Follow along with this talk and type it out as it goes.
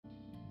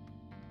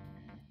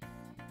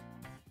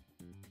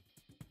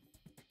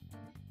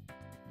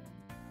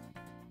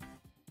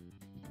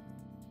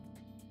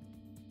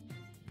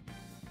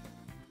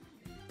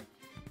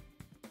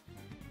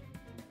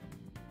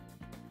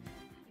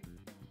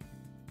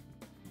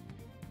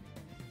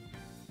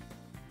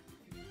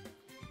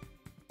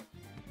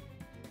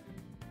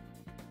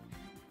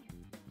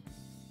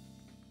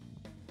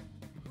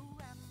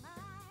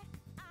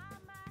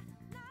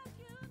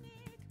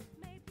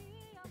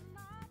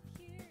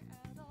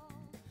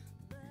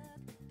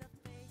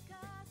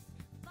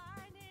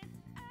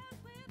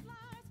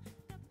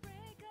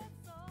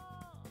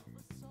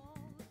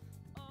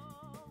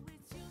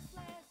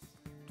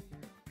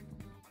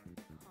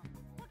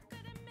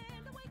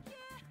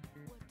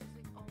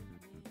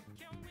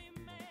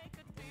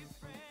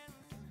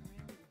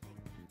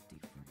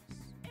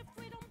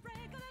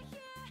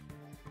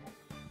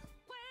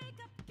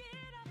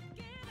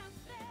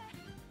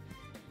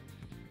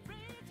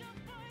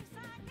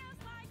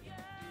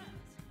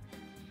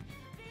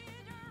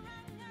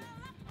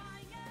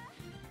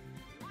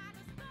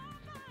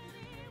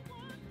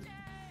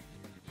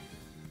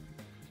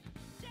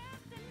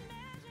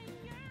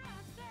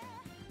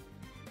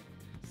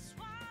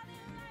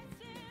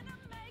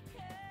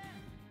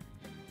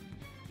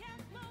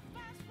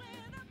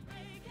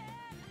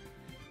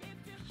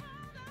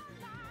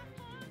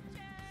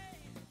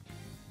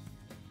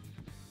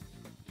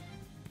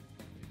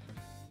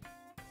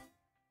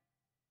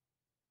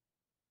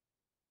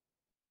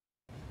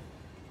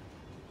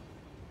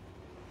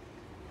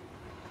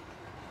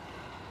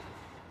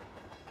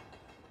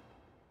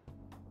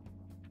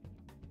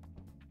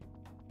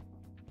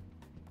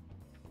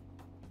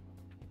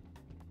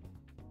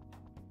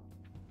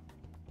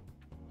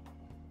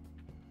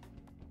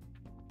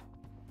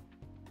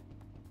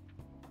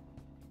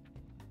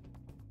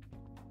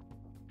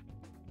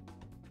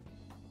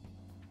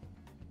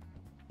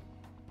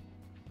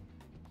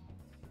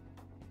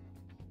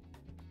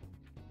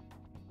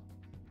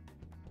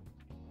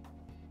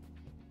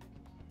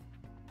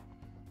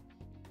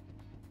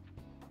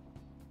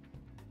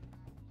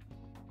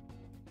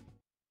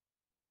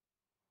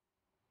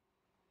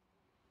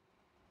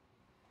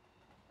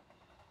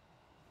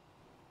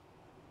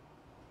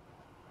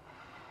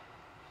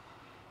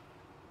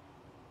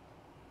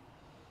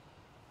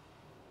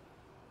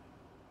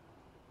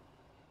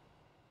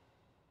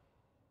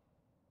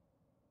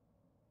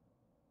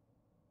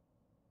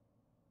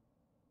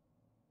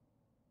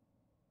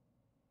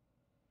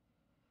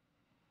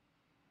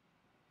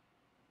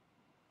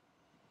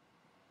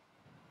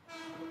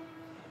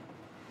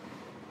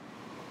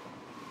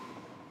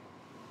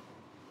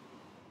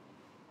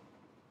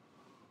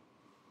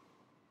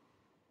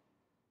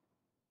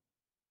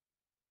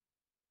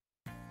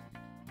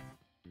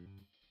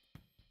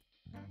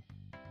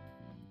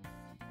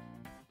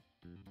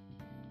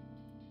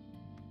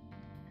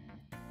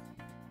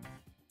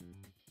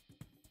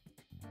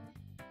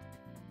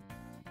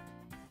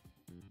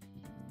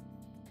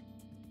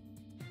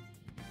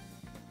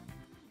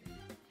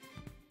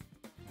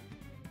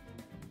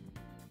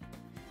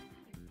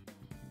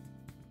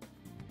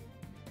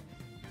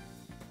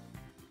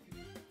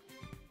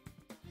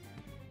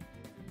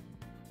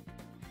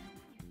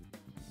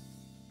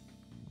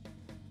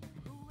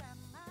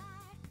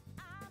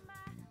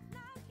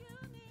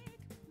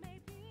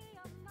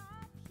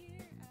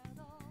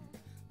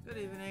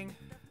Good evening.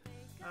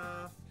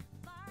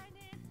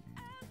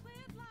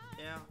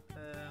 Yeah,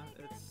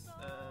 it's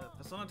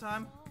Persona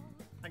time,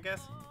 I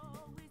guess.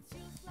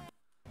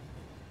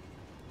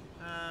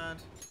 And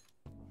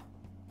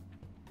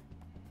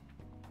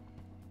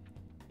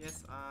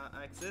yes,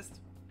 I exist.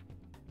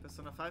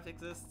 Persona 5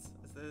 exists.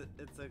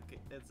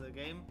 It's a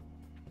game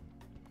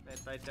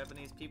made by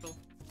Japanese people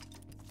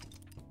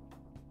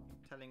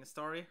telling a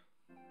story.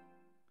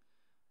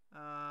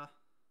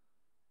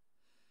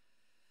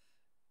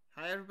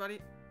 Hi everybody.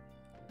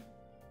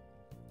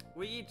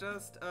 We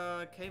just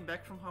came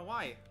back from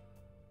Hawaii.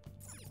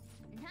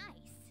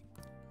 Nice.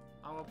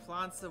 Our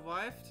plan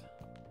survived.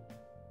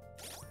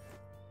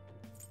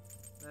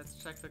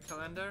 Let's check the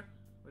calendar,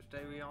 which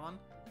day we're on.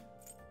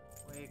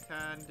 We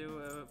can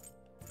do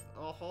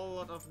a whole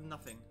lot of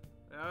nothing.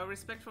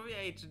 Respect for the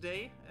age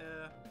day.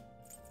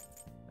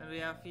 And we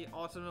have the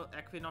autumnal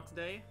equinox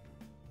day,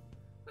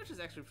 which is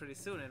actually pretty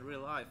soon in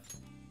real life.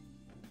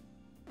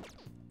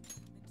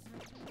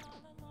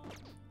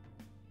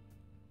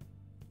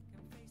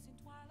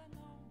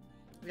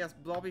 Yes,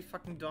 Blobby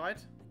fucking died.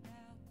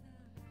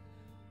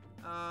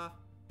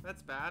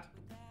 That's bad.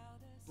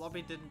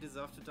 Blobby didn't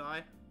deserve to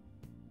die.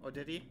 Or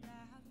did he?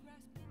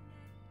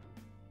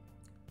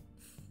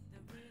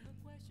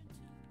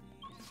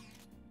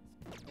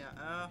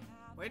 Yeah,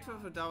 wait for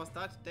Fudawa's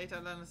data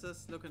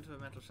analysis, look into the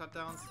mental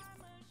shutdowns.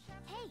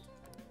 Hey!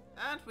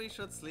 And we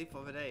should sleep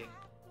for the day.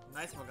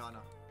 Nice,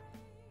 Morgana.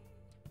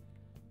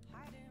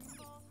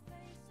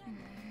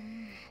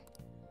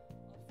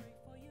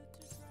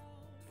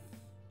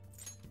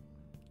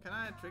 Can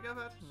I trigger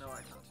that? No,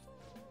 I can't.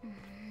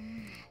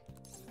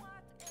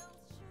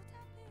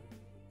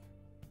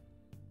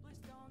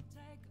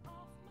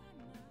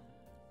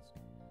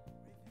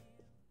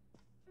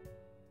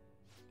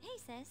 Hey,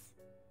 sis.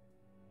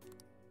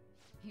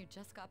 You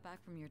just got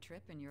back from your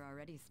trip and you're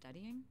already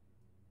studying?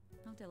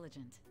 How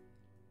diligent.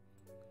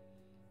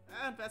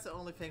 And that's the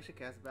only thing she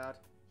cares about.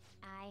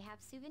 I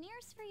have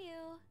souvenirs for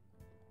you.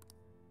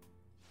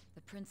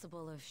 The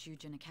principal of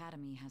Shujin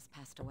Academy has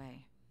passed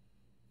away.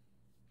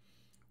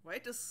 Way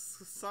to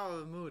sour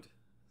the mood,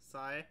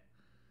 Sai.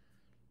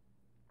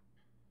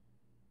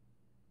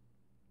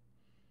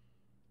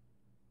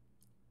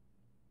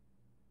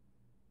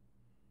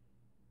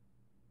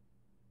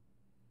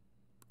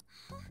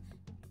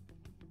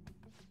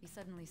 He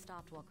suddenly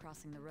stopped while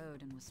crossing the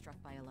road and was struck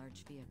by a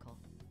large vehicle.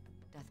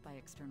 Death by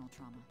external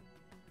trauma.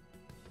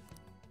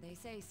 They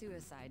say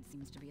suicide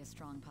seems to be a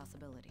strong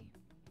possibility.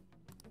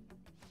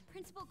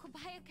 Principal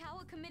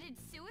Kobayakawa committed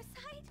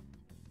suicide?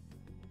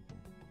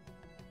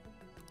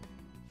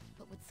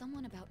 But would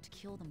someone about to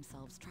kill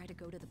themselves try to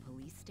go to the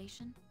police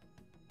station?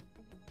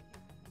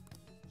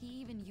 He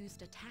even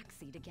used a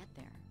taxi to get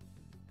there.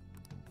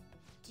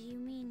 Do you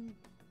mean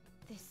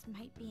this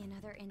might be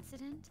another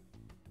incident?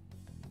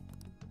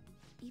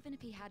 Even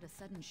if he had a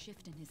sudden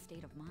shift in his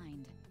state of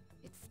mind,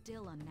 it's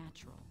still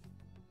unnatural.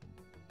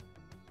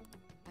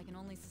 I can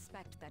only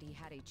suspect that he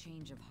had a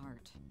change of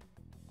heart.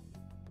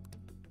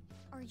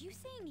 Are you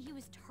saying he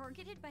was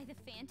targeted by the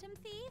Phantom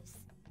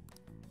Thieves?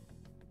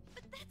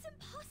 But that's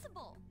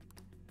impossible!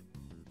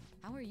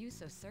 How are you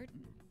so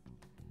certain?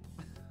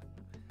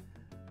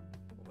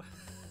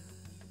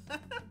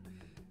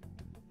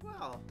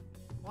 Well,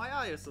 why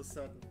are you so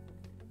certain?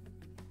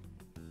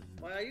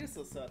 Why are you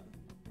so certain?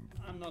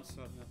 I'm not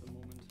certain at the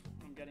moment.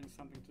 I'm getting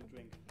something to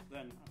drink.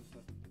 Then I'm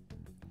certain.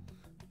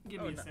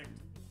 Give me a second.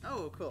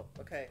 Oh, cool.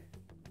 Okay.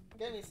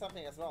 Give me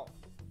something as well.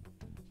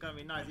 Gonna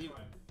be nice.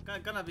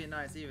 Gonna be a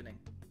nice evening.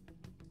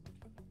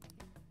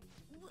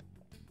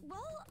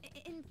 Well,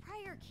 in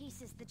prior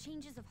cases, the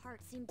changes of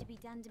heart seem to be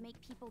done to make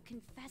people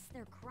confess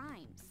their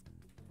crimes.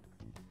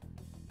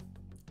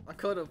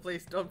 Makoto,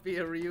 please don't be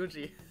a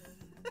Ryuji.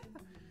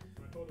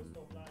 Makoto,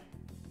 stop lying.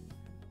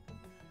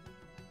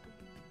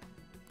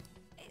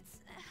 It's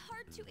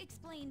hard to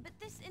explain, but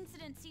this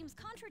incident seems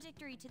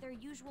contradictory to their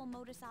usual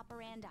modus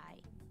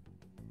operandi.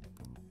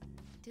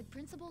 Did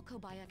Principal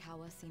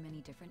Kobayakawa seem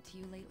any different to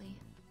you lately?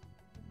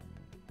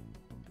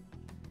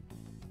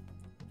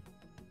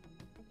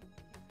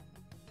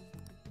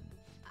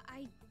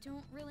 I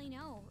don't really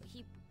know.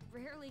 He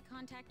rarely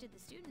contacted the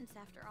students,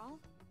 after all.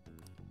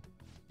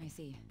 I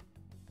see.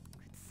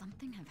 Could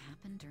something have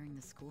happened during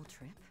the school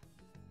trip?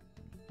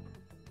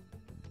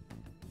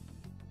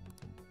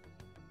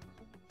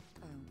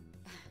 Oh,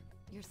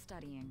 you're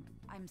studying.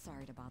 I'm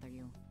sorry to bother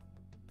you.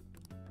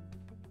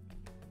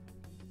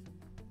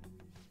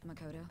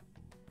 Makoto?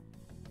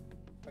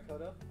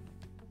 Makoto?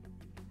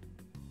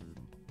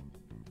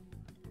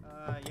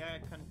 Yeah, I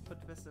can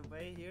put this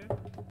away here.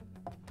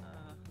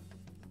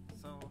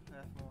 So I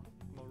have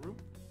more room.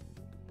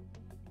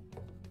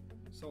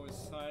 So is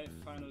Sai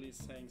finally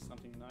saying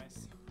something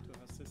nice to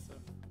her sister?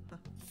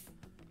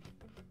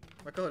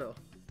 Makoto.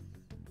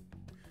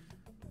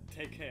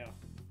 Take care.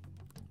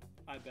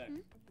 I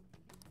beg.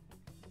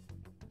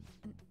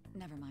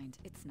 Never mind,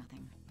 it's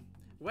nothing.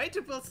 Way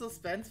to build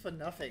suspense for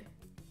nothing.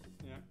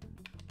 Yeah.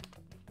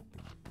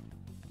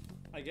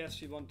 I guess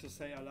she wanted to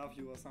say I love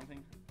you or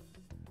something.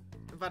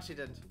 But she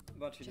didn't.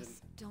 But she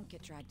Just don't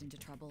get dragged into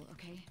trouble,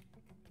 okay?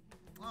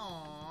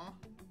 Aww.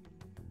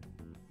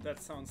 didn't.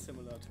 That sounds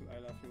similar to I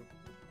love you.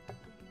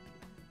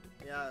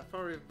 Yeah,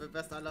 probably the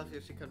best I love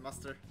you she can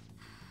muster.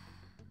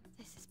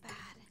 This is bad.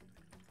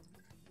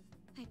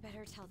 I'd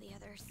better tell the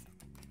others.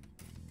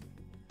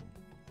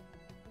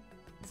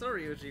 So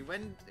Ryuji,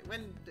 when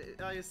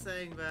are you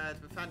saying that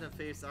the Phantom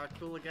Thieves are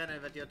cool again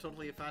and that you're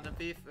totally a Phantom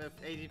Thief with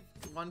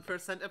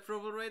 81%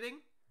 approval rating?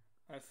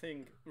 I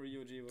think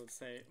Ryuji will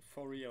say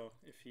for real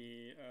if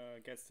he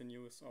gets the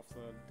news of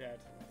the death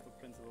of the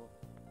principal.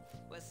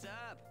 What's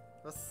up?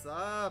 What's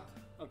up?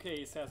 Okay,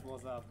 he says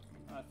what's up.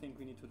 I think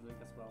we need to drink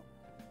as well.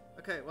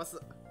 Okay, what's the...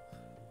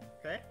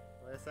 Okay,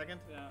 wait a second.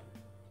 Yeah,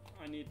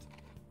 I need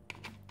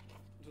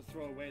to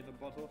throw away the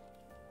bottle.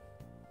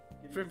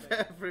 Give me a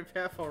second.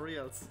 Prepare for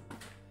reals.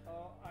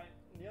 Oh, I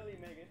nearly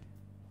make it.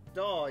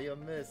 Oh, you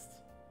missed.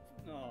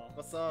 Oh,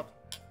 What's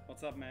up?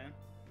 what's up, man?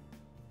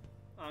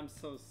 I'm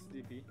so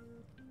sleepy.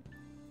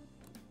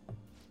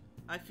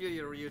 I feel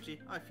you, Ryuji.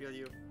 I feel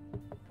you.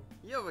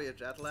 You over your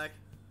jet lag?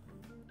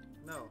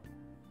 No,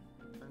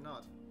 I'm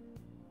not.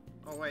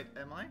 Oh wait,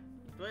 am I?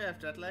 Do I have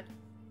jet lag?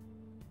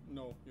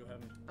 No, you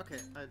haven't. Okay,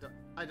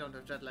 I don't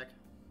have jet lag.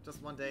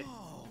 Just one day.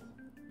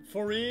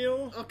 For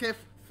real? Okay,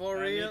 for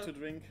real. I need to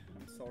drink.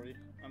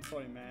 I'm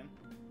sorry, man.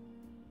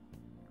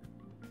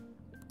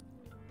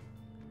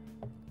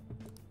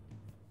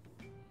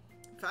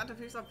 Phantom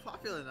Thieves are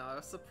popular now. I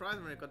was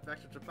surprised when I got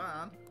back to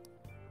Japan.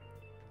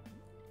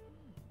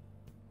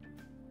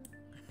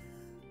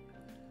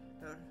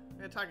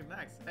 We're talking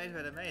next. Ain't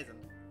that amazing?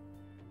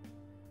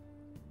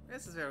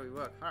 This is where we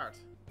work hard.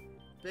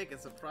 Big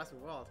and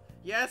surprising world.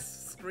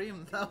 Yes!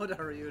 Scream louder,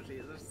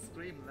 Ryuji. Just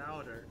scream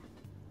louder.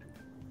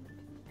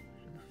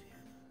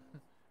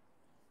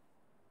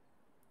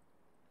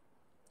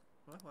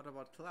 What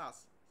about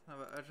class? Have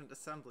an urgent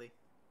assembly.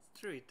 It's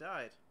true, he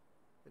died.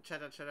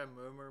 Chatter, chatter,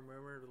 murmur,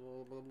 murmur,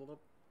 blah, blah, blah, blah.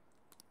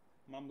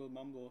 Mumble,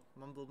 mumble.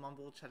 Mumble,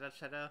 mumble, chatter,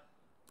 chatter.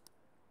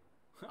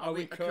 Are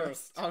we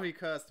cursed? Are we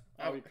cursed?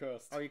 Are we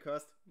cursed? Are we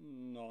cursed?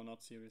 No,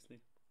 not seriously.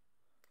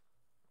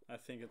 I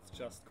think it's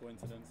just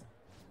coincidence.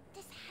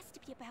 This has to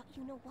be about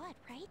you know what,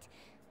 right?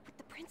 With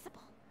the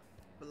principal.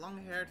 The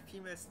long-haired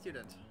female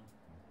student.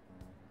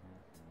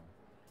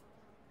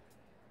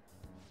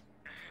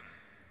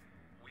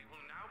 We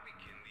will now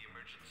begin the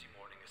emergency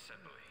morning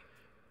assembly.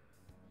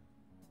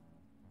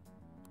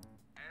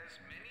 As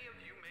many of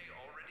you may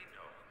already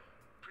know,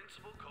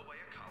 Principal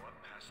Kobayakawa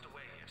passed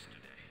away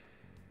yesterday.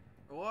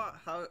 Or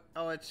how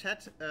our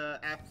chat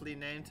aptly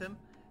named him,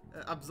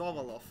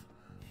 Absolvolov.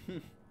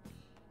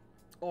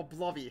 Or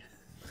Blobby.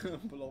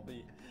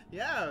 Blobby.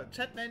 Yeah,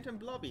 chat named him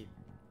Blobby.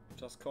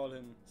 Just call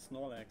him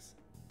Snorlax.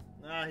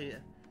 Ah, he...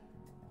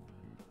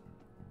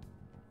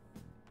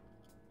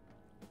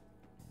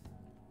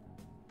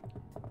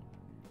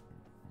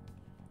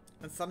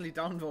 And suddenly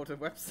downvote a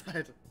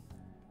website.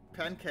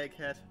 Pancake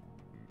Head.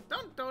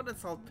 Don't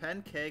insult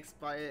pancakes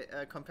by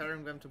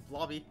comparing them to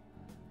Blobby.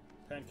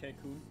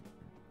 Pancake Coon.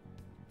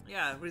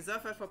 Yeah,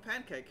 reserve that for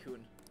Pancake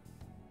Coon.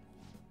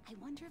 I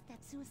wonder if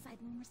that suicide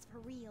rumor's for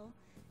real.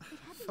 It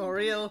happened For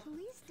in real? the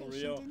police For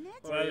station, real. didn't it?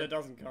 Well, real. it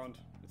doesn't count.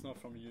 It's not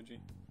from Yuji.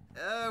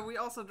 We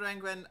also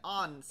drank when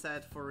On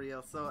said for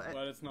real, so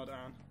Well, it's not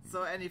Anne.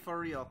 so any for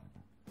real.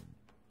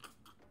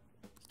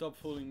 Stop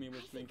fooling me with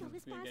I think I drinking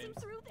was video passing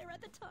games. through there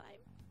at the time.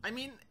 I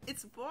mean,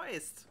 it's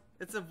voiced.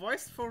 It's a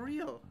voice for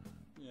real.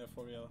 Yeah,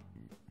 for real.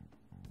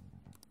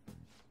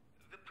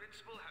 The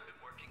principal had been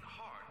working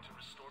hard to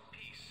restore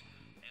peace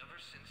ever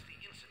since the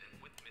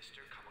incident with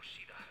Mr.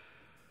 Kamoshida.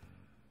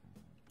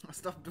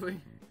 Stop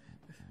doing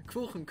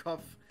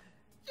Kuchenkopf.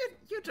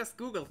 You just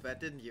googled that,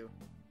 didn't you?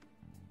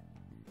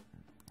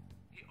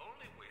 He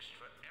only wished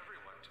for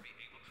everyone to be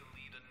able to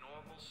lead a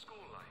normal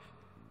school life.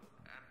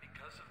 And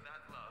because of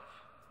that love,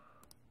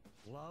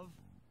 Love?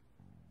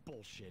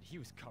 Bullshit, he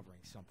was covering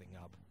something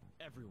up.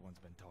 Everyone's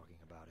been talking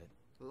about it.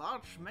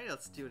 Large male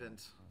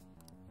student.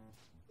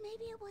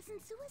 Maybe it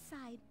wasn't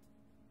suicide.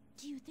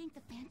 Do you think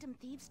the Phantom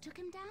Thieves took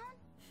him down?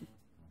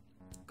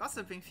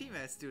 Gossiping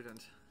female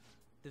student.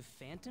 The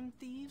Phantom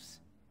Thieves?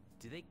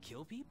 Do they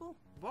kill people?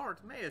 Bored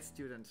male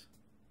student.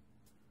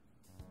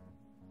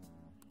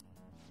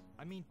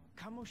 I mean,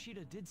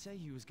 Kamoshida did say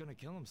he was gonna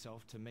kill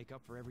himself to make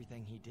up for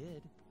everything he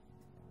did.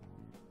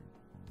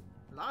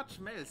 Large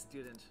male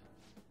student.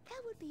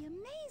 That would be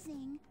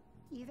amazing.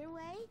 Either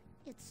way,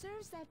 it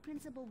serves that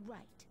principal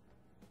right.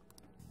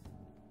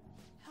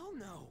 Hell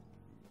no!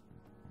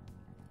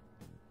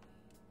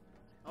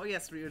 Oh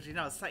yes, Ryuji,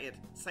 now say it.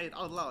 Say it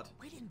out loud.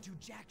 We didn't do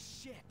jack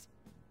shit!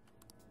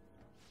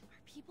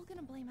 Are people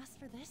gonna blame us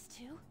for this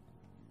too?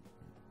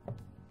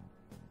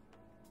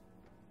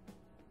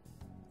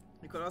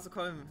 You could also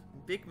call him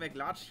Big Mac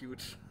Large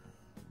Huge.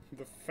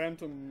 The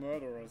Phantom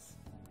Murderers.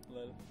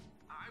 Lol.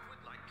 I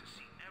would like to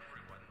see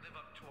everyone live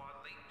up to our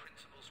late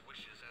principal's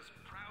wishes as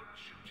proud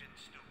Shujin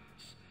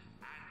students.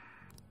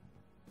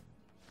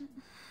 And...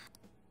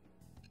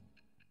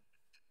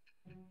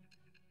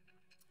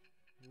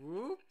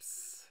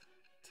 Whoops.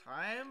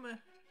 Time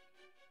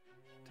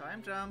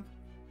jump.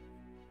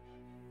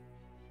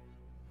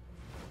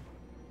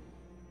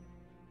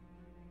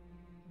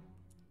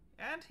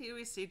 And here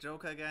we see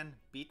Joker again,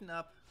 beaten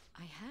up.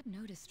 I had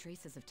noticed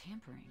traces of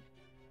tampering.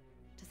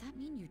 Does that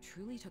mean you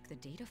truly took the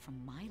data from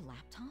my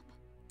laptop?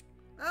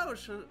 Oh,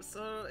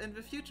 so in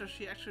the future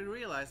she actually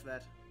realized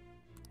that.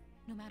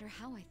 No matter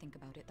how I think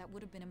about it, that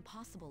would have been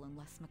impossible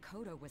unless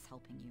Makoto was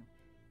helping you.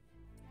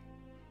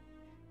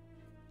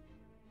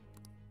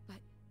 But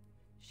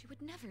she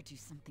would never do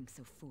something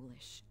so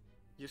foolish.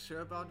 You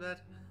sure about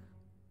that?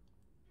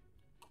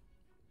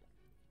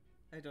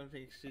 I don't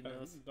think she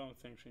knows. I don't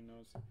think she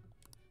knows.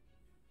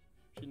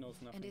 She knows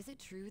nothing. And is it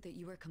true that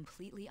you were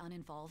completely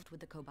uninvolved with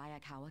the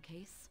Kobayakawa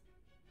case?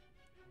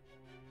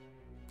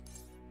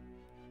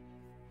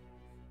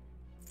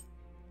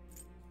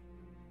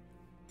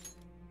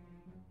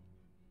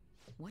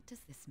 What does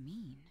this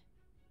mean?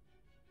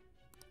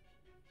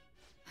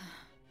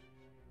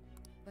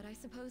 But I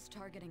suppose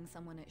targeting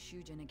someone at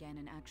Shujin again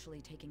and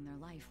actually taking their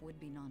life would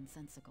be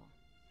nonsensical.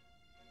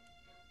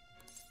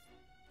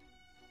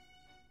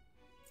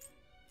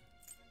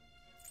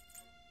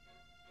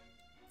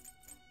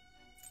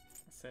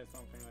 Say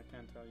something I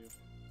can't tell you.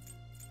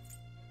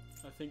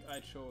 I think I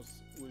chose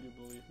Will You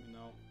Believe Me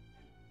Now?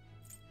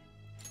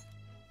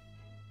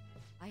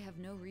 I have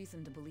no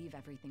reason to believe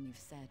everything you've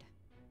said.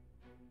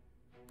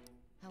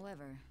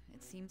 However,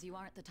 it seems you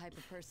aren't the type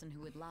of person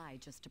who would lie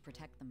just to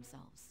protect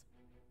themselves.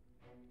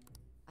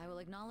 I will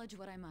acknowledge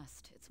what I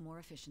must. It's more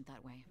efficient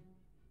that way.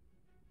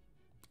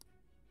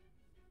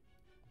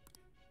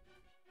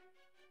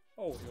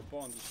 Oh, your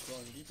bond is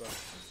growing deeper.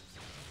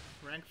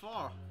 Rank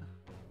 4.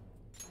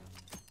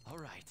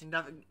 Alright.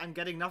 I'm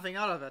getting nothing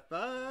out of it,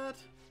 but...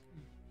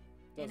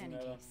 In Doesn't any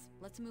matter. case,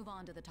 let's move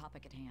on to the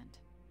topic at hand.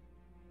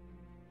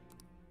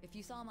 If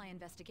you saw my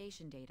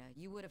investigation data,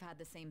 you would have had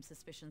the same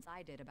suspicions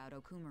I did about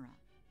Okumura.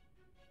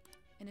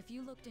 And if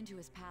you looked into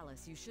his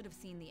palace, you should have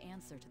seen the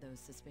answer to those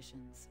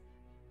suspicions.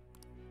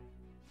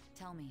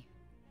 Tell me,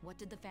 what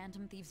did the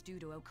Phantom Thieves do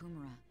to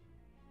Okumura?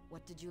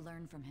 What did you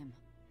learn from him?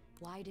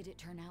 Why did it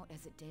turn out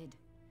as it did?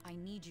 I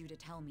need you to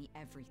tell me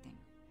everything.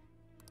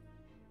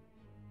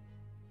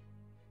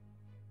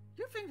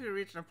 You think we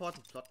reached an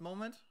important plot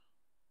moment?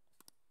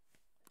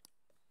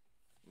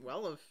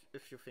 Well,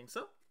 if you think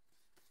so.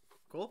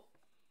 Cool.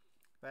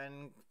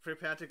 Then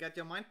prepare to get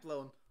your mind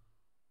blown.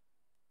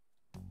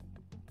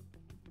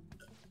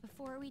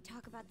 Before we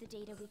talk about the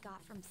data we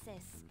got from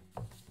Sis,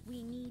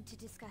 we need to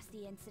discuss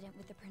the incident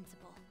with the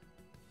principal.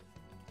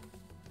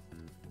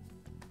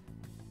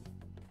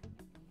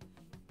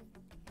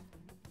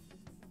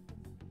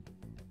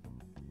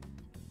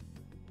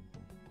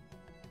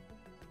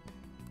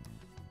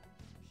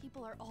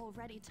 People are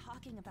already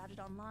talking about it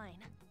online.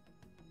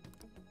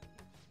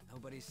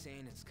 Nobody's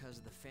saying it's because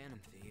of the Phantom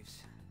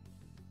Thieves.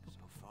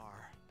 So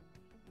far.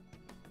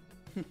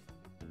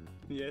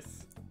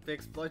 Yes. Be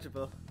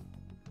exploitable.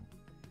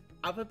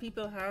 Other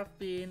people have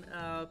been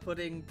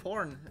putting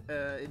porn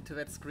into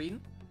that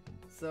screen,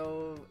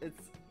 so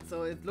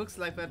it looks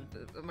like that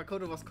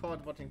Makoto was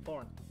caught watching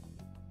porn.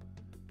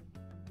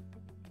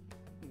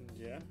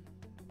 Yeah.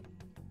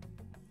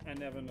 I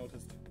never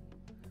noticed.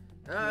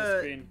 The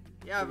screen.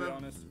 Yeah, to be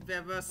honest.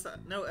 there was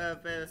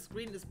the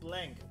screen is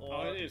blank, or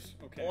Oh, it is.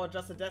 Okay. or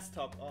just a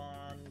desktop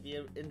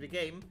in the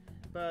game.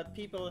 But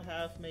people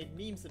have made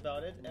memes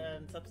about it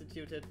and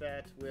substituted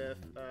that with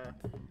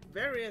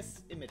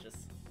various images.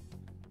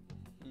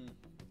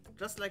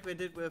 Just like they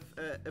did with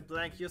a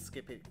blank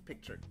Yusuke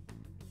picture.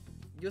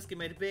 Yusuke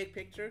made a big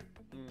picture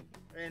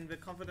in the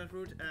confident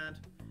route, and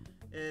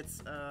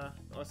it's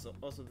also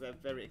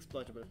very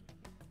exploitable.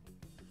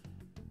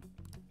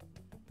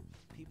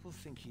 People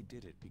think he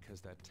did it because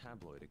that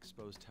tabloid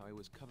exposed how he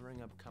was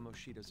covering up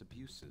Kamoshida's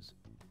abuses.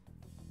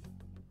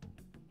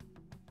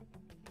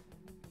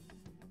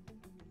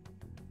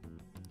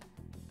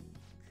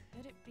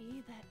 Could it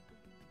be that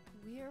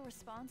we're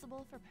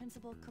responsible for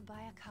Principal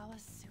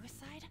Kobayakawa's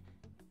suicide?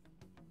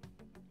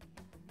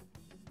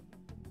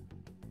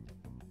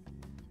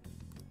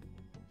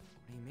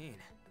 What do you mean?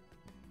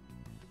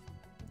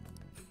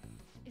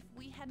 If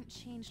we hadn't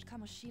changed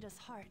Kamoshida's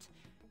heart,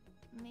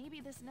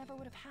 maybe this never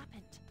would have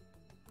happened.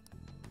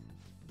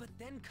 But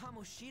then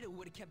Kamoshida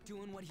would have kept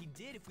doing what he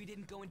did if we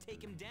didn't go and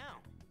take him down.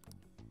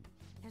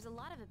 There's a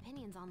lot of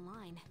opinions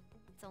online.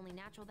 It's only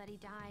natural that he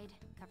died.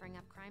 Covering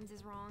up crimes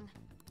is wrong.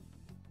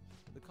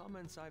 The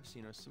comments I've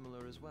seen are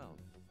similar as well.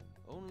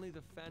 Only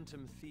the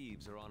Phantom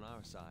Thieves are on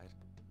our side.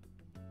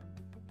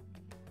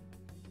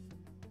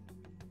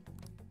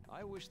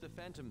 I wish the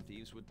Phantom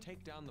Thieves would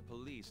take down the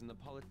police and the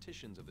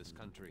politicians of this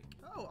country.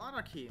 Oh,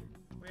 anarchy!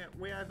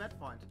 We are at that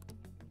point.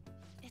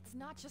 It's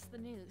not just the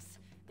news.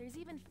 There's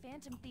even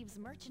Phantom Thieves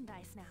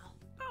merchandise now.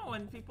 Oh,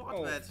 and we bought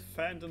Oh, that.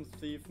 Phantom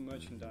Thief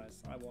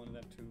merchandise. I wanted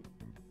that too.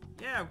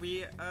 Yeah,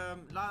 we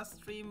last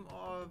stream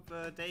of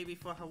the day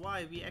before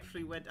Hawaii, we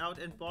actually went out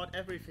and bought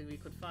everything we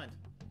could find,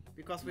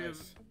 because we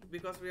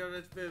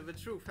are the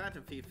true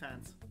Phantom Thief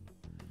fans.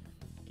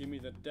 Give me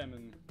the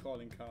demon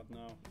calling card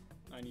now.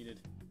 I need it.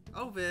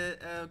 Oh,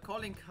 the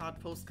calling card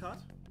postcard.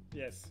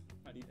 Yes,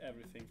 I need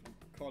everything from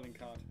calling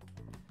card.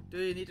 Do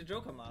you need a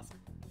Joker mask?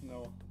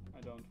 No,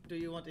 I don't. Do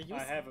you want a use?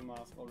 I have a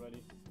mask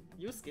already.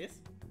 Use kiss?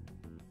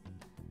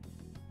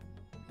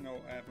 No,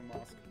 I have a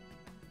mask.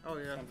 Oh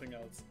yeah. Something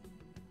else.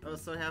 Oh,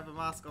 so you have a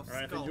mask of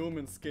I have a skull.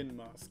 human skin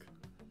mask.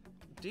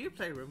 Do you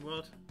play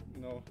RimWorld?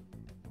 No.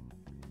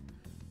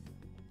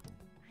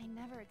 I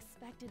never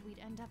expected we'd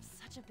end up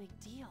such a big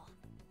deal.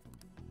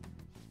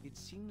 It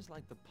seems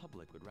like the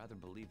public would rather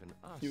believe in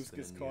us Husk than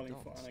is in the calling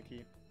adults. for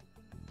anarchy.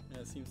 Yeah,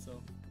 it seems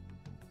so.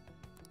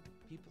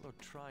 People are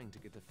trying to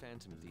get the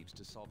Phantom Thieves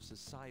to solve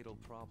societal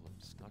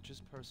problems, not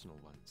just personal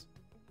ones.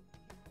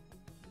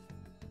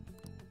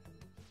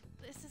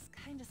 This is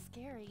kinda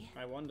scary.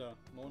 I wonder.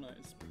 Mona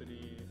is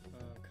pretty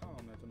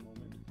calm at the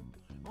moment.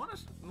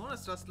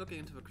 Mona's just looking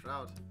into the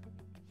crowd.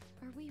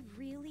 Are we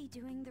really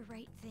doing the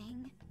right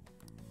thing?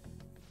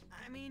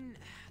 I mean,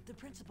 the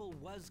principal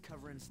was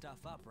covering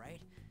stuff up,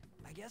 right?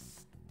 I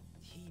guess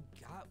he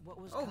got what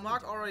was Oh, coming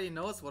Mark to him. already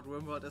knows what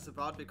RimWorld is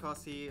about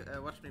because he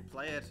watched me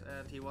play it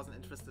and he wasn't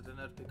interested in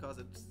it because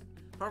it's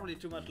probably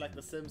too much like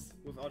The Sims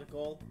without a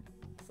goal.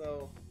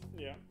 So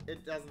Yeah.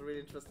 it doesn't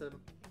really interest him.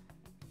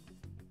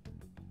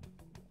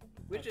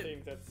 I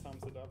think that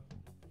sums it up.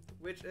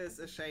 Which is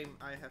a shame,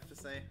 I have to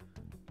say.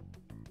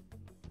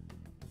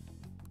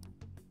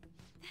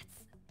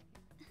 That's...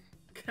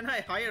 Can I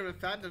hire a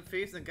Phantom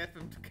Thieves and get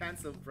them to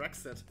cancel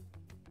Brexit?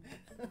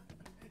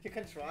 You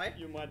can try.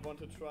 You might want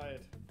to try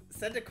it.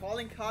 Send a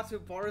calling card to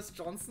Boris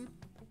Johnson.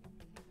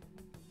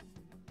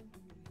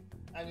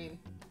 I mean,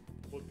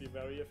 Would be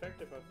very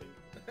effective, I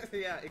think.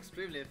 yeah,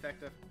 extremely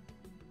effective.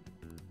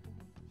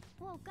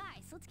 Whoa,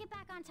 guys, let's get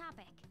back on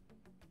topic.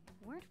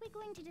 Weren't we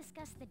going to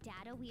discuss the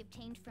data we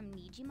obtained from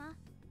Nijima?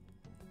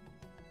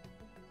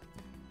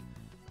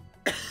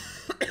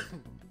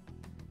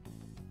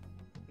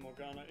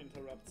 Morgana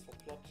interrupts for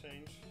plot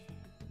change.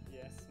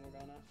 Yes,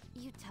 Morgana.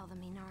 You tell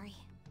them, Inari.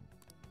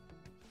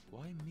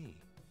 Why me?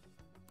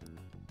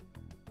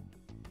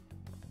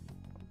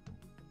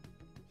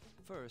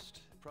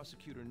 First,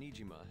 Prosecutor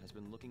Nijima has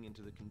been looking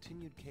into the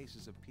continued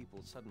cases of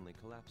people suddenly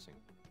collapsing.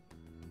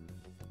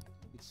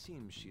 It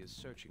seems she is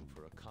searching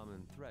for a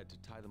common thread to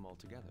tie them all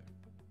together.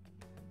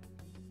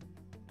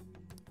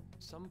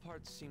 Some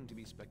parts seem to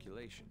be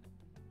speculation,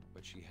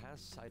 but she has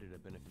cited a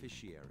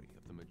beneficiary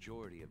of the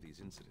majority of these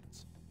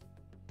incidents.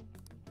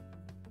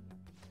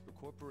 The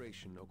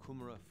corporation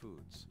Okumura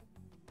Foods.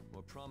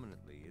 More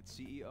prominently, its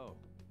CEO,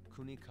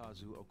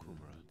 Kunikazu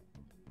Okumura.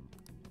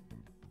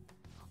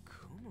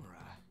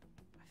 Okumura?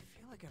 I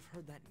feel like I've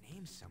heard that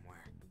name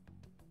somewhere.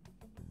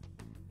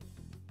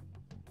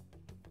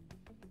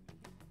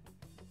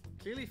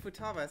 Clearly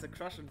Futaba has a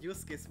crush on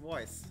Yusuke's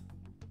voice.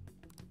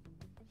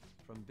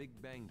 From Big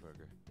Bang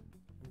Burger.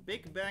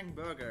 Big Bang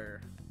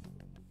Burger.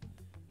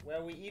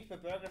 Where we eat the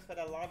burgers that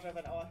are larger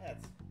than our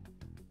heads.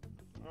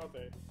 Are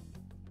they?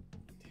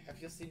 Have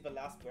you seen the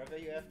last burger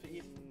you have to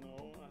eat?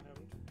 No, I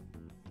haven't.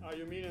 Ah,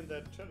 you mean in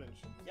that challenge?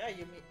 Yeah,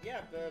 you mean,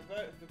 yeah, the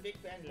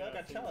Big Bang Yeah,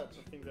 Burger challenge.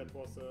 I think that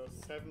was a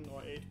 7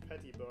 or 8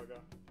 patty burger.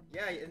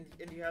 Yeah,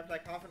 and you have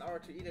like half an hour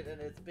to eat it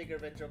and it's bigger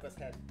than Joker's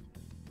head.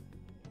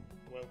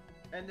 Well,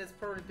 And it's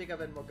probably bigger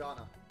than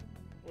Morgana.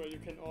 well, you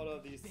can order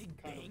these Big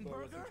kind Bang of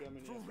burgers Burger?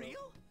 in Germany For as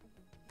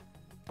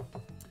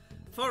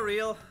well.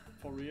 real?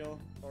 For real. For real.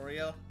 For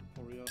real.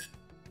 For real.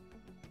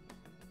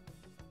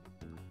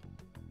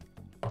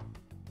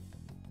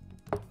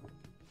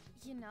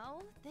 You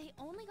know, they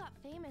only got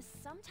famous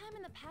sometime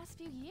in the past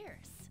few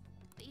years.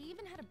 They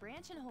even had a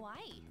branch in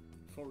Hawaii.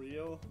 For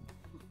real.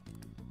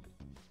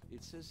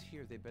 It says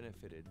here they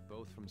benefited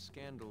both from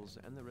scandals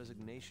and the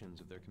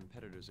resignations of their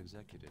competitors'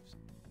 executives.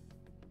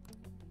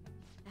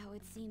 That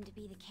would seem to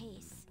be the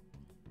case.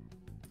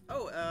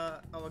 Oh,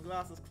 our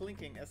glass is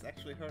clinking as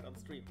actually heard on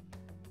stream.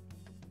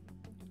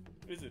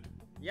 Is it?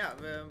 Yeah,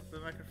 the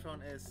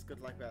microphone is good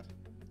like that.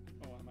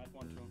 Oh, I might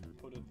want to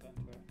put it that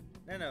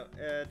way. No,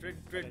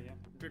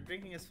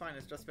 drinking is fine,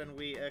 it's just when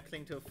we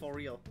cling to a for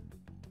real.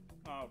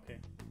 Ah, okay.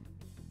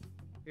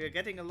 We're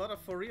getting a lot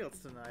of for reals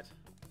tonight.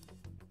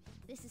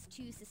 This is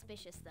too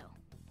suspicious, though.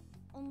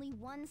 Only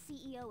one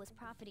CEO is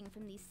profiting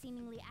from these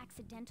seemingly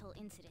accidental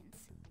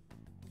incidents.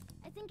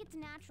 I think it's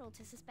natural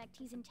to suspect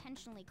he's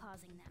intentionally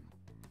causing them.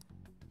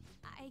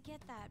 I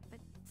get that, but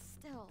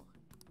still.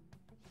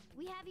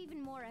 We have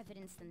even more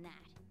evidence than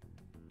that.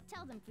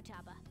 Tell them,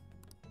 Futaba.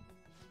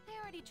 They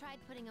already tried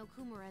putting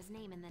Okumura's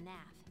name in the nav.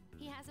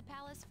 He has a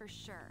palace for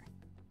sure.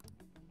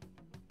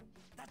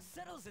 That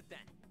settles it then.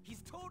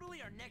 He's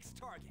totally our next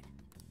target.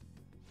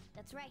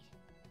 That's right.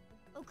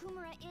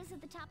 Okumura is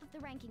at the top of the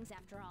rankings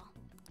after all.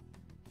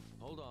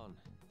 Hold on,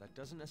 that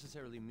doesn't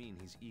necessarily mean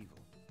he's evil.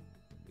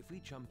 If we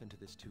jump into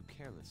this too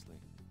carelessly.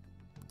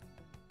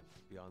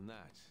 Beyond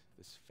that,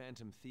 this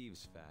Phantom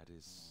Thieves fad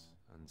is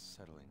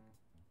unsettling.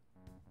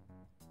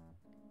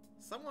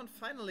 Someone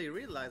finally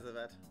realized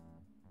that.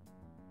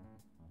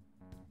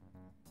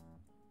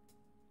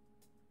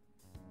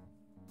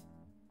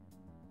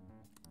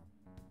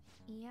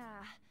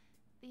 Yeah,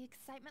 the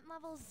excitement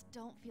levels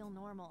don't feel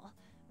normal.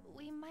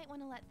 We might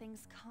want to let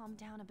things calm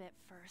down a bit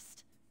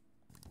first.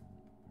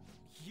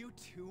 You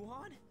too,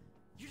 On?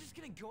 You're just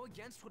gonna go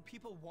against what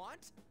people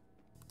want?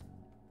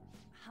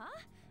 Huh?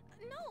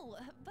 No,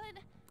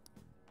 but...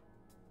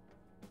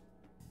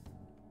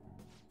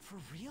 For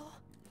real?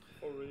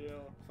 For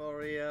real. For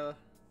real.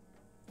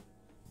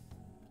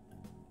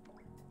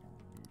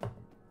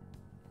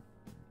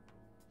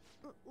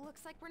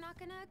 Looks like we're not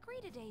gonna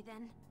agree today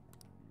then.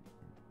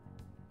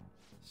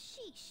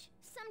 Sheesh,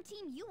 some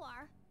team you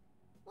are.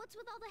 What's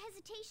with all the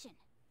hesitation?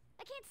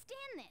 I can't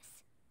stand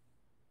this.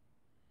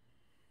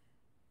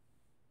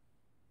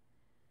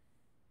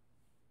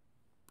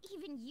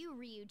 Even you,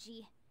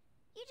 Ryuji.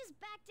 You just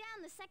back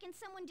down the second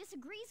someone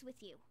disagrees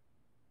with you.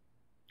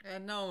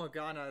 And now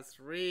Morgana is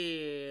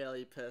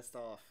really pissed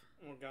off.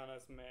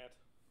 Morgana's mad.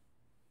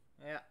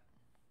 Yeah.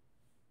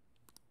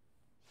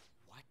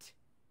 What?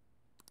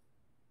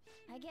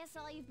 I guess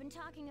all you've been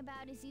talking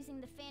about is using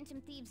the Phantom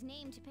Thieves'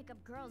 name to pick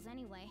up girls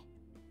anyway.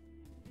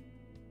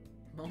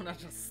 Mona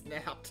just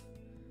snapped.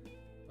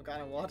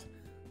 Morgana, what?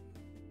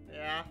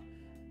 Yeah.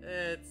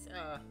 It's,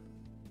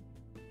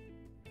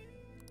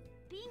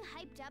 Being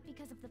hyped up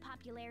because of the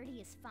popularity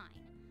is fine,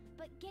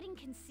 but getting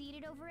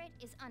conceited over it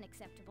is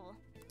unacceptable.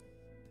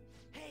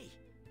 Hey,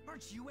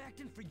 aren't you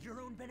acting for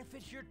your own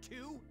benefit here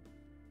too?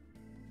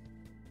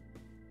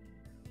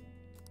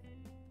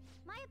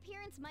 My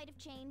appearance might have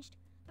changed,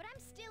 but I'm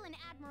still an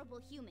admirable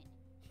human.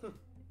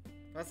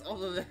 what's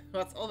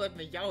all that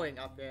meowing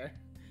up there?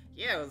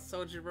 Yeah,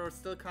 Sojiro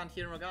still can't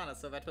hear Morgana,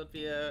 so that would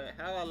be a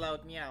hella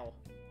loud meow.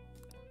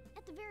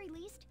 At the very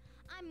least,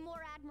 I'm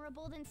more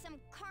admirable than some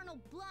carnal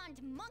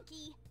blonde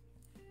monkey.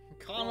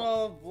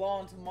 Carnal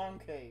blonde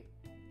monkey.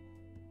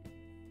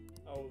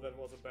 Oh, that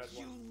was a bad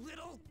You one.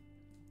 little...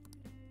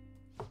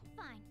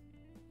 Fine.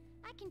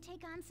 I can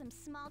take on some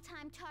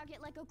small-time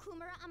target like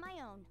Okumura on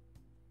my own.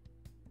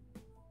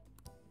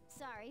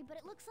 Sorry, but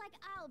it looks like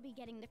I'll be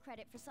getting the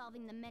credit for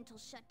solving the mental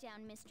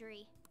shutdown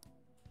mystery.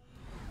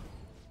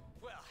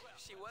 Well,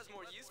 she was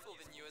more useful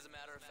than you, as a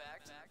matter of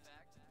fact.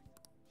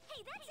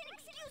 Hey, that's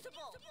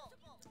inexcusable!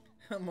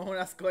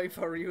 Mona's going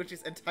for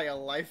Ryuji's entire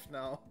life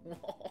now.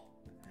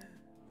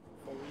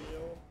 For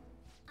real?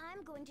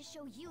 I'm going to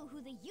show you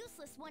who the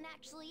useless one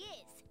actually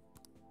is.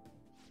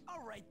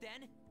 All right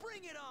then,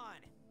 bring it on!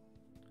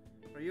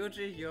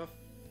 Ryuji, you're a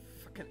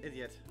fucking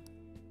idiot.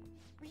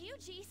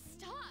 Ryuji,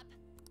 stop!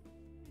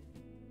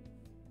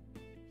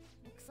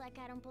 Looks like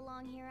I don't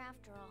belong here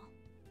after all.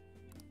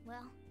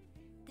 Well,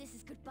 this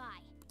is goodbye.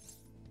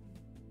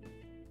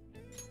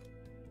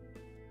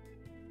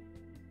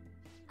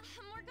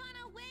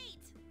 Morgana,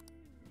 wait!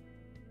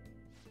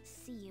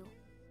 See you.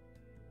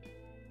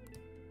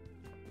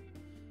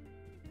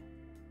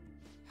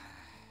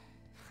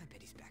 I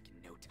bet he's back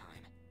in no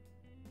time.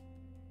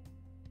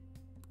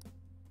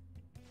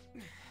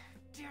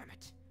 Damn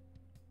it!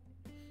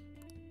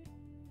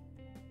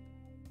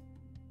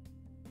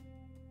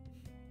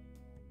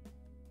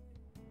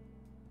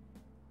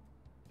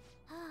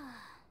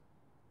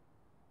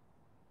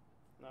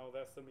 Now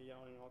there's the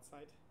meowing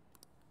outside.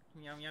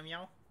 Meow meow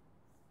meow.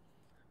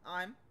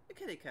 I'm a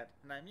kitty cat,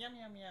 and I meow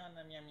meow meow and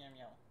I meow meow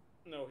meow.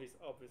 No, he's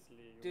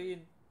obviously...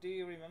 Do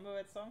you remember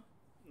that song?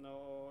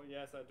 No,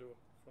 yes I do.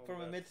 From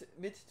the that-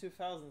 mid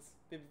 2000s,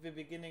 the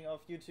beginning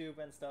of YouTube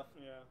and stuff.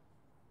 Yeah.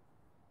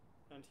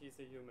 And he's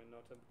a human,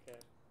 not a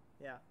cat.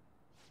 Yeah.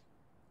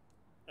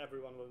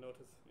 Everyone will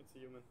notice it's a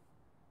human.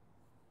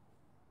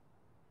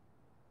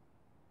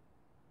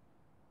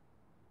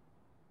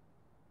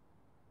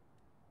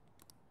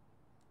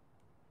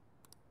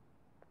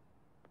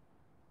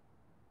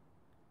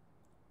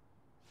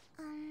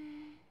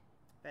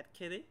 That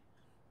kitty?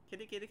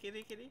 Kitty, kitty,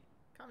 kitty, kitty.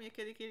 Come here,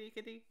 kitty, kitty,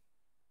 kitty.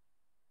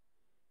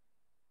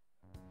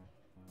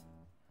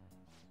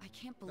 I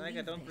can't believe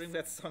Lyca, don't this. bring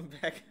that song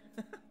back.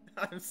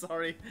 I'm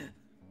sorry.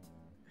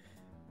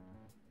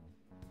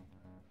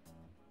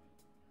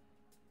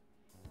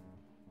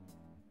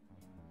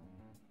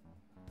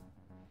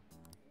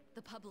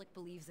 The public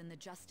believes in the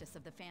justice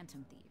of the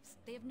Phantom Thieves.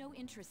 They have no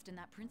interest in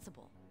that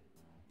principle.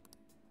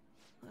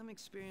 I'm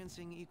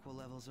experiencing equal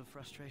levels of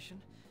frustration.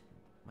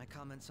 My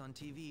comments on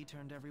TV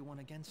turned everyone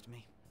against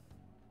me.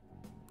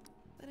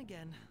 Then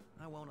again,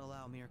 I won't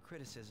allow mere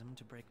criticism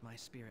to break my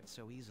spirit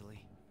so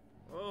easily.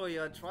 Oh,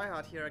 you're a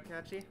tryhard here,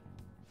 Akachi.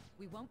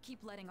 We won't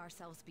keep letting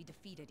ourselves be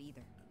defeated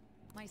either.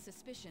 My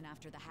suspicion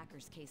after the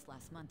hacker's case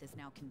last month is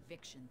now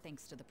conviction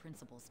thanks to the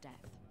principal's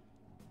death.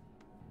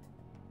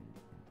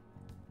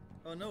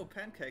 Oh no,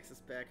 Pancakes is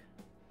back.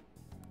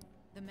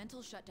 The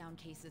mental shutdown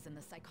cases and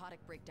the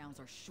psychotic breakdowns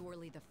are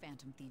surely the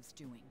Phantom Thieves'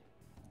 doing.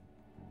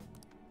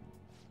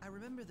 I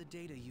remember the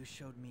data you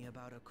showed me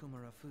about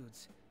Okumura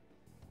Foods.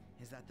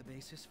 Is that the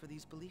basis for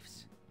these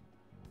beliefs?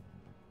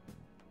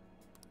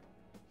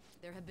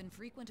 There have been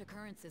frequent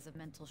occurrences of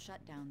mental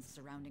shutdowns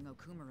surrounding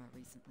Okumura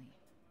recently.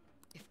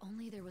 If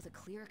only there was a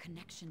clear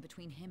connection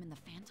between him and the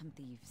Phantom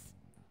Thieves.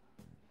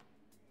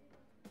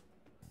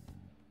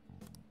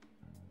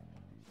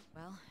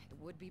 Well, it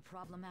would be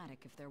problematic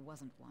if there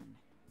wasn't one.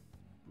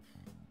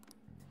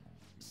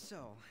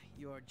 So,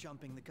 you're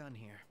jumping the gun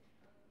here.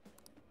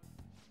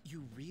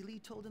 You really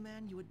told a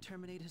man you would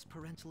terminate his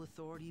parental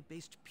authority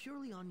based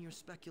purely on your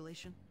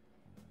speculation?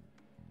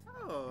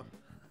 Oh,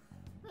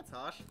 that's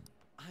harsh.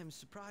 I'm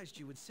surprised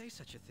you would say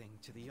such a thing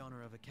to the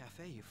owner of a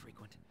cafe you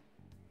frequent.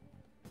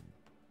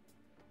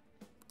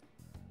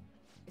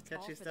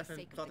 all Ketchy's for the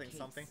definitely sake of the plotting case.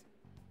 something.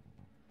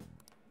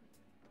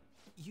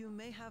 You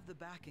may have the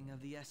backing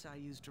of the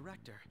SIU's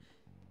director,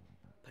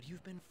 but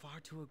you've been far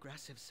too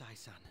aggressive,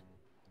 Sai-san.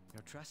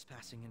 You're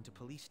trespassing into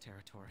police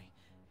territory.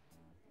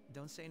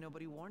 Don't say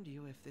nobody warned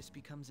you if this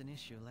becomes an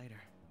issue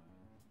later.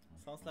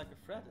 Sounds like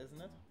a threat, isn't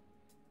it?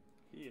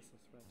 He is a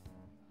threat.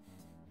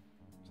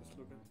 Just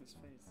look at his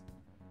face.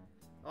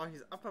 Oh,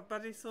 he's up,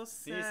 but he's so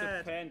sad. He's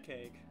a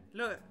pancake.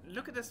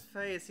 Look at his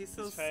face. He's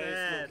so his sad. His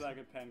face looks like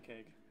a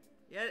pancake.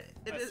 Yeah,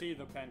 I see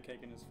the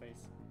pancake in his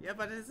face. Yeah,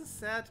 but it's a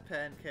sad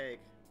pancake.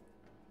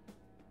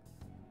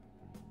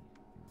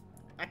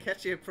 I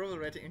catch your approval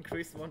rating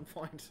increased 1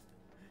 point.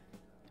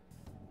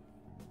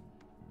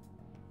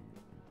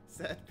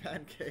 Sad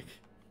pancake.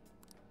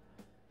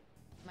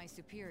 My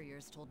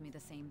superiors told me the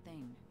same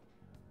thing.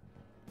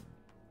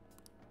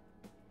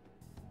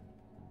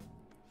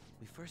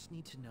 We first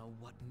need to know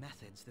what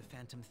methods the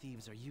Phantom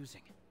Thieves are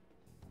using.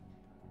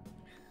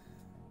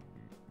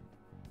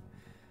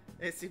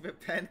 I see the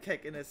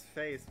pancake in his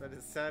face, but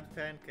it's sad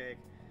pancake.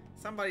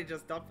 Somebody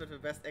just dubbed with the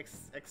best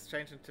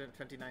exchange in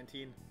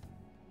 2019.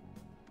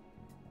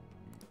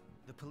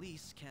 The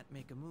police can't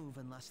make a move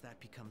unless that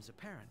becomes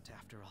apparent,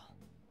 after all.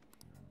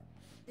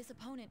 This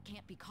opponent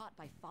can't be caught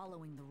by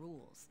following the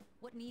rules.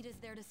 What need is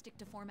there to stick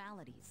to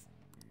formalities?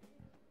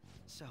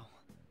 So,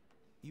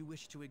 you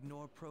wish to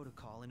ignore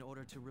protocol in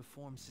order to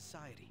reform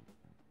society.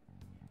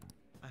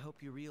 I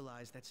hope you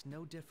realize that's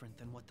no different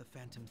than what the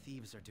Phantom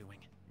Thieves are doing.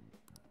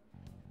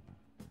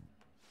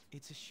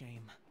 It's a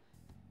shame,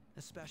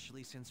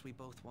 especially since we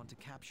both want to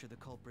capture the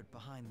culprit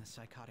behind the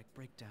psychotic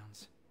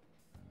breakdowns.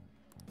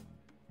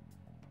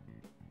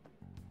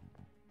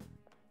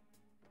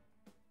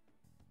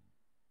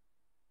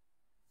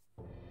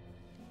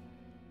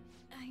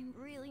 I'm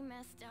really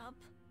messed up.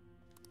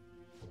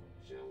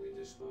 Shall we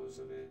dispose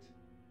of it?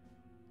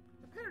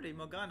 Apparently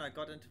Morgana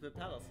got into the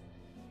palace.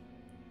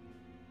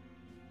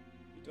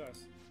 He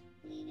does.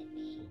 Leave it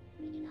be.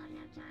 We do not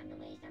have time to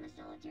waste on a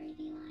solitary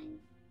feline.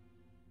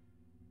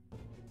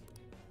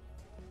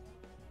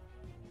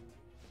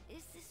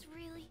 Is this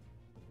really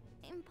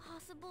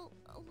impossible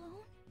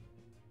alone?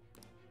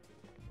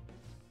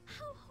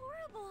 How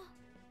horrible!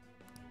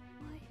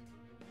 What?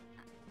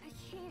 I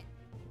can't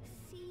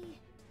see.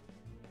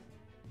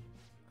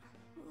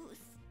 Who's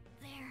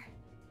there?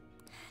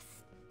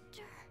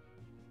 Esther.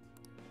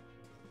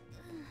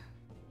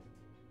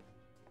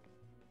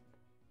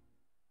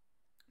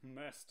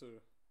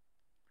 Master.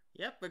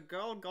 Yep, the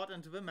girl got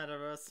into the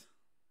metaverse.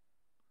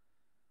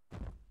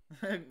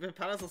 The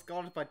palace was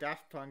guarded by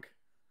Daft Punk.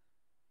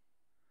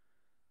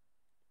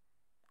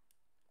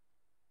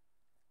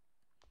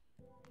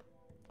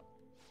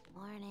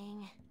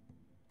 Morning.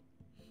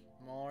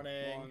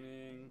 Morning.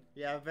 Morning.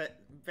 Yeah,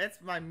 that's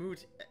my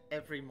mood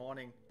every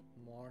morning.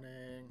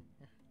 Morning.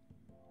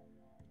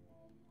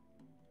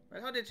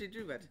 But how did she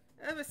do that?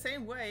 The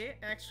same way,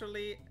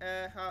 actually,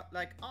 how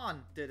like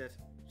Ann did it.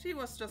 She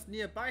was just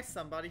nearby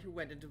somebody who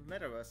went into the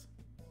metaverse.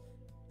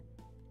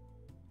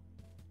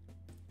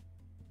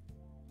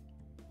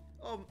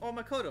 Or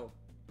Makoto.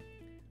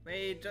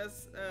 They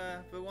just,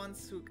 the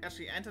ones who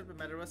actually entered the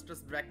metaverse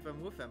just dragged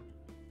them with them.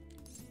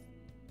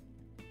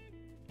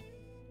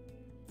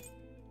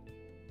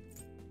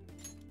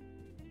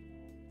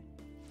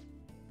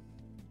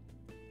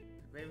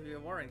 Maybe we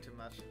were worrying too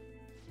much.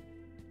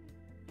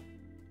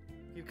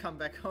 He'd come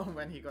back home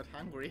when he got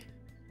hungry.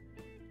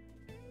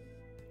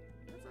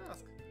 Let's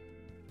ask.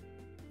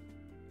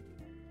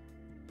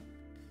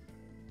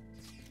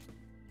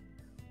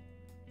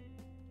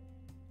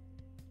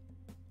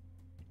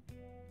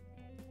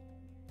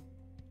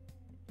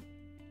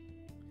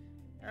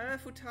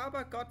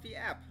 Futaba got the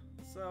app,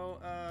 so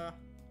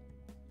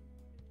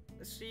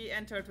she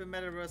entered the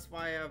metaverse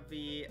via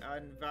the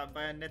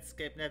via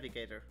Netscape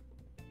Navigator.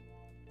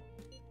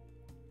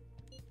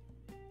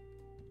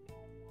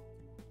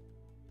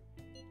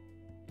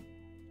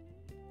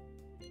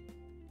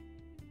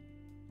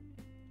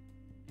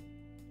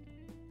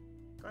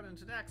 Got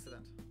into an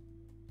accident.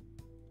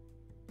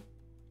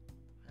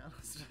 I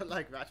almost felt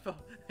like that for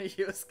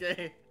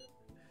Yusuke.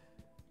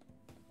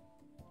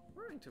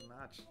 Worrying too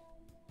much.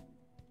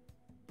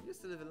 You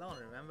used to live alone,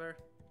 remember?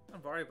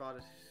 Don't worry about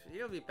it.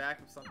 He'll be back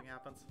if something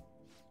happens.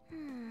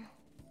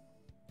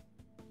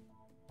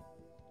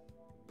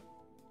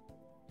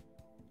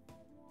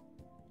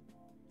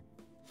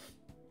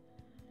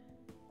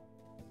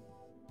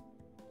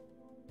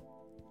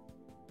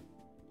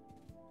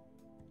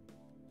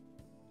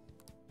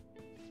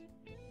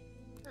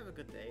 Have a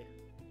good day.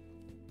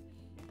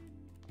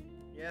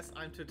 Yes,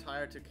 I'm too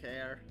tired to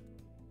care.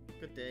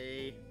 Good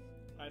day.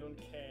 I don't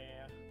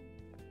care.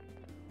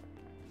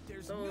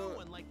 There's no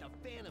one like the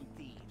Phantom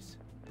Thieves.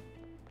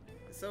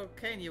 So,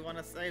 Kane, you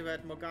wanna say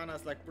that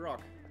Morgana's like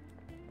Brock?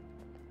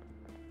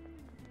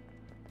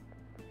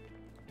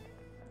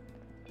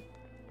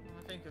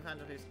 I think the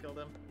Phantom Thieves killed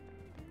him.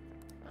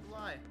 But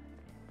why?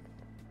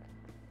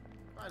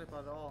 Right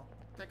about all.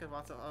 Take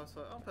advantage of our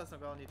own personal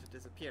goal need to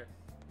disappear.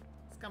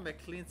 Scumbag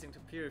cleansing to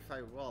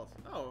purify world.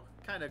 Oh,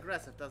 kinda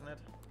aggressive, doesn't it?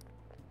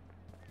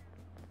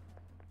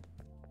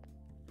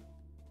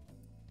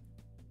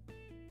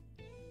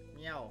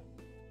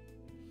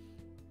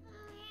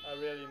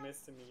 really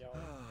missed the meow.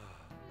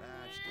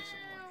 That's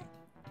disappointing.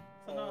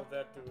 So Oh, now,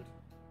 that dude.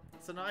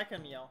 so now I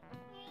can meow.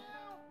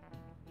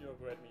 You're a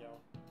great meow.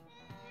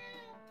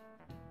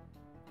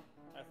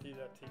 I feel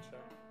that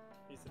teacher.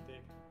 He's a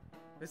dick.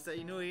 Mr.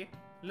 Inui,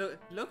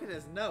 look at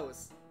his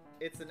nose.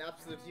 It's an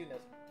absolute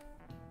unit.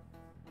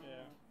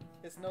 Yeah.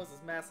 His nose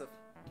is massive.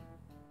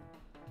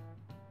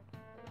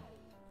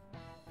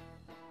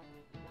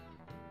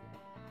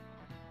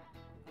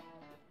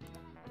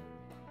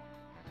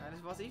 And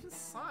it was even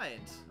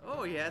signed.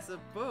 Oh, he has a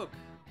book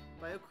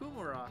by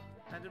Okumura.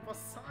 And it was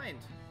signed.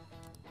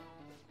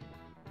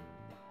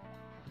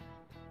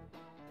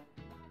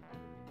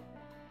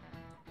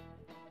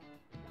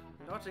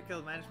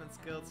 Logical management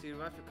skills, you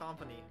revive your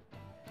company.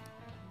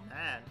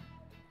 Man.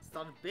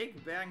 Start a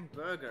Big Bang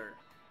Burger.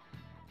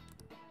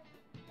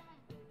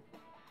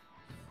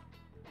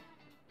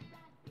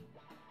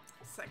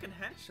 Second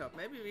hand shop.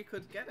 Maybe we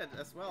could get it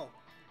as well.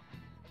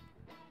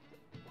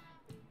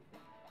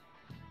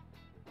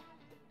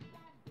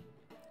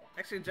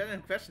 Actually,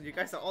 genuine question. You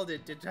guys are all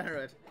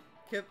degenerate.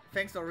 Kip,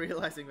 thanks for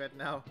realizing that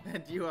now.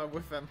 And you are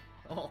with them.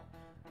 Oh.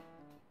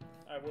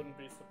 I wouldn't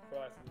be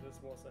surprised if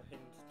this was a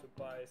hint to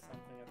buy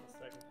something at the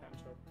second-hand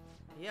shop.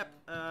 Yep.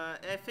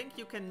 I think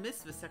you can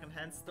miss the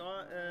second-hand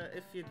store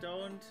if you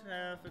don't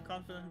have a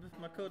confidence with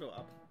Makoto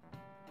up.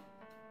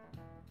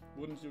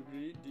 Wouldn't you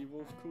agree,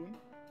 D-Wolf-kun?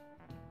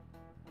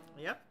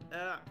 Yep.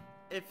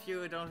 If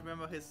you don't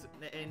remember, his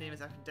name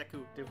is actually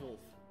Deku the Wolf.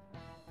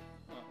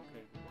 Ah,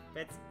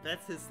 okay.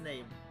 That's his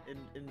name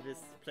in this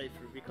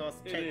playthrough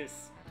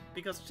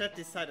because Chat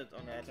decided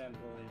on that. I can't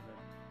believe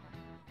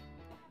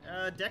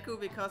it. Deku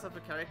because of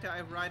the character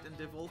I write, and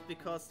the Wolf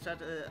because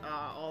Chat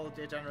are all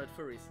degenerate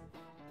furries.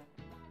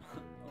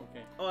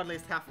 Okay. Or at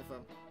least half of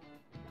them.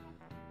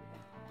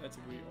 Let's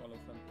agree all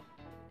of them.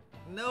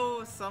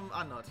 No, some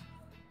are not.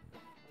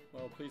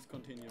 Well, please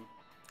continue.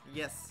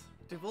 Yes,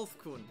 the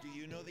Wolf-kun. Do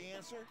you know the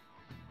answer?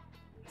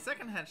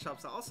 Second-hand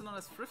shops are also known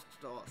as thrift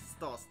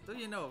stores. Do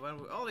you know when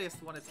the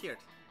earliest one appeared?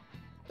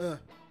 Oh,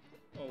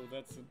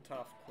 that's a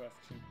tough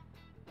question.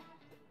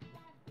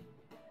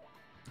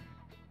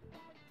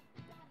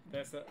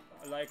 There's a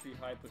likely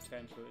high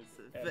potential it's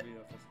every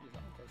of us is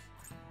others.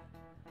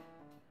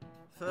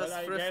 First Well,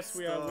 I guess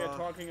we are store.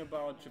 talking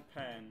about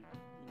Japan.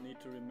 You need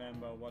to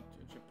remember what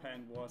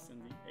Japan was in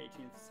the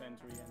 18th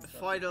century and what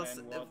Japan was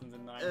in the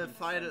 19th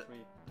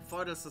century.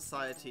 Feudal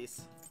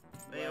societies.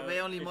 Well, They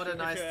only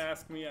modernized. If you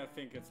ask me, I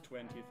think it's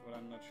 20th, but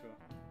I'm not sure.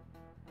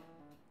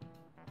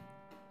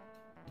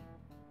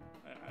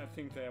 I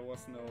think there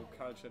was no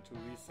culture to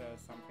resell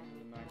something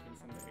in the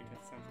 19th and the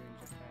 18th century in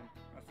Japan.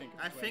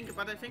 I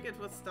think it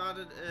was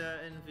started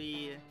in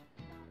the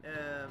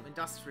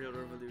Industrial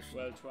Revolution.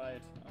 Well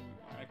tried.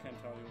 I can't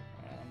tell you.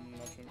 I'm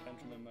not sure. Can't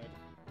remember it.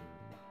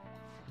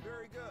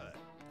 Very good.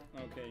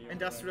 Okay. You're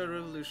Industrial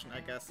correct. Revolution,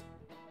 I guess.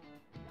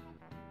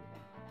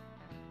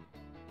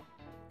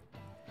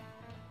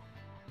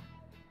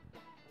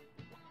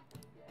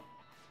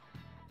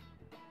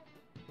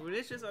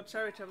 Religious or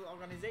charitable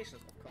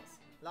organizations, of course.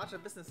 Larger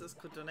businesses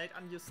could donate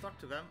unused stock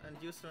to them and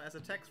use them as a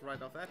tax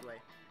write-off that way.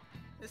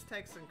 This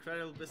takes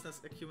incredible business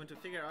acumen to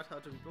figure out how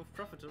to be both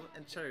profitable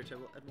and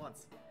charitable at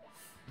once.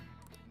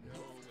 No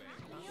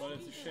way. Well,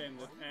 it's a shame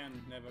that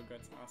Anne never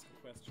gets asked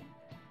a question.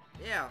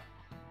 Yeah.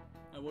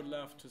 I would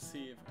love to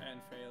see if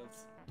Anne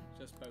fails,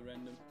 just by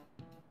random.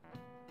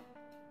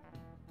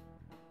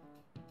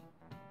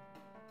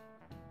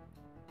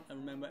 I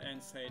remember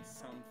Anne said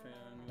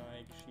something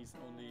like she's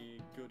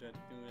only good at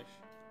English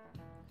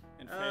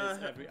and fails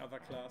every other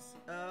class.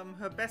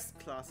 Her best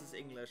class is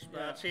English, but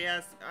Yeah. she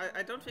has.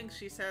 I don't think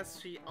she says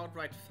she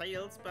outright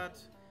fails,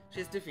 but she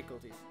has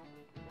difficulties.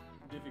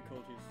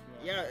 Difficulties,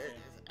 Yeah, okay.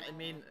 I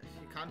mean,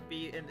 you can't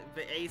be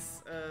the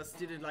ace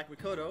student like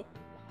Mikoto.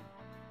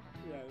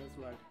 Yeah, that's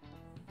right.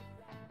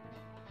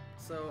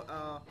 So,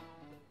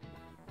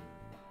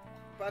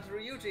 but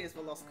Ryuji is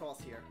the lost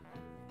cause here.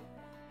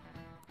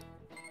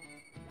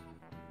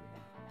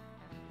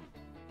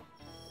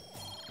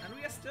 And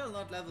we are still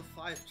not level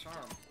 5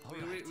 charm.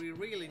 We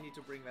really need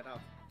to bring that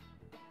up.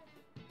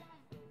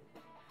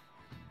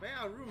 There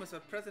are rumors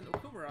that President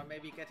Okumura may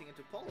be getting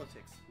into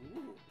politics.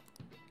 Ooh.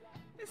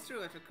 It's true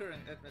that the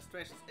current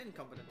administration is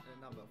incompetent in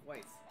a number of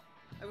ways.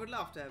 I would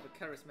love to have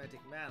a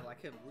charismatic man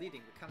like him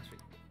leading the country.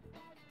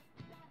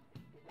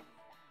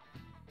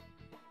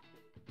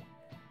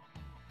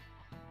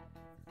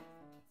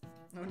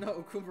 Oh no,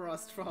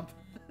 Okumura's Trump.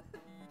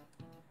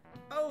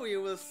 Oh,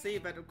 you will see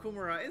that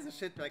Okumura is a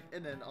shitbag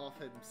in and of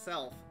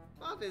himself.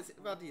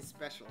 But he's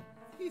special.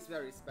 He's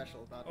very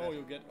special about that. Oh,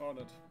 you get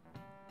ordered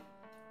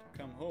to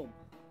come home.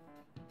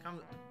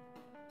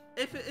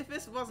 If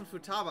this wasn't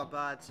Futaba,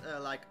 but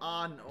like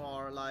An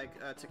or like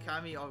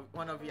Takami or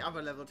one of the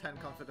other level 10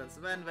 confidence,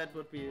 then that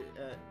would be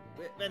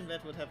then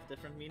that would have a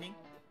different meaning.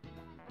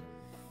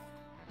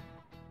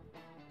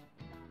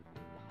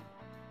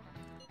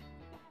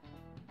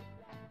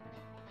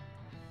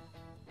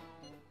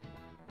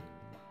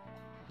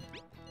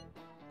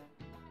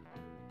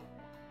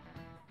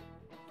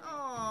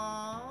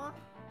 Aww.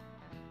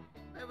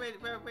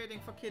 We're waiting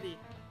for Kitty.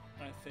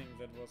 I think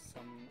that was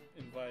some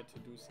invite to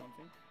do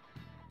something.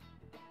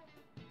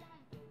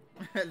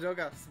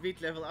 Joker,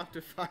 speed level up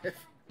to 5.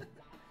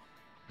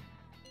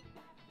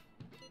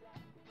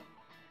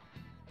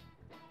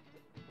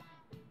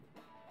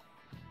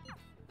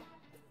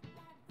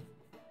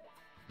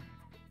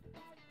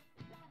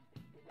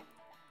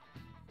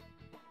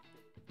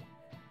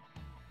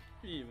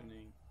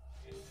 Evening.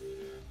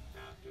 Intruder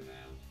after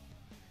them.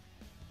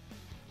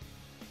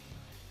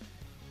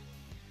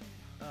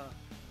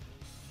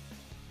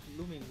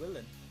 Looming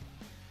villain.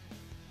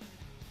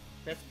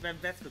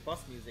 That's the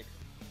boss music.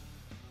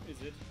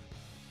 Is it?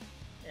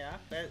 Yeah,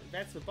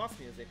 that's the boss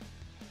music.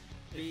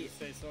 If you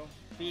say so.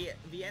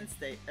 The end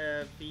state,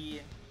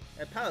 the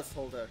palace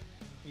holder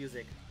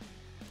music.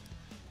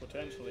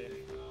 Potentially.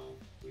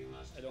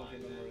 I don't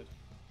remember it.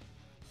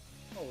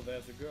 Oh,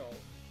 there's a girl.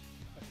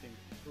 I think.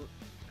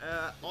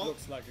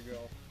 Looks like a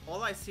girl.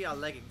 All I see are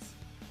leggings.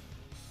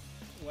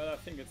 Well, I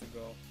think it's a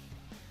girl.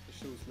 The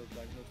shoes looks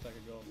like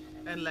a girl.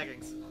 And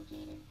leggings.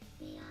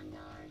 Be on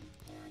guard.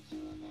 There are 2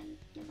 of them.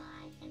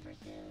 Divide and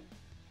pursue.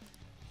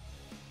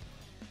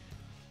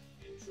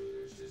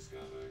 Intruders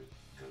discovered.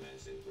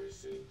 Commencing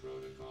pursuit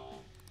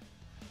protocol.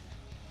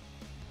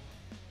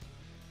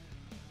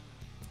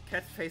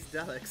 Cat-faced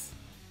Daleks.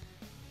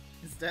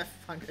 It's Daft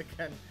Punk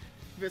again.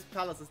 This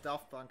palace is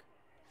Daft Punk.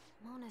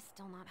 Mona's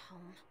still not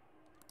home.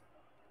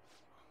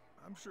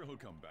 I'm sure he'll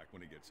come back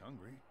when he gets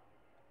hungry.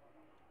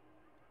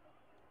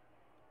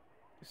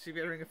 Is she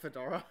wearing a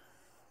fedora?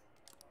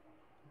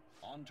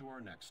 On to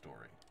our next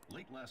story.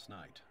 Late last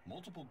night,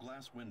 multiple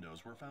glass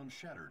windows were found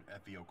shattered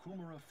at the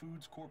Okumura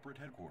Foods corporate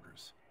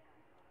headquarters.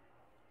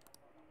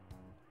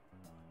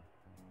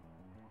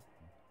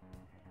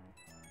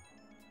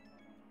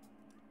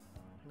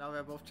 Now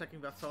we're both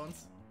checking their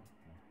phones.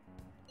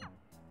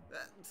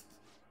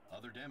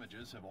 Other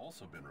damages have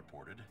also been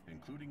reported,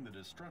 including the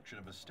destruction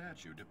of a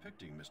statue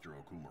depicting Mr.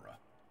 Okumura.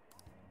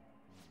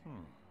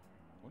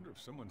 Wonder if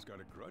someone's got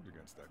a grudge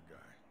against that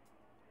guy.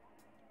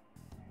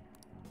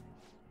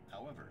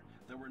 However,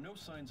 there were no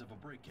signs of a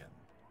break-in.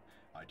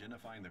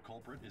 Identifying the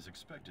culprit is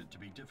expected to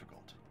be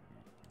difficult.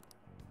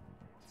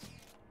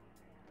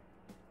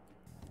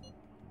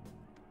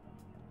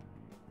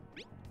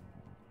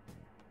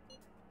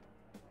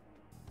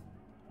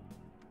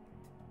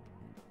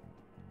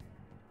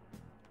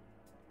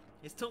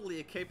 He's totally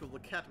a capable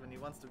cat when he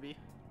wants to be.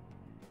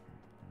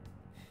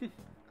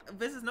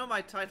 This is not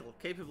my title,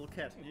 capable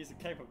cat. He's a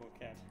capable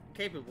cat.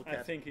 Capable cat.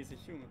 I think he's a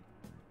human.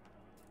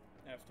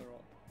 After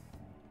all.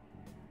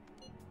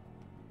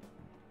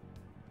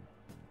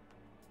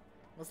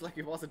 Was like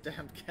he was a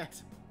damned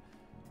cat.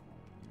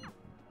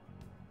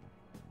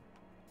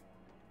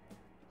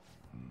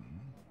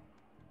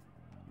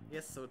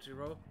 Yes,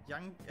 Sojiro.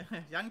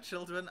 Young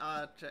children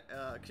are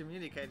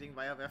communicating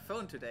via their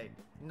phone today,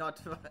 not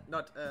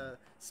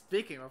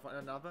speaking with one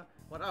another.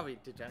 What are we,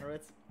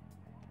 degenerates?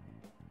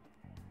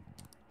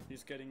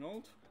 He's getting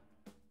old.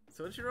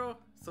 Sojiro?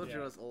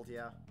 Sojiro's old,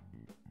 yeah.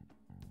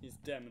 He's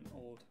damn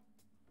old.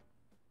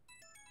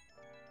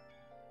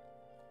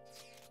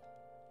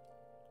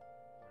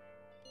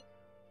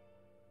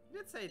 You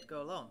did say it'd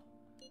go alone.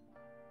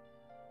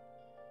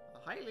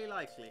 Highly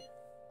likely.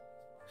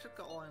 Should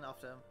go all in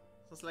after him.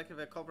 Sounds like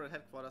their corporate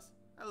headquarters.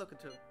 I'll look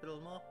into it a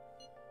little more.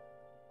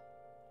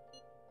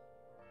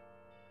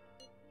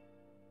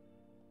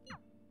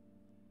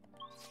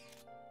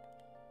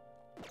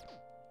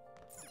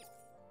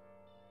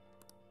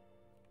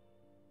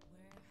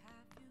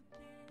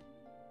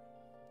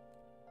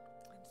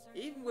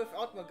 Even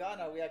without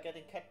Morgana, we are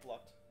getting cat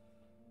blocked.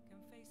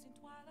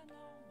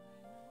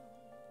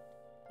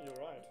 You're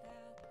right.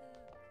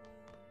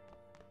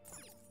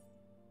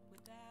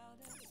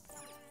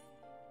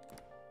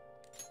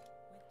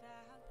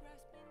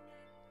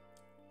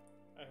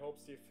 I hope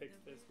they fix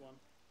this one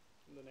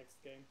in the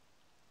next game.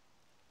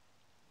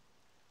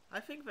 I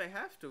think they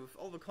have to, with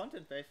all the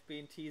content they've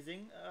been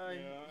teasing.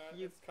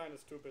 It's kind of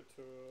stupid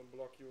to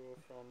block you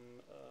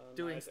from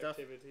doing night stuff.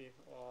 activity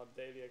or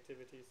daily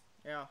activities.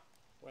 Yeah.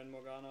 When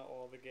Morgana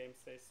or the game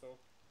says so.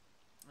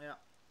 Yeah.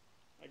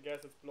 I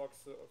guess it blocks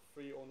the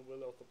free own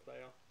will of the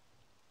player.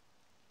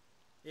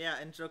 Yeah,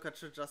 and Joker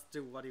should just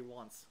do what he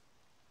wants.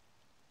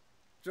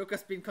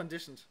 Joker's been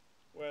conditioned.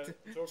 Well,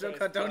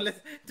 Joker, don't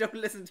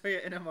listen to your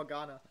inner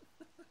Morgana.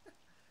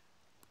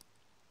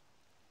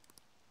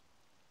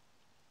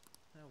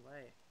 No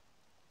way.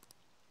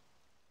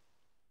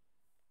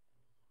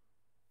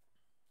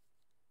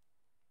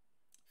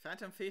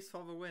 Phantom Thieves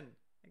for the win.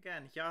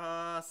 Again,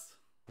 yes!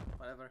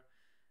 Whatever.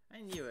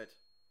 I knew it.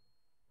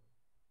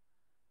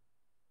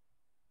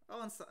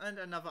 Oh, and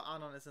another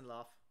Anon is in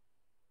love.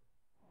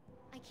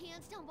 I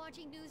can't stop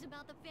watching news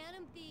about the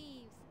Phantom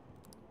Thieves.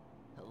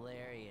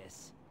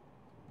 Hilarious.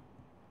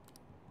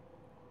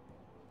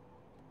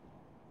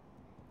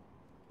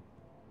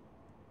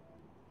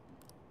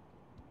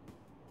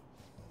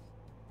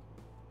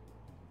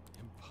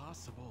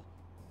 Impossible.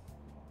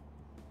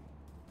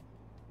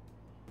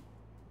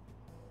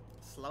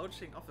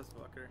 Slouching office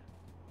worker.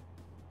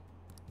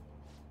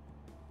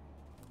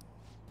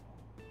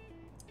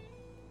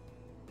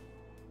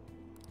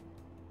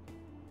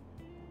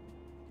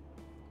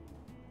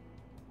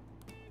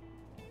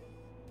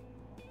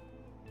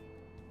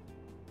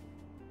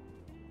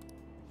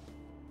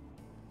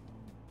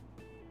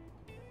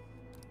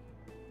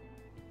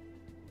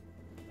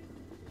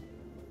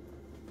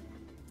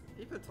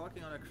 People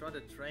talking on a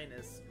crowded train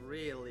is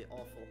really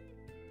awful.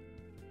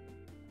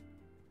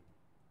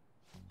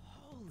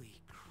 Holy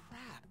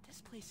crap,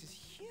 this place is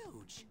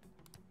huge.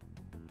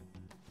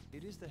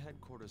 It is the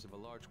headquarters of a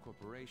large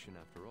corporation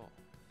after all.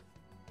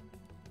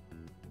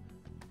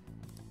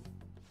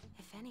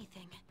 If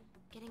anything,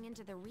 getting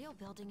into the real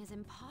building is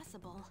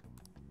impossible.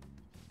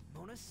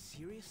 Mona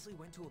seriously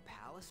went to a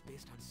palace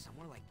based on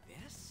somewhere like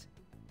this?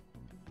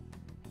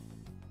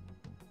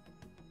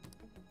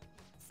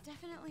 It's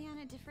definitely on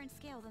a different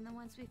scale than the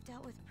ones we've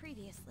dealt with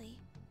previously.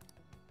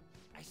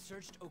 I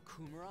searched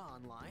Okumura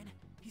online.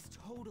 He's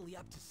totally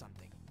up to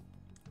something.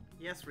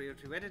 Yes,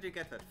 Ryuji, where did you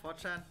get that?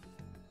 4chan?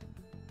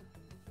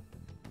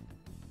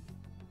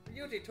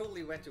 Ryuji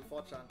totally went to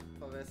 4chan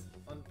for this,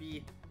 on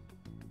B.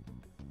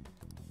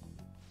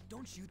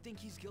 Don't you think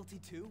he's guilty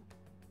too?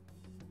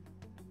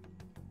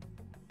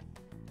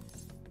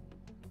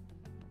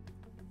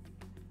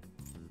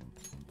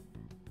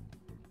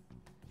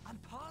 I'm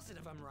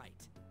positive I'm right.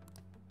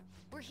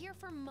 We're here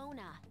for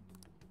Mona.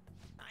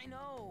 I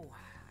know.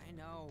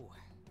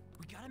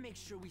 We gotta make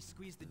sure we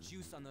squeeze the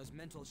juice on those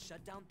mental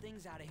shutdown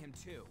things out of him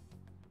too.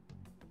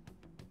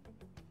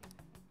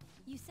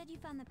 You said you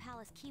found the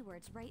palace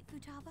keywords, right,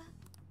 Futaba?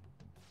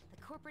 The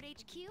corporate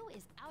HQ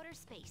is outer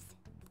space.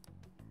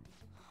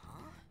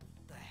 Huh?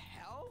 The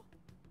hell?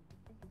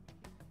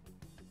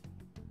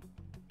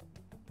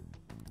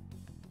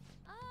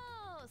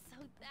 Oh, so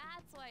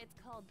that's why it's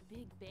called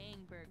Big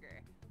Bang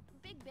Burger.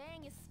 Big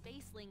Bang is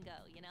space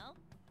lingo, you know?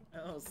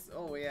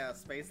 Oh yeah,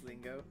 space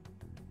lingo.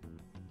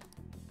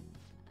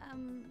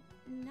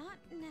 Not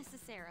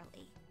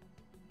necessarily.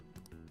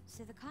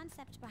 So the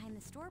concept behind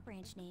the store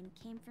branch name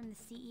came from the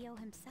CEO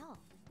himself.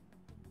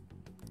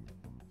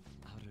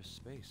 Outer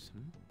space,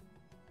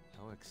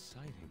 How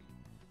exciting.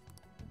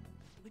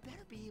 We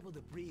better be able to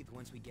breathe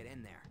once we get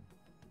in there.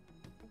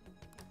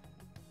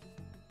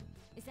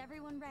 Is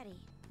everyone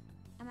ready?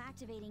 I'm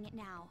activating it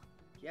now.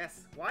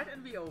 Yes, wide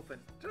and be open.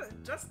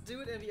 Just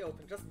do it and be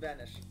open, just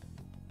vanish.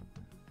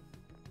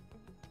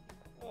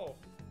 Oh.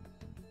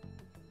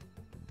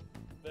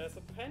 There's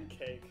a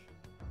pancake.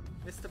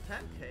 Mr.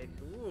 Pancake,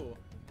 ooh.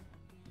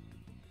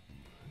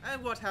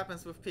 And what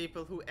happens with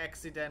people who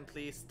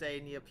accidentally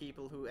stay near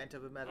people who enter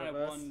the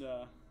metaverse? I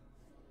wonder.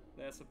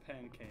 There's a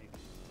pancake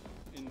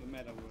in the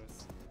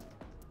metaverse.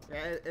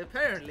 Yeah,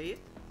 apparently.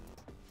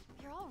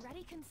 You're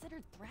already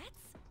considered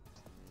threats?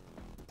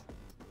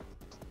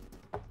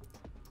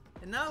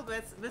 And now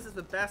this is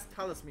the best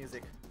palace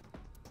music.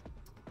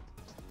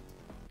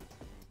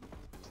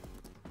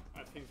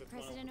 I think that's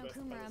President one of the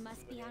best Okumura palaces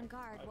must in the be on game.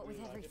 guard, I what with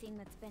really like everything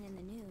that's been in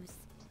the news.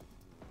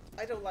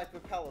 I don't like the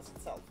palace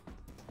itself.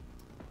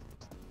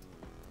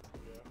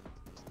 Yeah.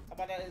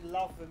 But I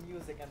love the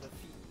music and the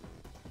theme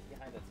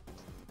behind it.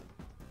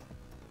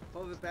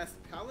 For the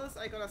best palace,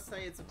 I gotta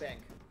say it's a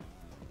bank.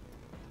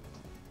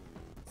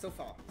 So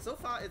far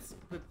it's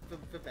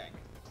the bank.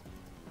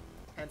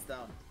 Hands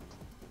down.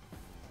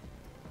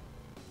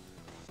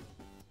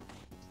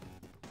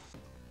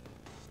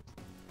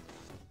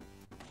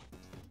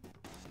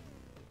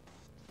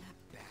 That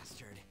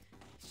bastard.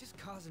 He's just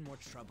causing more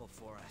trouble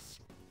for us.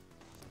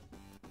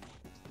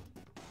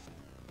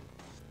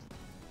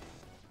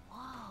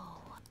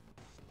 Whoa.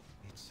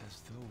 It's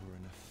as though we're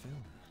in a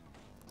film.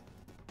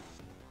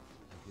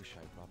 I wish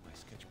I brought my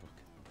sketchbook.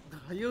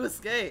 You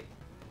escape.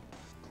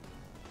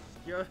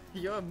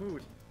 You're a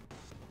mood.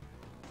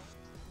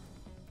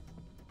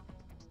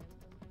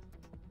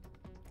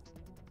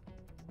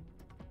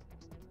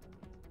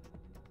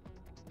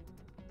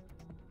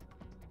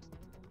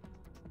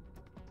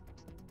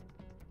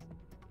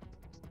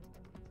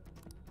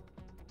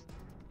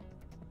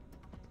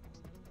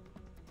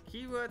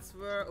 Keywords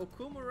were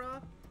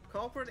Okumura,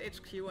 corporate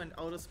HQ, and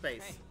outer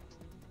space. Hey.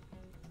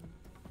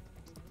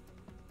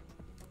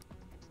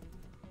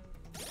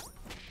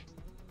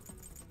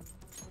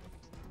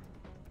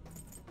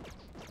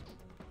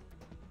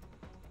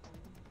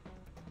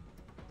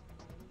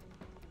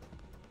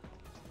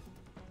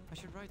 I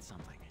should write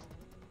something.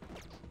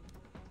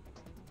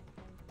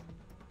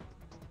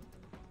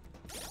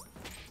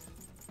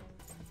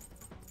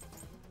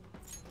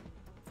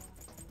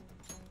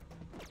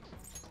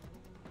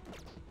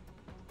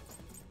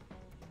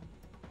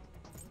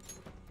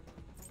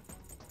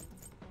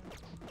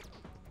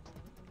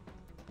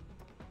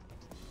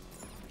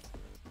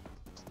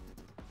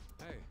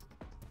 Hey.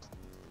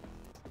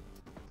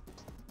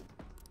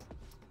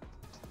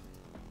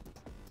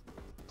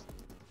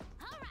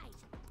 All right.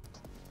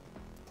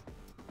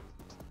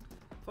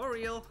 For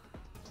real.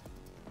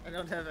 I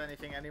don't have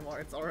anything anymore,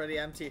 it's already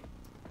empty.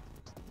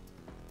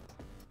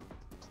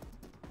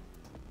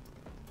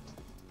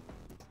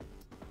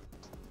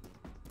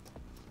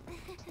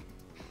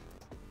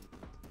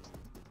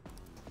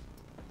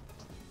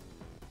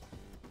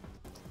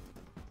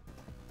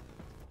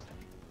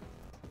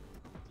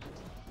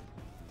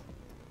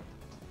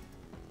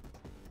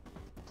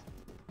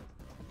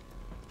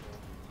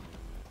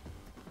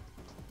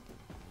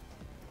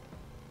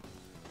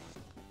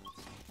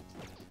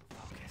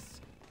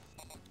 Focus.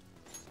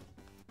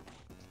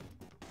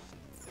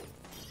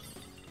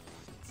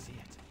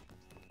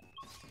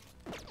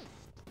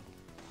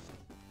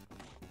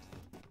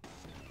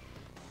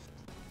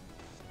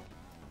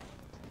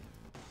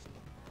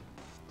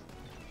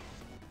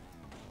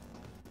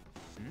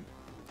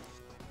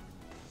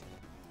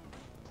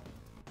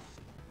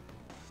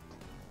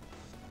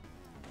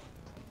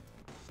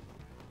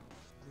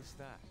 What's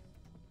that?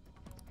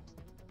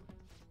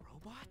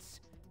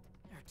 Robots?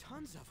 There are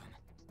tons of them.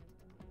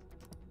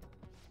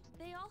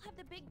 They all have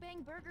the Big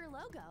Bang Burger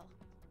logo.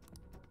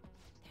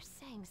 They're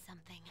saying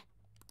something.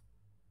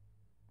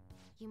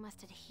 You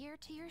must adhere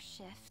to your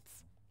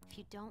shifts. If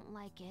you don't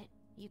like it,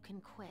 you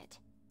can quit.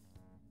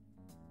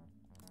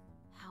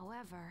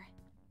 However,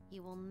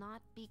 you will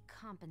not be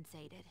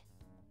compensated.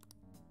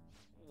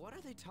 What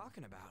are they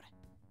talking about?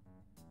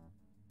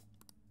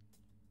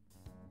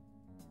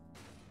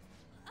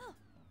 Oh!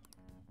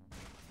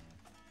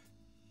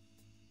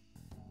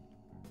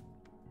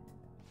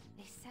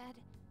 They said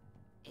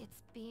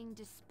it's being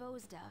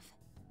disposed of.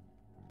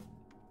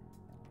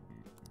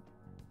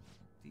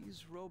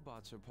 These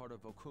robots are part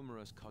of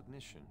Okumura's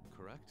cognition,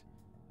 correct?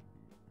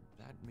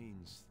 That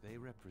means they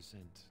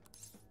represent...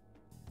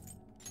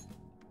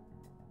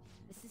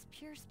 This is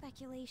pure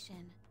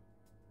speculation.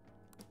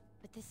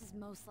 But this is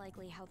most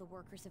likely how the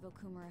workers of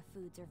Okumura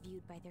Foods are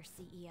viewed by their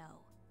CEO.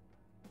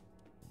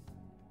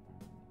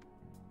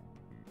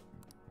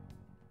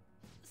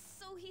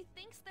 So he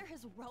thinks they're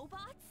his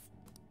robots?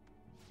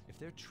 If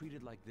they're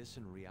treated like this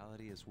in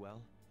reality as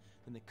well,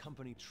 then the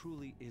company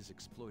truly is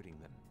exploiting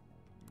them.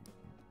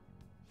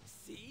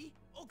 See?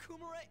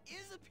 Okumura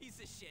is a piece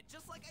of shit,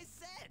 just like I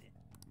said!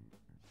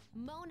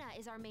 Mona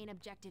is our main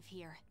objective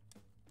here.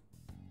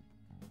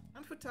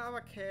 And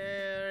Futaba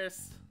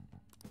cares.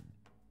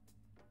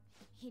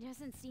 He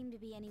doesn't seem to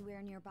be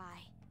anywhere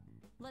nearby.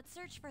 Let's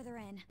search further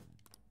in.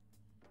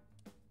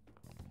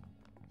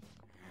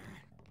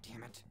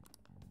 Damn it.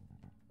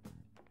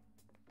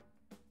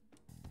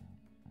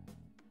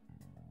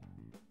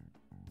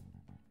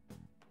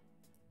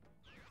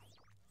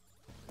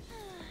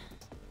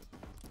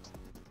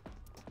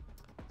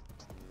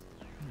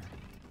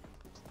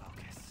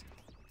 Focus.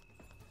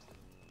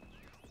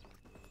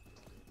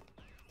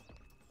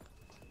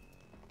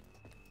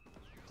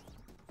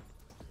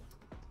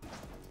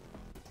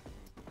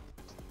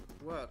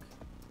 Work.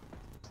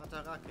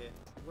 Hatarake.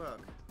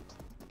 Work.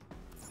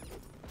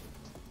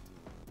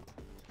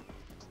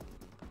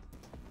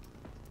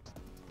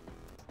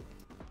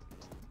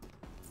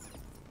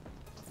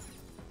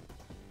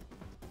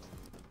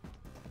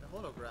 The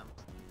hologram.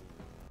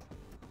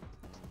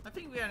 I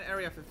think we are in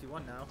Area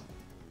 51 now.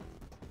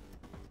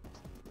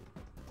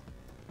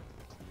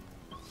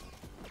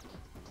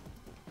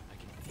 I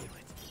can feel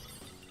it.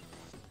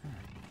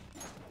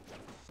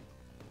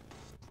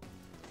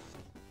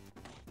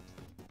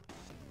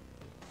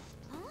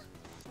 Huh?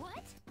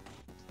 What?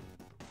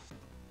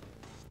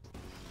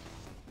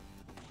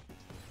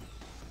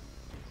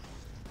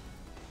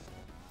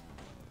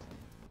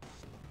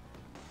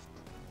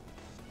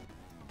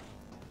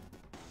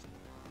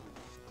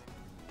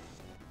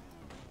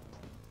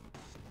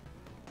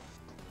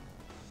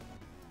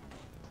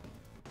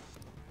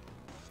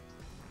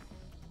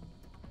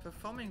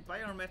 Performing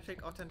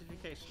biometric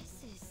authentication.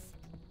 This is...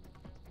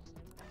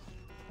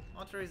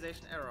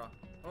 Authorization error.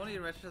 Only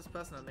registered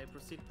personnel may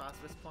proceed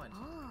past this point.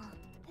 Oh,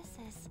 this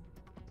is...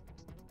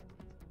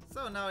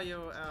 So now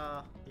you,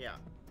 yeah.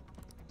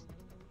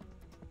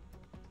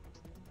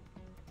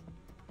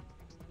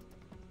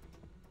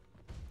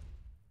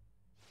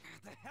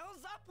 What the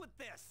hell's up with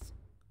this?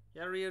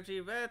 Yeah,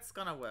 Ryuji, that's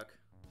gonna work.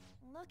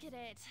 Look at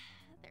it.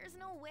 There's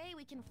no way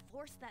we can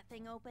force that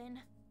thing open.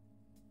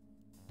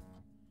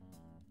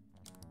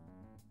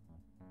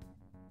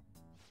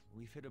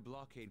 We've hit a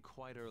blockade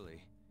quite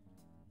early,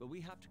 but we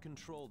have to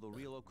control the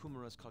real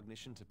Okumura's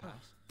cognition to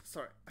pass.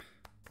 Sorry.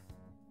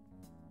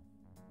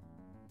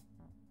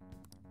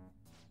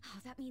 Oh,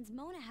 that means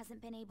Mona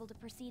hasn't been able to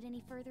proceed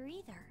any further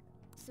either.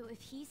 So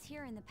if he's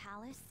here in the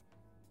palace,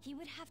 he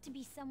would have to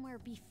be somewhere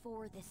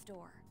before this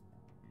door.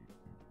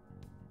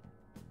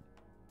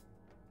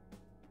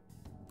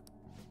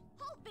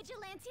 Halt,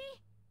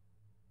 Vigilante!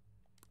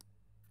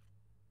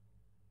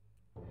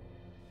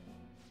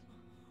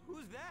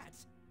 Who's that?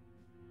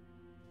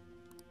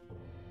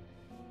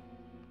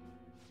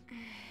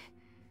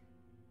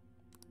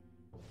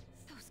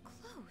 Those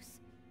clothes.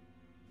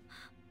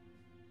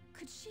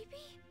 Could she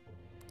be?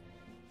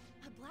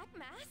 A black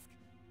mask?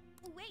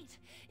 Wait,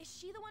 is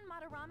she the one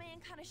Madarame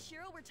and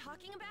Kaneshiro were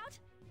talking about?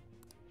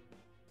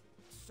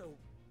 So,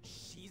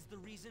 she's the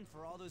reason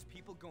for all those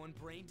people going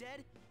brain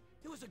dead?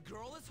 It was a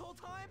girl this whole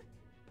time?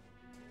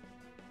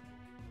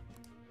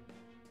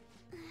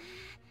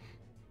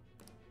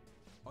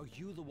 Are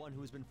you the one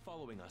who has been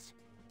following us?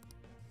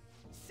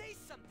 Say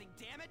something,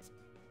 damn it!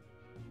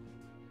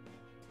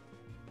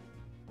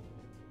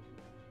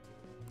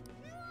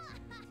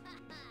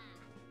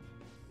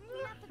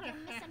 Enough of your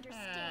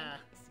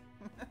misunderstandings.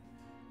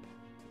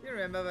 You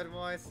remember that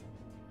voice?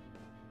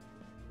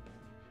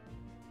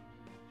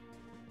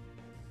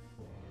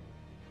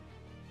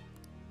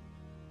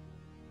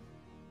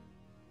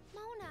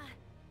 Mona!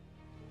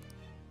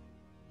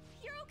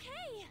 You're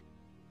okay!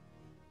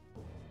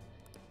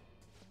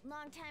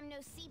 Long time no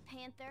see,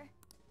 Panther.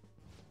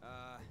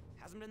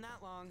 Hasn't been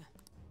that long.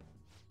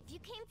 If you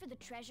came for the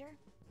treasure,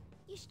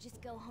 you should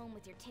just go home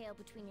with your tail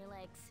between your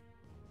legs.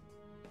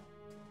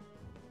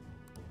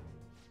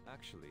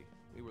 Actually,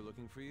 we were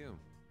looking for you.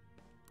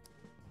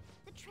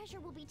 the treasure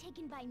will be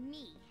taken by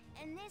me,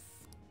 and this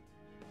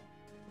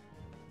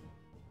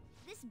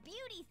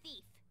beauty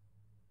thief.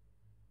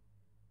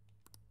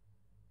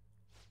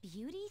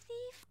 Beauty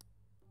thief?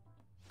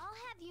 I'll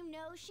have you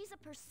know she's a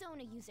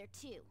persona user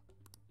too.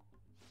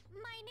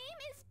 My name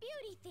is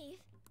Beauty Thief.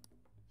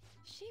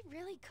 She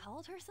really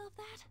called herself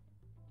that?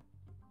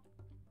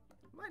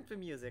 Mind for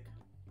music.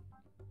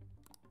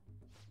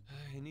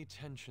 Any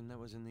tension that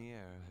was in the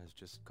air has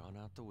just gone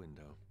out the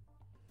window.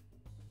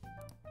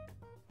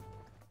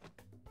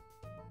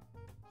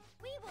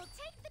 We will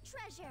take the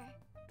treasure.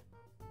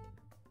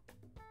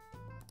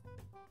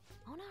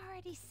 Mona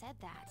already said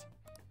that.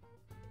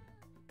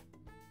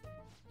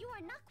 You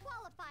are not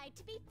qualified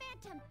to be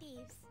phantom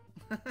thieves.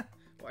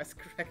 Why's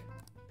Craig?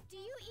 Do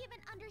you even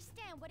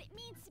understand what it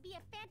means to be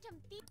a phantom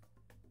thief?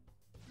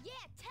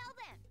 Yeah, tell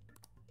them.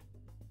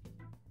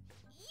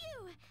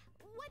 You,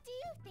 what do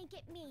you think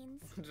it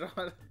means?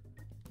 John.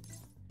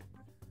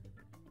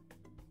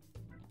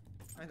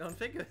 I don't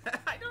think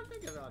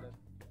about it.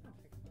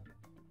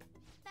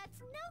 That's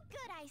no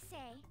good, I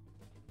say.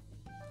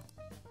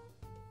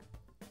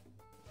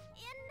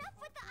 Enough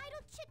with the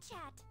idle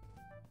chit-chat.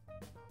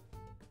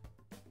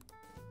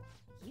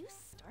 You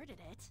started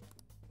it.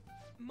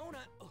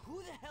 Mona,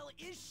 who the hell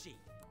is she?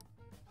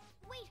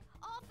 Wait,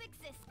 I'll fix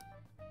this.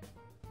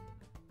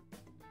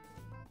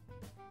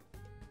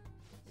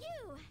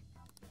 You!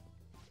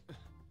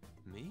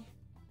 Me?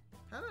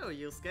 Hello,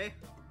 Yusuke.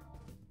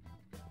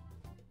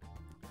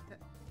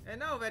 And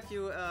now that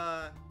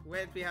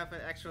we have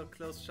an actual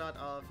close shot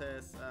of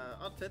his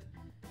outfit,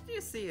 do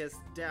you see his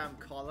damn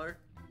collar?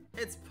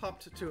 It's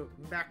popped to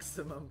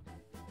maximum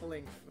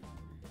length.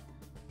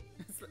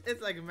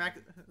 It's like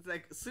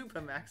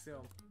super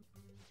maximum.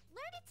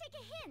 Learn to take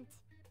a hint.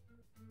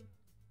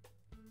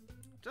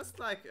 Just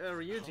like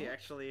Ryuji,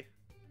 actually.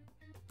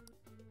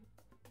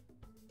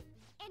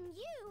 And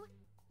you're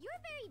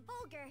very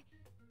vulgar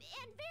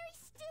and very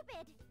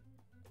stupid.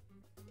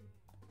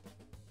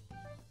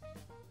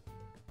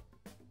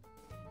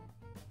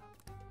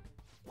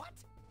 What?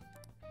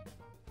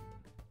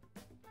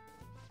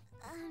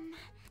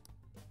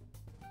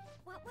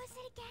 What was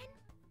it again?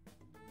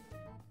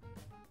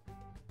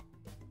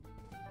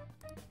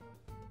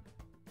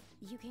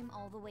 You came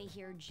all the way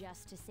here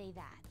just to say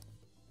that.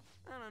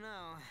 I don't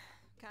know.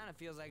 Kinda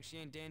feels like she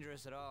ain't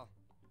dangerous at all.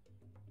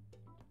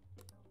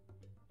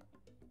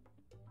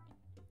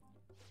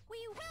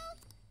 We will!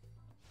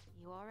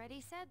 You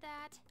already said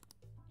that.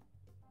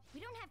 We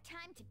don't have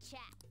time to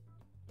chat.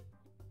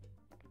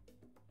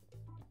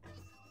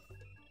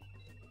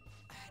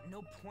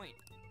 No point.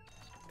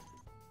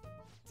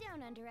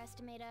 Don't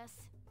underestimate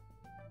us.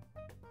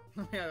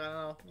 Yeah, I don't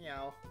know.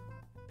 Meow.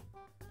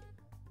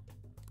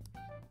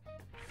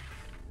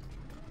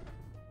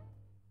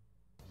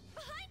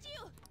 Behind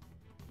you!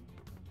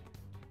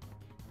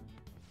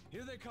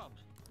 Here they come.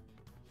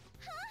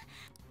 Huh?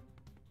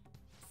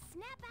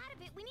 Snap out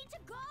of it. We need to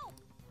go.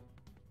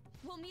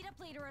 We'll meet up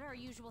later at our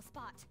usual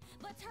spot.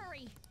 Let's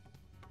hurry.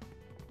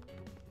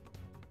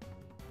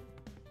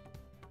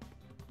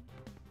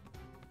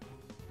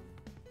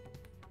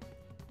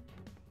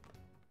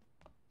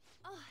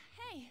 Oh,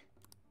 hey.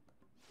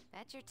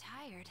 Bet you're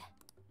tired.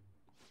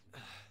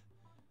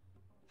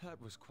 That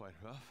was quite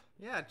rough.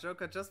 Yeah,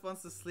 Joker just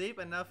wants to sleep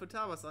and now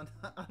Futaba's on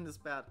on his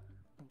bed,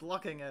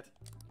 blocking it.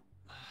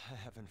 I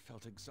haven't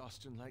felt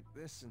exhaustion like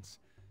this since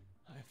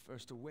I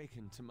first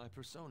awakened to my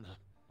persona.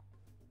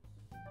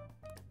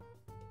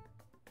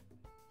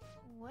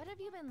 What have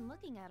you been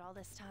looking at all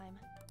this time?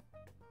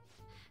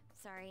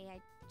 Sorry, I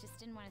just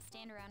didn't want to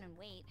stand around and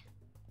wait.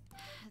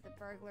 The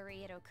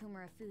burglary at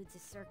Okumura Foods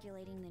is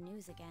circulating the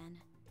news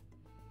again.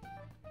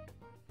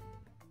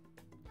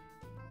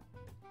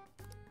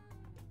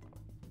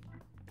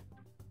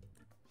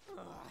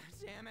 Oh,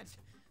 damn it.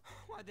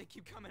 Why'd they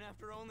keep coming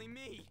after only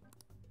me?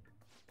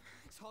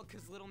 It's all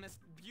because little Miss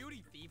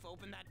Beauty Thief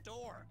opened that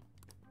door.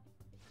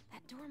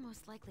 That door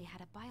most likely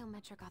had a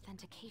biometric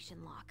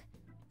authentication lock.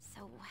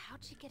 So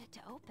how'd she get it to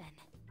open?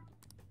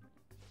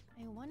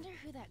 I wonder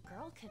who that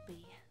girl could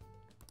be.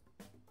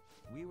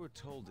 We were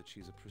told that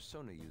she's a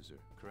persona user,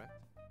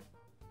 correct?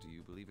 Do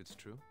you believe it's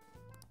true?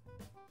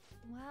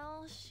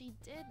 Well, she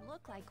did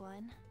look like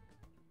one.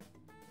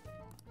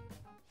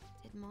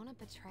 Did Mona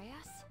betray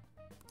us?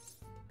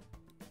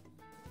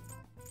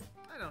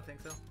 I don't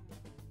think so.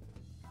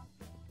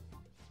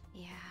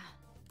 Yeah.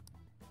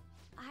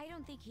 I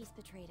don't think he's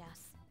betrayed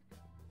us.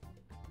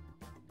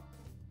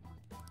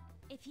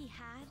 If he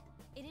had,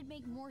 it'd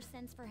make more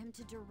sense for him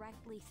to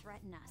directly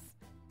threaten us,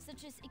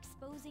 such as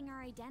exposing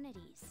our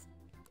identities.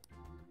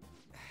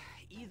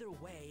 Either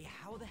way,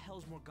 how the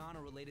hell's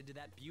Morgana related to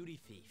that beauty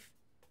thief?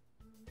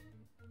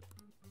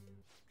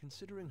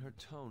 Considering her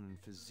tone and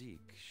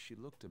physique, she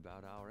looked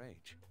about our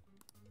age.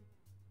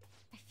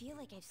 I feel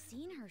like I've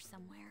seen her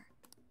somewhere.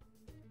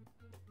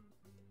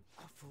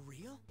 For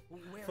real?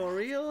 Where For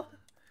real?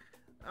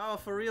 Our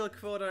for real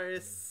quota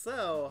is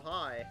so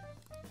high.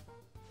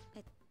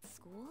 At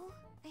school,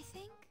 I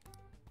think?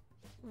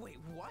 Wait,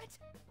 what?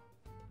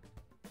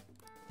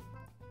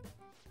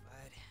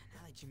 But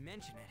now that you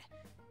mention it,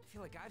 I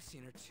feel like I've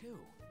seen her too.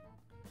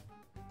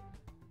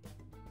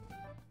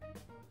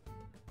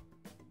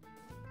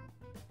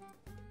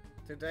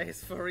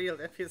 Today's for real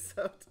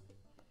episode.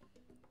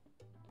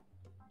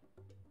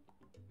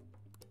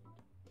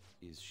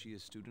 Is she a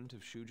student of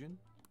Shujin?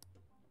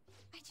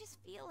 I just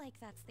feel like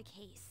that's the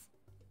case.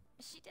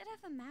 She did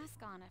have a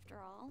mask on after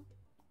all.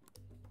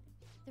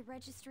 The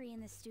registry in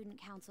the student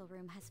council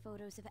room has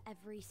photos of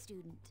every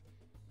student.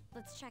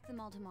 Let's check them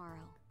all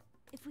tomorrow.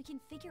 If we can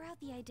figure out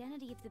the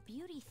identity of the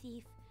beauty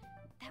thief,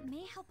 that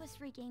may help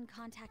us regain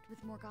contact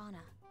with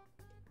Morgana.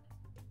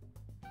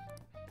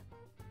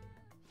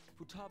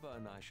 Futaba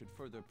and I should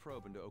further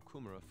probe into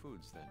Okumura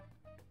Foods then.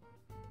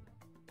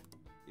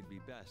 It'd be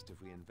best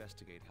if we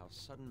investigate how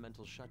sudden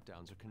mental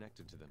shutdowns are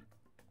connected to them.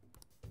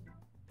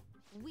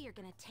 We're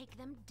gonna take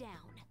them down.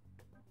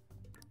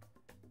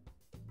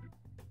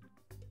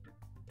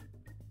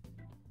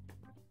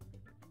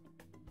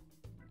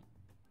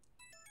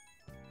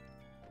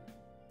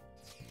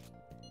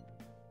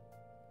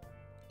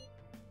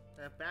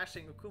 They're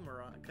bashing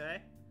Okumura,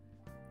 okay?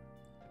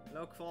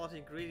 Low quality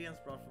ingredients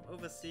brought from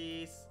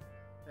overseas.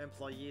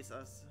 Employees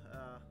as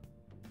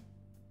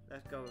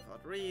let go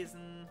without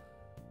reason.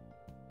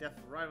 Death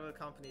of rival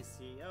company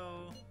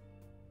CEO.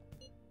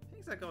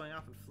 Things are going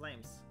up in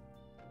flames.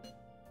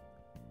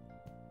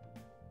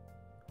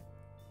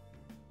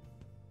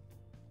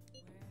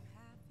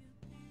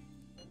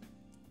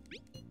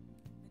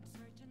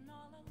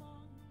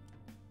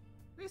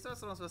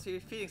 Resource was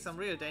feeding some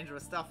real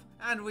dangerous stuff,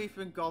 and we've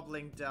been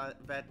gobbling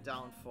that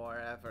down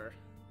forever.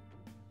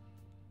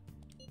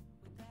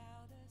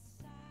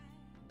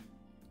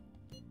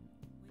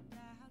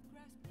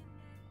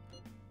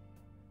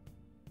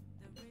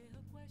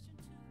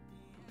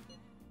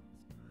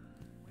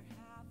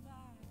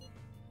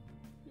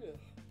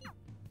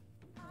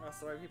 Oh,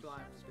 sorry people,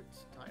 I'm a bit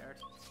tired.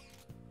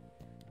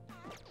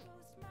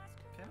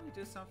 Can we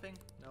do something?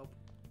 Nope.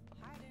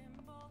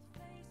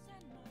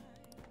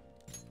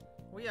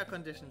 We are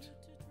conditioned.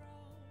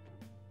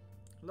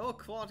 Low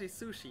quality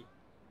sushi.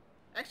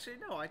 Actually,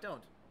 no, I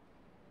don't.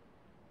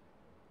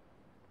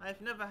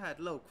 I've never had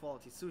low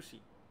quality sushi.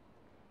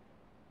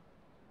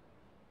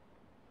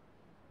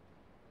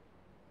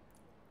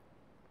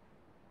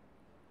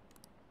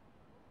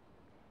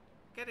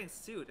 Getting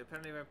sued,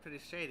 apparently we're pretty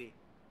shady.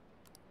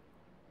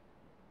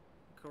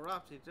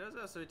 Corrupt, it does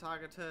also be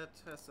targeted,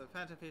 so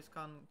phantom thieves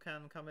can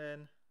come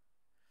in.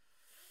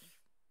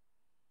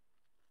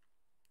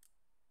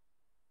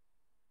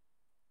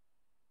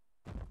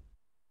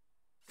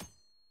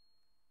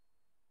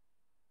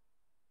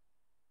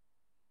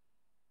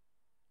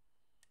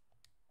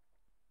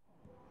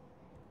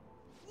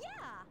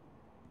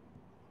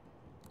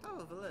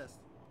 Oh, the list.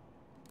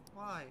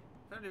 Why?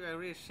 Apparently we're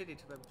really shitty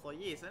to the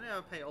employees. I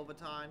never pay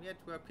overtime, yet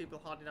work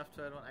people hard enough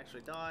to everyone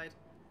actually died.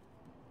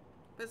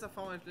 This is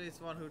formerly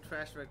one who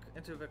trashed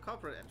into the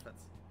corporate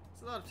entrance.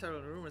 There's a lot of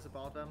terrible rumors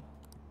about them.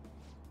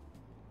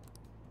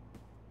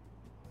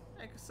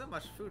 Like, so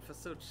much food for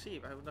so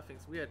cheap, I hope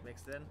nothing's weird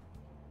mixed in.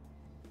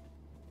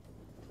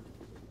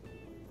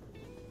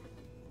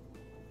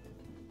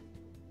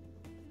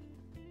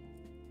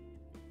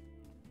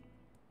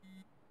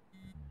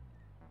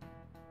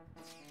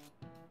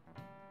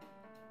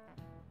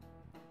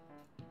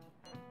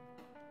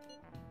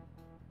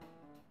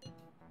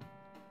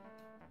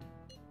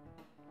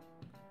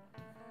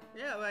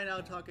 Yeah, we're now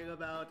talking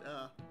about,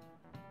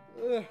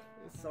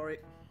 sorry.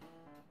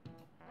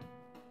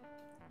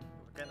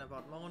 Again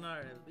about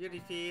Mona and the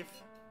beauty thief.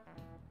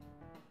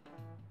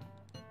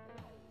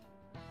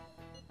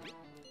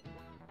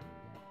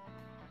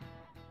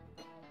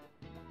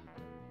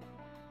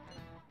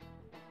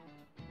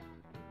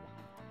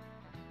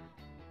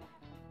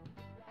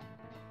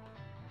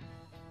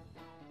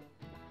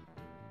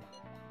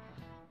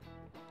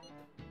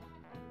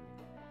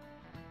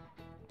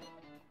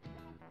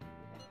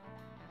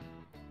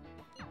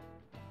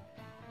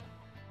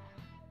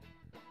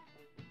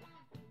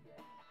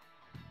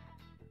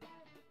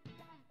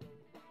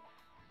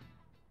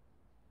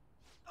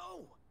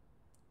 Oh!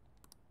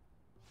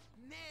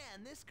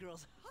 Man, this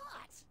girl's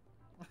hot!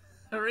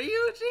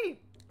 Ryuji!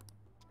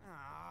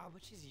 Ah,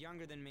 but she's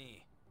younger than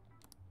me.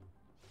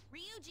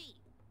 Ryuji!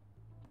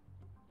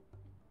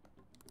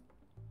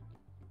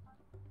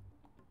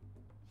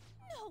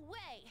 No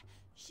way!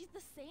 She's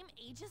the same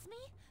age as me?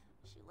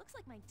 She looks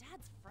like my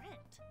dad's friend.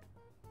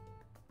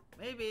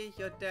 Maybe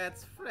your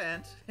dad's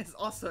friend is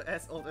also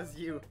as old as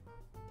you.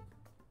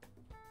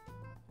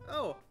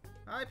 Oh,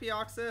 hi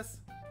Pioxis.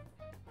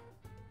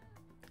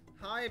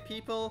 Hi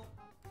people.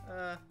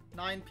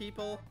 9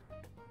 people.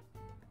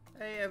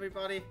 Hey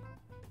everybody.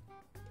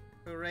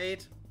 Hooray.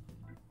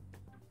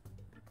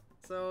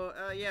 So,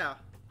 yeah.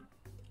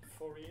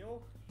 For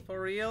real?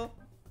 For real?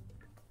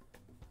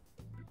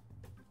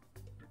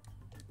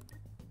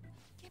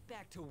 Get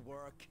back to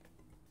work.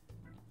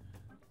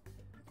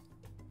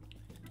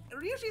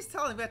 Ryuji's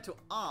telling that to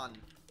An.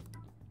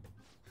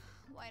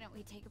 Why don't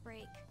we take a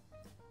break?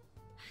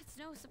 It's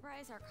no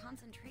surprise our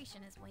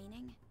concentration is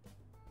waning.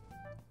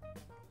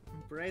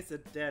 Embrace the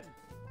dead.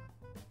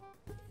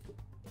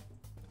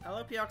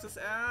 Hello, Pioxus,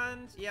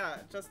 and yeah,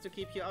 just to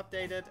keep you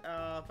updated,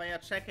 we are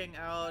checking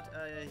out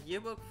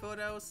yearbook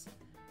photos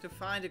to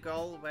find a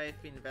goal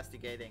we've been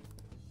investigating.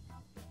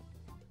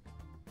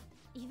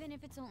 Even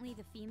if it's only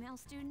the female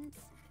students,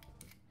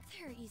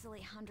 there are easily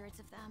hundreds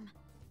of them.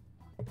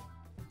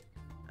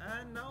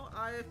 No,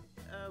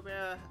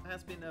 there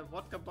has been a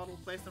vodka bottle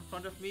placed in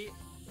front of me,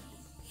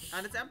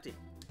 and it's empty.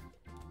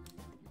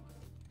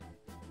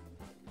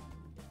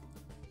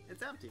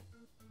 It's empty.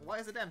 Why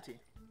is it empty?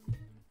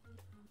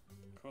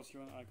 Because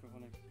you're an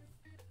alcoholic.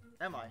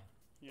 Am I?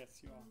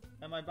 Yes, you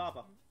are. Am I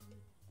Baba?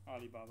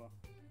 Alibaba.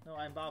 No,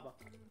 I'm Baba.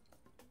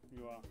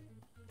 You are.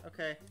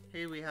 Okay,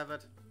 here we have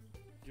it.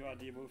 You are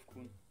the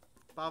Wolfkuhn.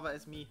 Baba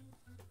is me.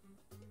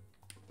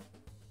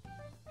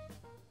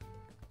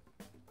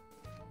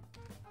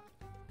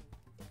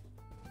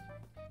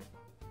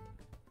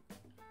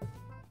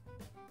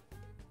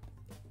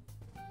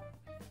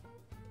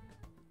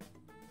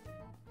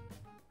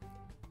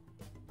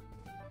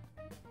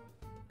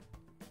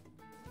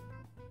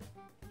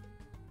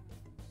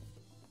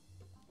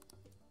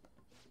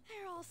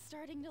 They're all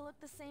starting to look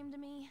the same to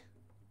me.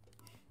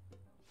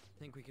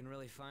 Think we can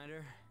really find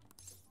her?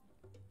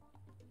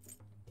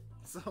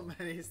 So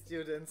many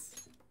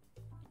students.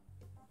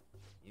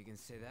 You can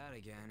say that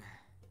again.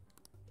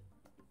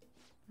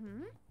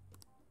 Hmm?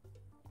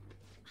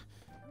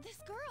 This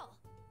girl!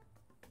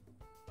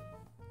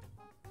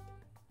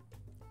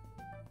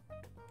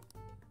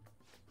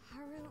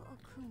 Haru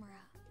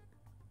Okumura.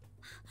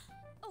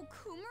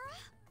 Okumura?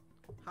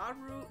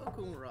 Haru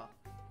Okumura.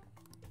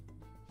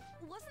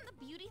 Wasn't the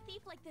beauty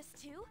thief like this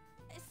too?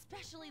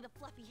 Especially the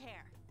fluffy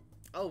hair.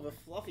 Oh, the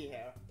fluffy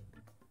hair.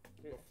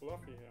 The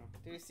fluffy hair.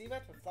 Do you see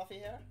that? The fluffy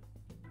hair?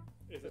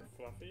 Is it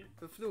fluffy?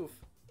 The floof.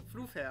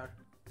 Floof hair.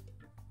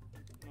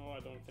 No, I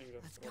don't think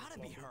that's gotta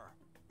fluffy. be her.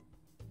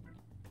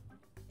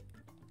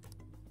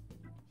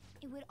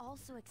 It would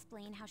also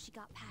explain how she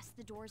got past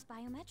the door's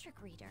biometric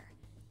reader.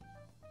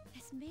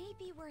 This may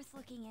be worth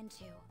looking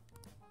into.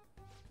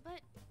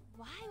 But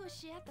why was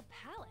she at the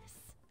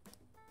palace?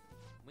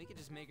 We could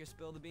just make her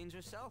spill the beans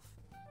herself.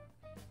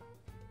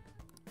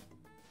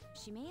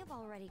 She may have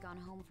already gone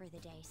home for the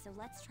day, so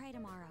let's try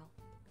tomorrow.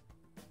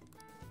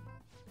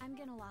 I'm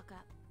gonna lock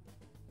up.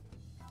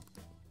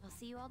 I'll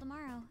see you all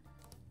tomorrow.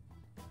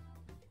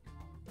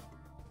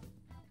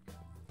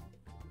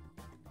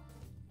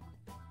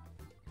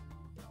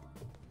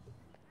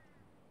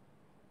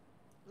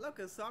 Look,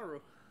 a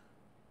Saru.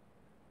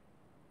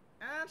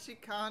 And she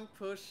can't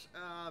push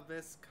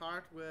this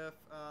cart with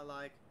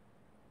like,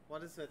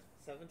 what is it,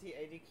 70,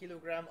 80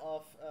 kilogram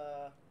of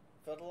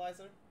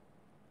fertilizer?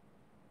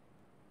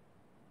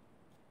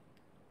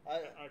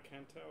 I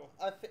can't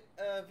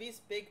tell.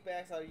 These big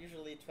bags are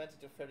usually 20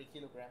 to 30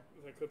 kilogram.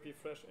 There could be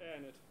fresh air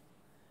in it.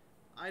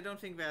 I don't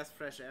think there's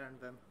fresh air in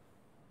them.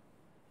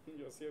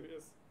 You're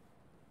serious?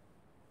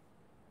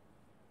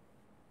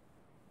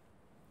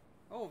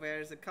 Oh,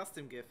 there's a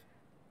custom gift.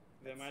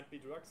 There might be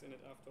drugs in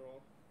it after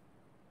all.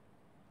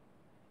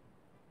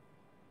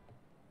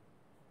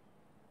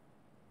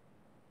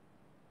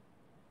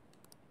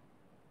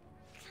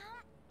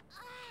 Come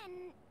on,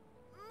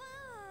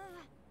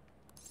 move.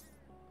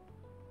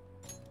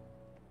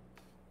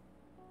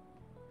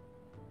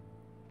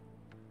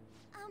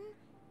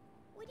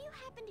 Would you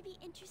happen to be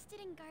interested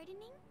in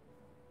gardening?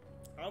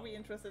 Are we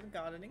interested in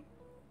gardening?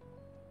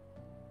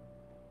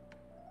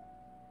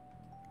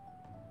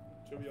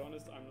 To be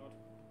honest, I'm not.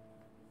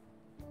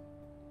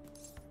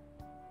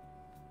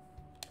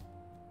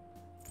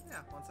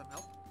 Yeah, want some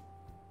help?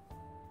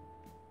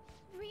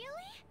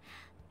 Really?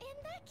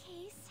 In that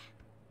case,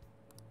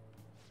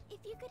 if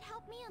you could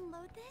help me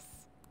unload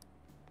this?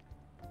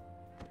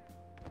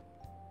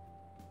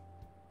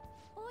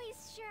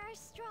 Boys sure are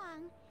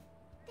strong.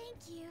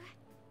 Thank you.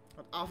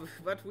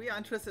 But we are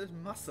interested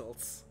in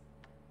muscles.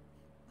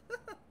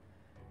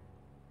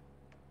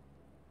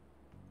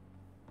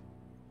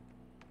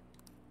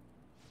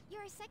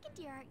 You're a second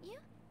year, aren't you?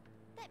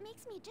 That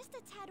makes me just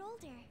a tad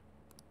older.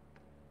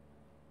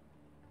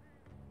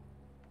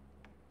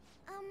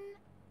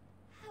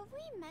 Have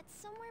we met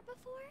somewhere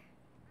before?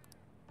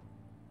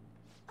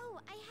 Oh,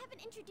 I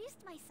haven't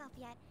introduced myself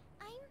yet.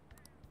 I'm...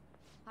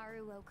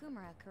 Haru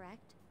Okumura,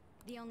 correct?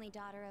 The only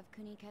daughter of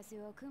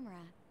Kunikazu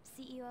Okumura,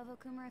 CEO of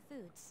Okumura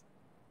Foods.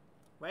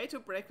 Way to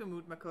break the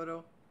mood,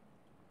 Makoto.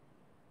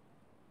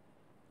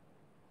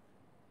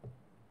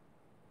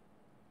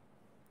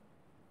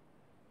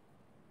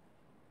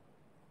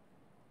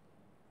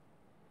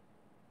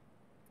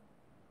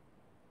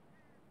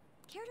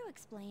 Care to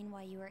explain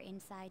why you were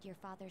inside your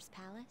father's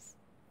palace?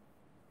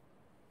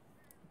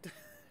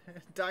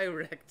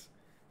 Direct.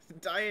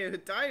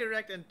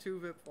 Direct and to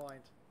the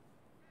point.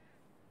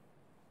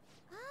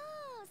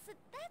 Oh, so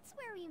that's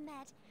where we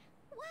met.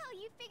 Wow,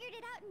 you figured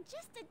it out in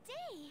just a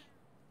day.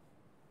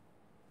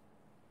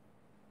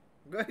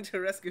 Going to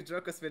rescue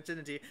Joker's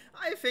virginity.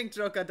 I think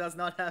Joker does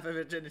not have a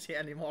virginity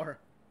anymore.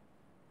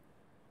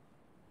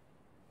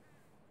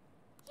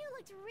 You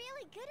looked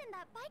really good in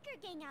that biker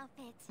gang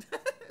outfit.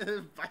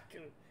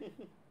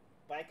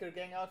 Biker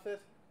gang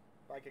outfit?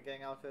 Biker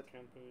gang outfit.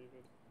 Can't believe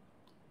it.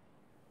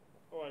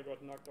 Oh, I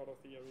got knocked out of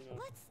the arena.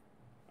 Let's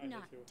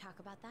not talk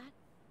about that.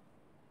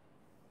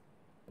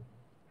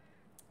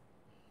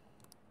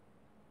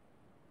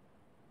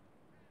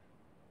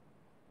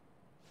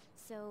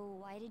 So,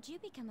 why did you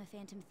become a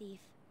phantom thief?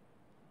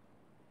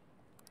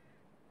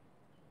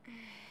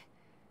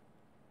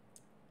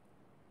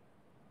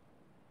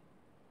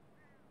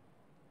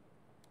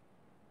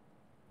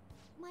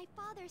 My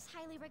father's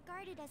highly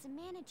regarded as a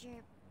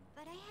manager,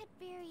 but I had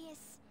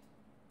various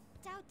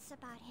doubts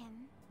about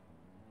him.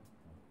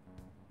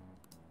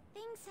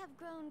 Things have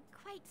grown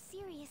quite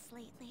serious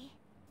lately.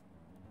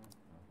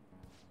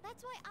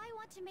 That's why I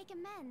want to make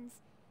amends,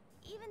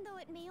 even though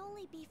it may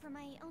only be for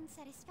my own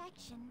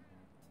satisfaction.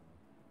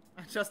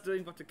 I'm just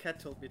doing what the cat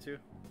told me to.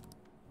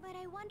 But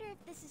I wonder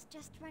if this is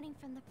just running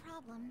from the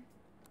problem.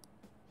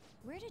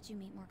 Where did you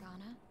meet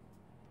Morgana?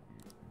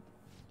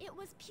 It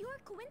was pure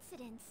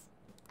coincidence.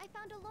 I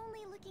found a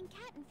lonely-looking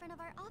cat in front of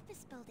our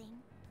office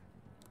building.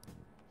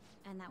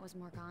 And that was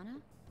Morgana?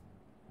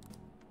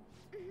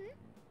 Mm-hmm.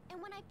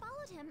 And when I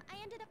followed him,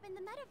 I ended up in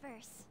the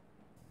metaverse.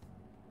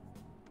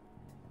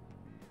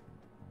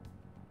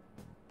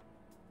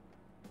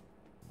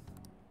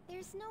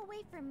 There's no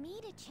way for me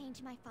to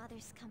change my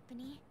father's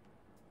company.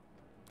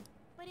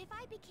 But if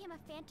I became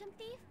a phantom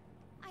thief,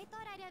 I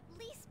thought I'd at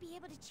least be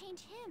able to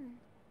change him.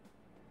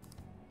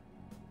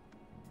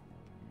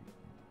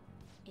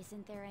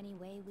 Isn't there any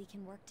way we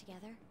can work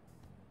together?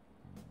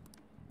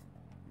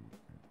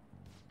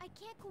 I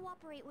can't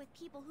cooperate with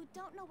people who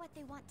don't know what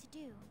they want to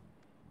do.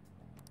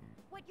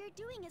 What you're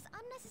doing is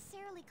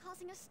unnecessarily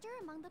causing a stir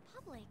among the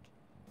public.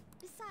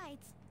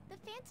 Besides, the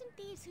phantom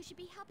thieves who should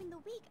be helping the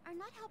weak are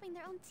not helping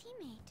their own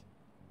teammate.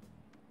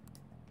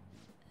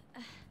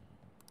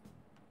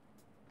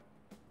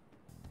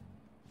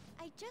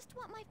 I just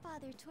want my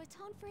father to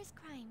atone for his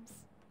crimes.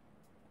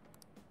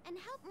 And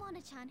help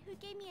Mona-chan, who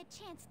gave me a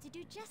chance to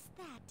do just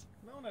that.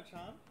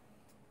 Mona-chan?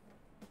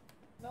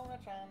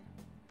 Mona-chan.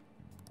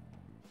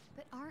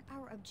 But aren't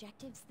our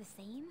objectives the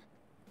same?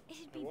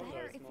 It'd be I wonder,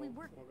 better is if we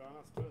were...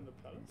 Morgana still in the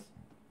palace?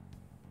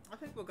 I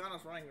think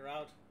Morgana's running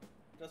around,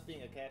 just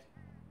being a cat.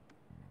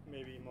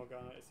 Maybe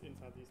Morgana is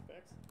inside these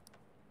bags?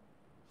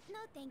 No,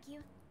 thank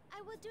you.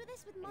 I will do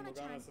this with And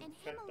Mona-chan Morgana's a and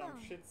fat him dumb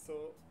alone. shit,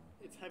 so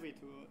it's heavy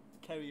to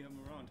carry him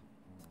around.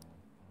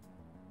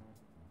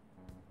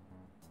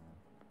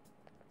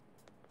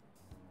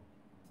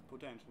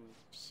 Potentially.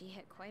 She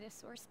hit quite a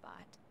sore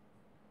spot.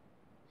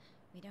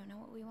 We don't know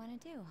what we want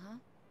to do, huh?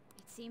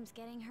 It seems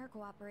getting her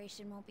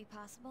cooperation won't be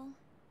possible.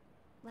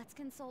 Let's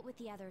consult with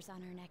the others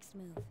on our next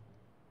move.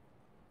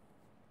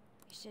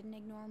 We shouldn't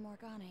ignore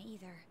Morgana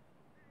either.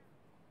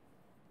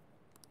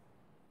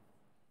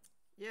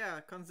 Yeah,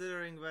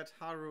 considering that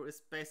Haru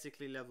is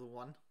basically level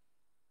 1.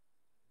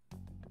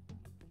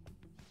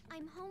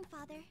 I'm home,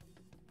 Father.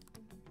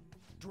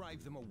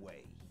 Drive them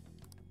away.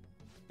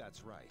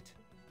 That's right.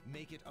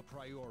 Make it a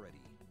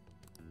priority.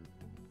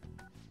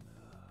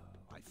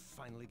 I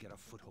finally get a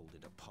foothold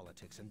into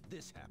politics and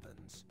this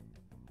happens.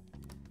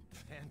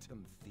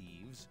 Phantom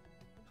thieves?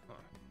 Huh.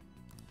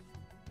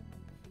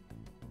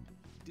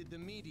 Did the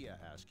media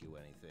ask you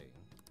anything?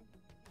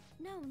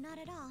 No, not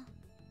at all.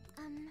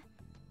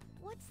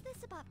 What's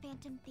this about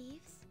phantom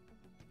thieves?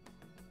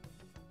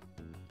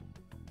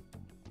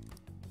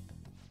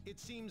 It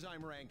seems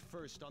I'm ranked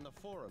first on the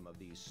forum of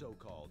these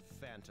so-called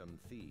phantom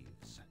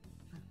thieves.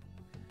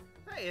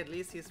 Hey, at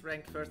least he's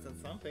ranked first in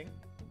something.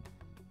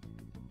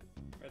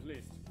 At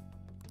least.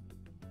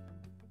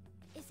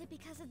 Is it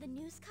because of the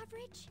news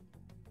coverage?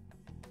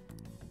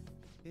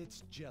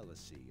 It's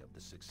jealousy of the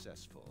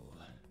successful.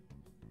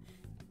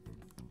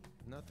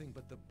 Nothing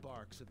but the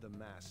barks of the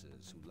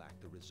masses who lack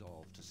the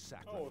resolve to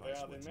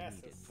sacrifice what's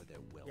needed for their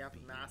well-being. Yep,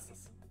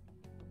 masses.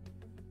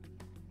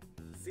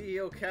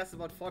 CEO cares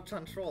about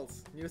 4chan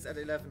trolls. News at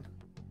 11.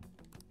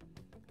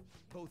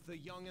 Both the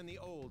young and the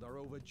old are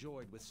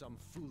overjoyed with some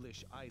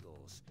foolish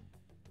idols.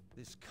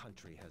 This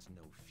country has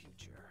no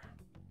future.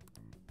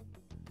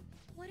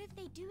 What if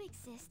they do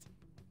exist?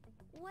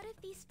 What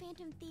if these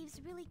phantom thieves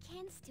really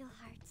can steal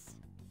hearts?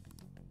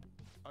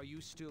 Are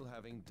you still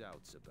having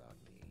doubts about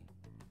me?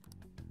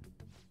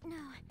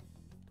 No.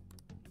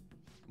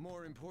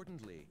 More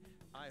importantly,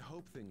 I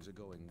hope things are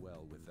going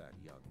well with that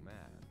young man.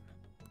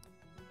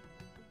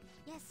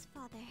 Yes,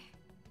 Father.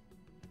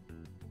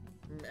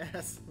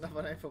 Yes,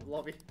 another name from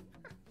lobby.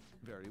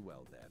 Very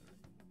well then.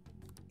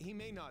 He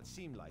may not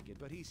seem like it,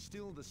 but he's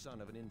still the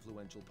son of an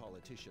influential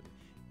politician.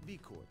 Be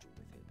cordial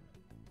with him.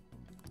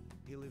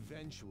 He'll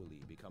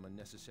eventually become a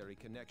necessary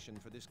connection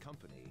for this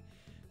company,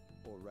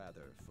 or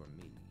rather, for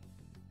me.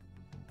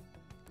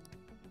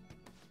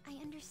 I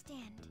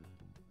understand.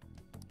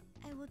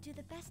 I will do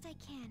the best I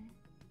can.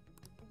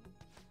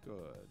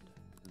 Good.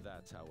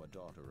 That's how a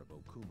daughter of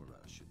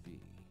Okumura should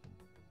be.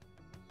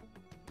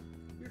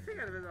 You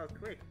figured it out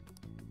quick.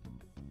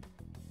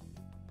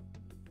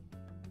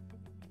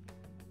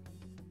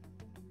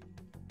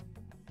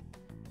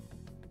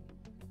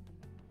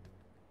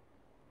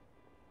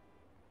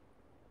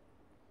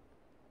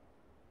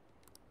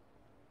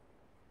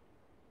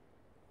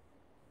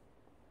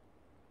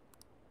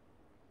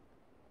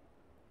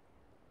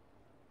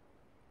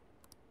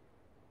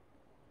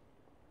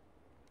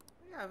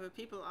 Yeah, the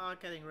people are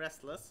getting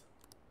restless.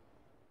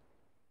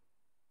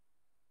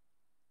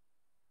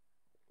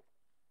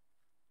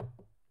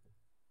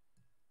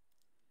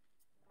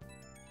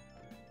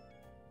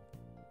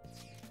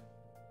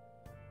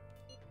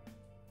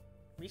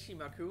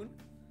 Mishima-kun.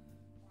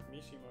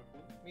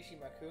 Mishima-kun.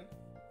 Mishima-kun.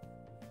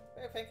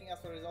 They're thanking us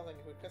for resolving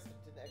a request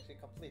that didn't actually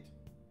complete.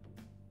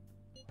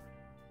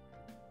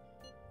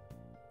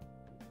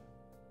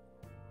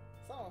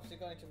 Someone actually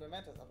going to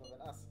Mementos other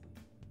than us.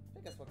 I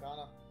think it's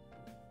Morgana.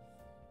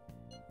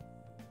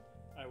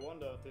 I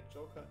wonder, did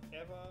Joker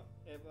ever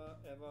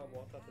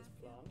water this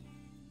plant?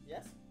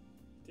 Yes?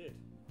 He did.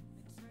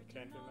 I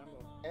can't remember.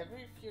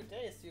 Every few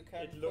days you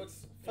can put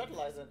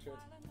fertilizer into it.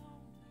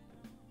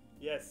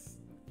 Yes,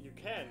 you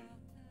can,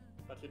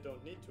 but you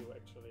don't need to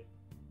actually.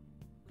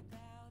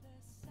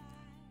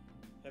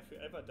 Have you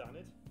ever done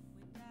it?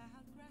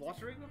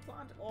 Watering the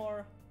plant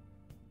or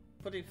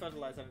putting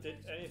fertilizer into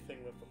it? Did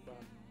anything with the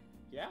plant?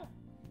 Yeah.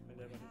 I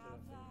never did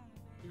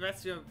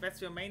anything.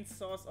 That's your main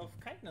source of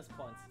kindness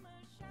points.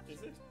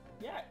 Is it?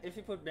 Yeah, if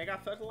you put mega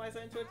fertilizer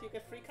into it, you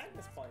get free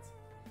kindness points.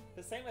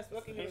 The same as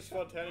working Thanks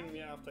for telling me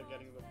after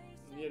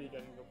nearly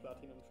getting the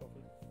platinum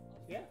trophy.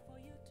 Yeah.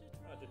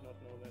 I did not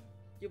know that.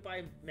 You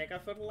buy mega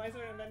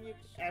fertilizer and then you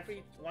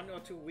every 1 or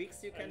 2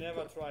 weeks you can. I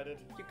never tried it.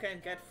 You can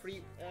get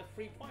free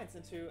points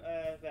into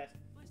that,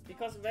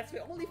 because that's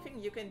the only thing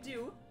you can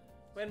do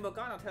when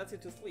Morgana tells you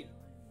to sleep.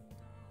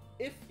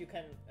 If you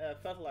can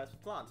fertilize the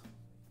plant.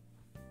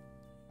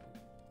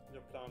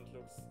 Your plant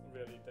looks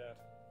really dead,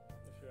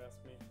 if you ask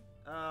me.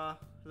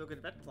 Look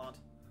at that plant.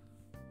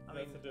 I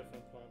That's mean, a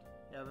different plant.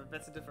 Yeah, but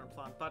that's a different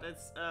plant, but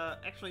it's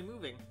actually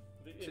moving.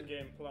 The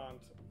in-game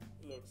plant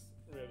looks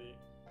really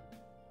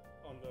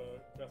on the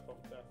grasp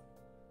of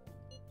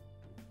death.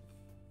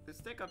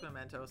 Just take up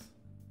mementos.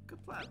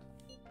 Good plan.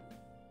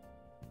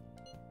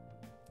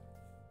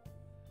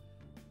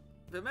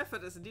 The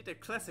method is indeed a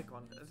classic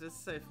one. It is a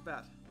safe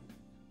bet.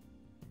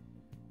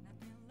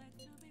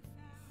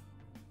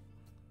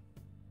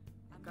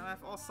 I'm gonna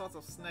have all sorts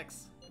of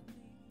snacks.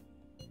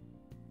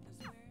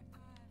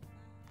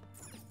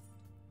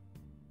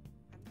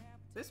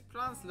 This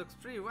plant looks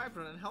pretty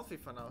vibrant and healthy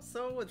for now,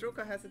 so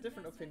Joker has a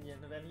different opinion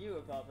than you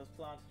about this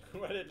plant.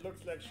 Well, it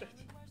looks like shit.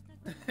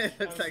 It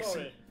looks I'm like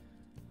sorry. shit.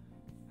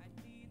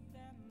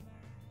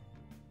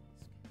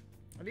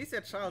 At least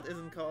your child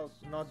isn't called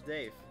not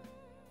Dave.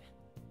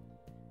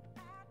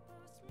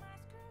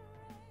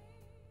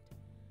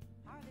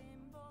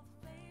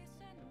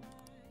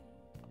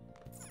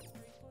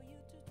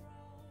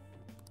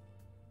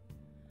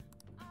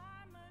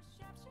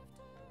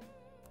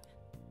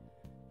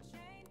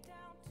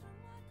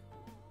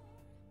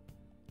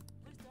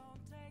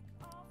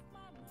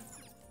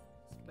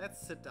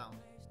 Let's sit down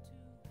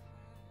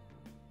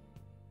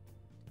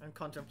and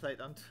contemplate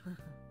on.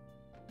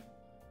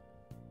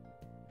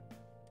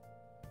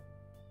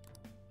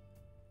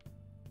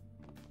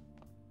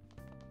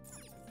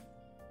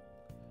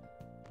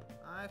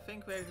 I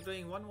think we're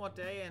doing one more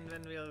day and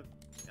then we'll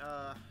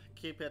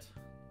keep it.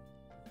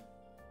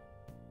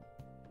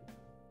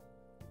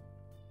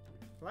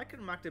 Like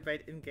and mark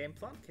debate in-game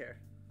plant care.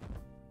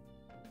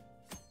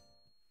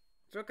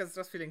 Joker's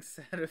just feeling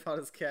sad about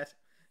his cat.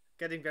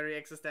 Getting very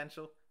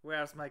existential.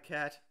 Where's my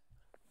cat?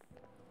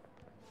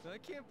 I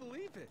can't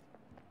believe it.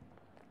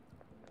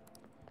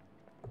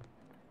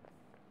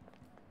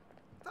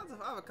 Tons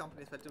of other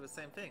companies that do the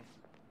same thing.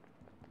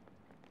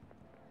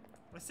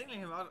 We're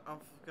singling him out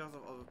because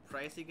of all the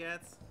praise he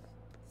gets.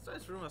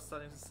 Strange rumors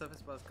starting to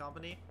surface about his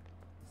company.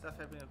 Stuff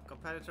happening with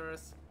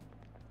competitors.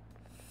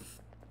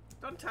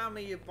 Don't tell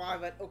me you buy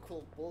that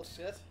occult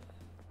bullshit.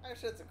 I'm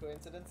sure it's a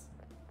coincidence.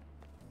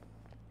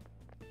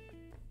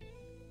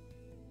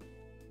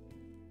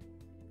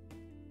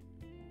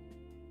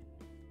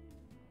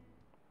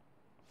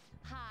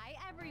 Hi,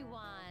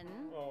 everyone.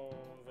 Oh,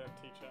 that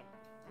teacher.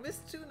 Miss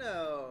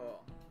Tuno!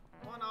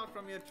 One out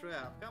from your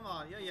trap. Come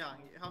on, you're young.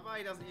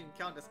 Hawaii doesn't even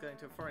count as going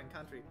to a foreign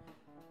country.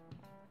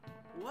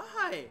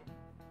 Why?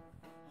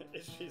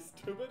 Is she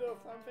stupid or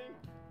something?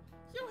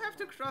 You have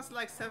to cross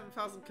like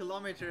 7,000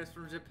 kilometers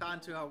from Japan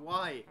to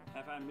Hawaii.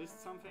 Have I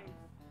missed something?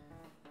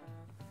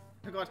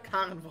 Oh god,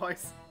 Karen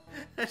voice.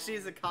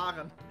 She's a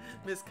Karen.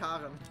 Miss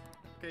Karen.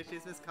 Okay,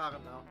 she's Miss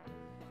Karen now.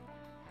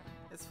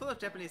 It's full of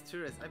Japanese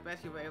tourists. I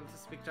bet you were able to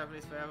speak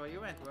Japanese wherever you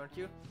went, weren't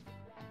you?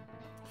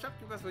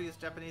 Shopkeepers will use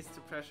Japanese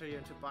to pressure you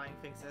into buying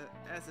things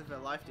as if their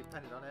life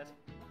depended on it.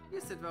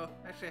 You said, though,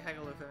 actually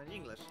haggle with him in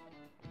English.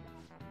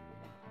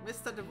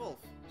 Mr. DeWolf,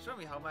 show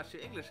me how much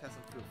your English has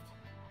improved.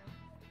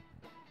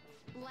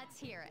 Let's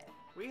hear it.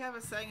 We have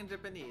a saying in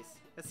Japanese.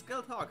 A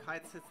skilled hawk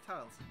hides its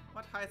talons.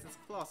 What hides its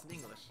claws in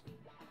English?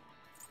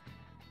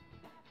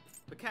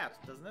 The cat,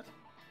 doesn't it?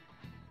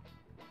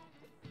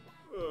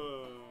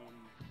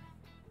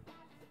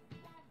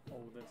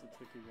 Oh, that's a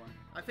tricky one.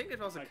 I think it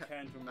was a cat. I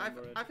can't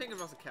remember it. I think it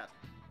was a cat.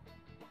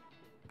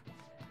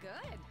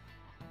 Good.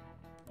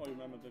 Oh, you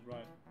remembered it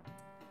right.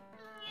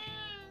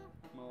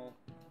 No.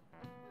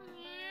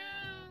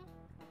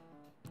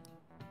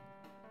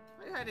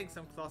 Are you hiding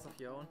some claws of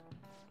your own?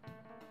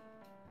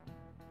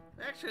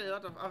 There are actually a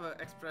lot of other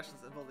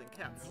expressions involving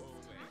cats.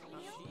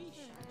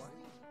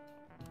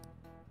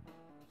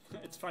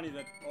 It's funny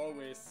that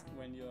always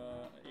when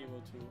you're able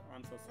to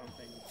answer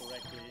something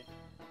correctly,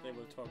 they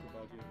will talk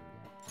about you.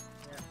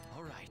 Yeah.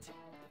 Alright.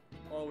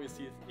 Always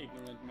these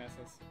ignorant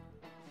messes.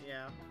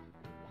 Yeah.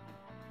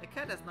 A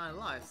cat has 9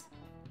 lives.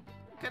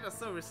 Cats are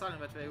so resilient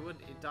that they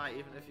wouldn't die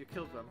even if you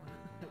killed them.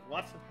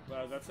 What?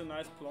 Well, that's a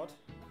nice plot.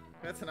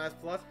 That's a nice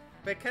plot.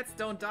 But cats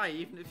don't die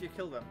even if you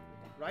kill them,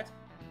 right?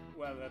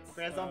 Well, that's...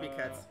 They're zombie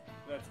cats.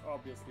 That's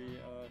obviously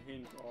a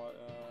hint or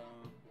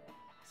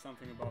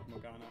something about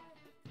Morgana.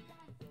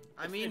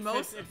 I mean,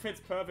 it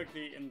fits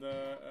perfectly in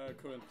the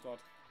current plot.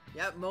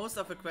 Yeah, most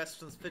of the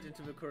questions fit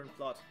into the current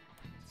plot.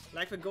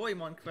 Like the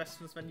Goemon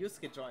questions when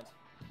Yusuke joined.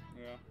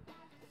 Yeah.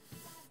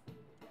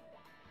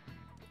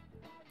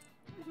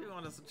 If you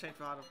want us to change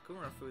the heart of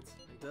Kumura foods,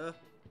 duh.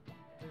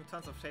 Doing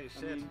tons of shady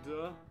shit. I mean,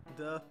 duh.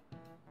 Duh.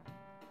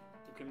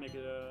 You can make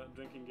a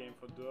drinking game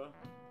for duh.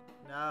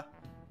 Nah.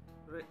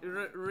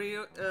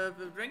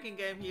 The drinking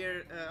game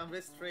here on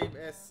this stream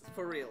is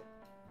for real.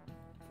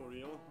 For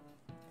real?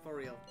 For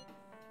real.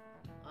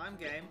 I'm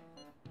game.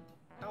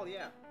 Hell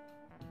yeah.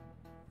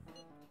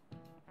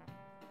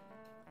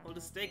 Hold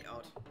the steak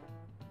out.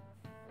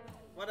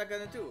 What are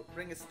gonna do?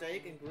 Bring a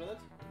steak and grill it?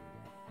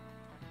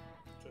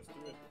 Just do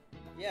it.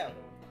 Yeah.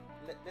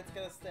 Let's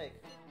get a steak.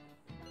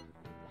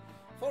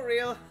 For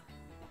real.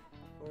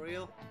 For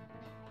real.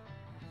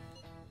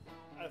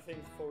 I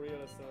think for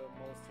real is the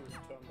most used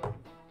term by him.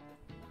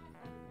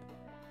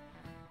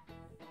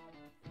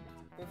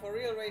 The for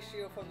real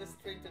ratio for this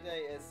stream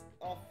today is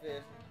off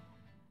the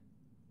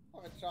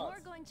charts.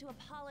 We're going to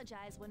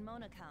apologize when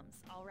Mona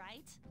comes,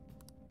 alright?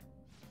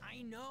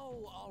 I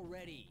know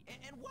already.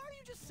 And why are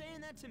you just saying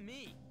that to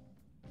me?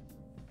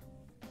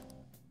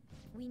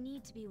 We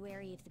need to be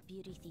wary of the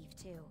beauty thief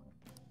too.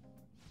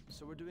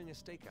 So we're doing a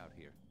stakeout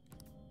here.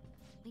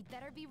 We'd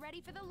better be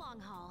ready for the long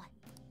haul.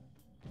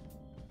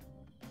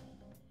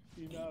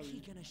 Ain't he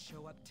gonna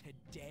show up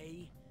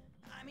today?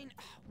 I mean,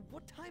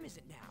 what time is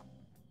it now?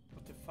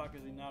 What the fuck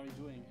is Inari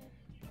doing?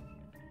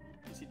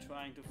 Is he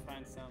trying to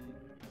find some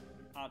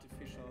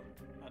artificial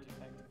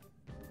artifact?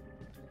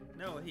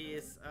 No, he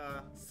is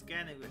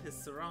scanning with his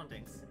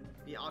surroundings.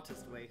 The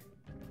artist way.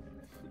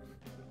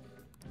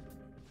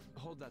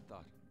 Hold that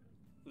thought.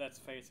 Let's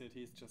face it,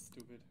 he's just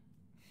stupid.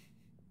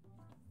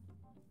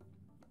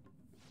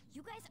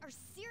 You guys are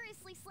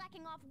seriously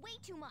slacking off way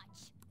too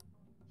much.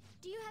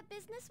 Do you have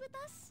business with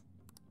us?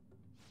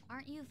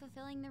 Aren't you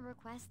fulfilling the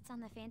requests on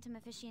the Phantom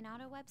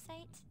Aficionado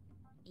website?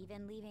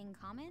 Even leaving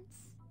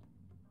comments?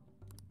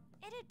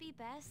 It'd be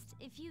best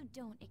if you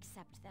don't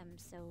accept them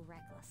so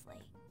recklessly.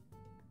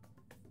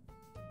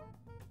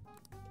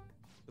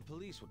 The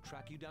police will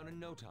track you down in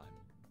no time.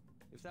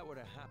 If that were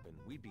to happen,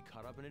 we'd be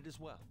caught up in it as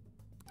well.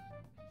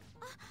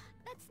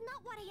 That's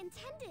not what I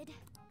intended.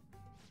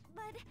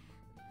 But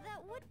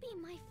that would be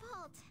my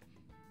fault.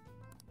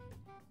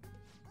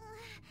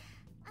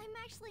 I'm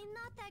actually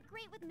not that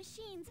great with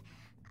machines.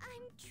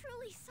 I'm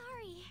truly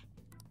sorry.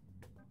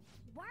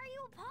 Why are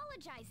you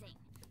apologizing?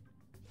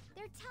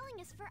 They're telling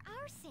us for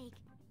our sake.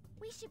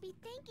 We should be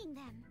thanking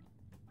them.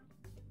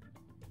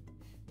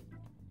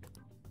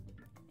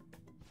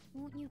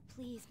 Won't you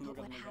please put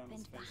what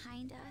happened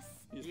behind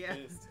us? He's yeah.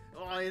 pissed.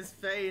 Oh, his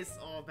face.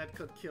 Oh, that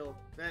could kill.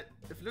 That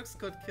if looks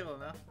could kill,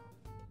 huh?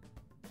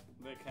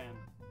 They can.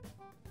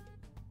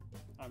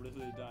 I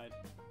literally died.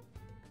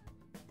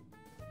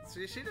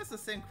 She does the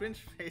same cringe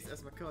face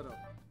as Makoto.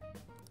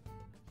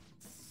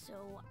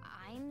 So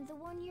I'm the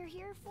one you're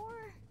here for?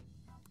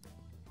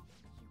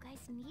 You guys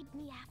need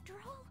me after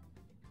all?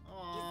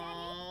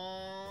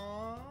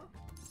 Aww.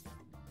 Is that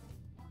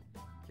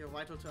it? You're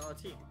vital to our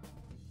team.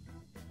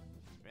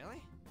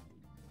 Really?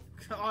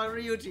 Oh,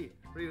 Ryuji,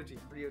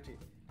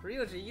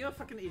 you're a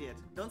fucking idiot.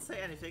 Don't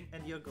say anything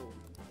and you'll go.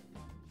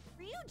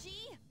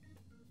 Ryuji!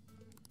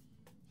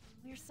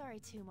 We're sorry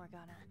too,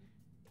 Morgana.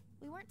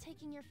 We weren't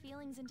taking your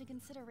feelings into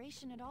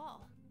consideration at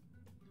all.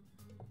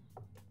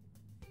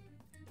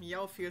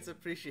 Meow feels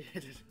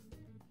appreciated.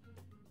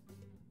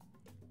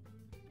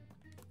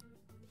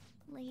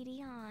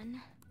 Lady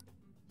on.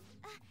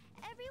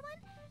 Everyone,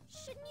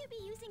 shouldn't you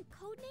be using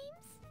code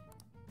names?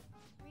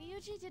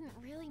 Ryuji didn't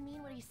really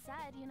mean what he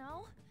said, you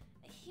know?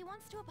 He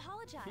wants to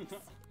apologize.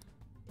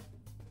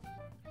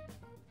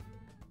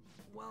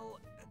 Well,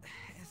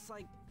 it's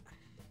like...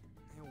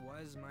 it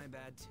was my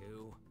bad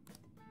too.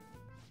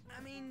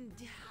 I mean,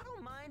 I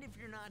don't mind if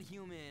you're not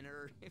human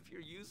or if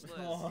you're useless.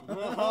 Oh,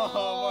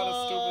 what a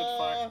stupid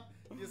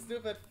fuck. You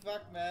stupid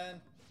fuck,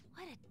 man.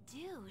 What a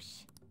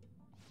douche.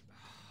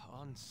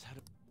 On set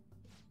of...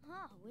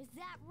 Oh, is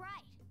that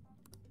right?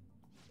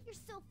 You're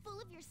so full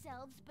of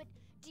yourselves, but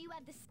do you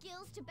have the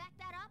skills to back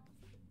that up?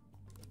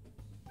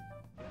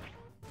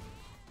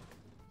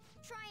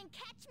 Try and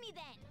catch me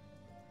then!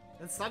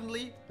 And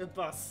suddenly, a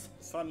bus.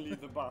 Suddenly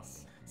the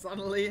bus.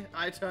 Suddenly,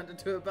 I turned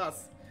into a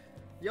bus.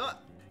 Your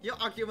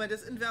argument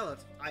is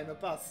invalid. I'm a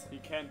bus. He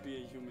can't be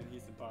a human,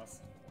 he's a bus.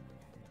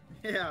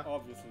 Yeah.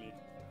 Obviously.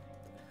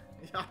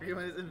 The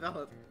argument is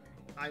invalid.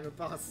 I'm a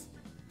bus.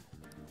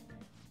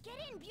 Get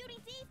in, beauty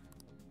thief!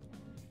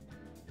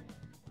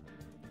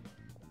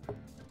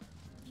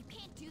 If you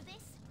can't do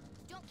this,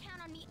 don't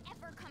count on me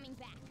ever coming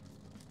back.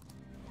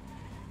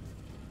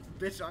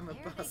 Bitch, I'm a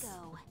There bus. they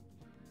go.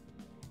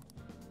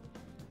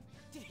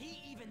 Did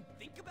he even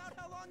think about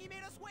how long he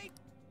made us wait?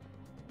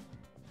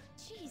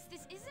 Jeez,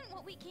 this isn't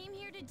what we came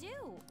here to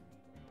do.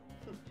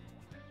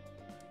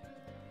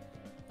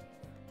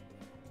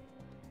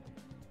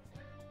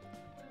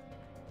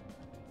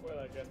 Well,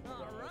 I guess we're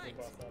All right.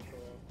 bus after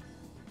all.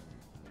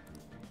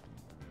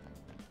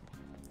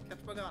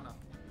 Catch Morgana.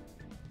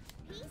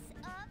 Piece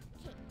of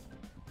cake.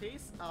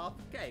 Piece of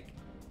cake.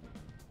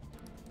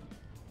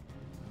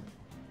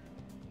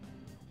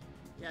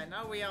 Yeah,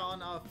 now we are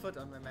on our foot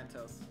on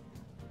mementos.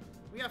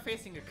 We are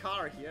facing a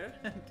car here.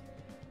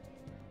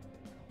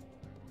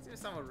 Seems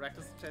somewhat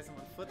reckless to chase him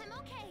on foot. I'm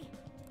okay.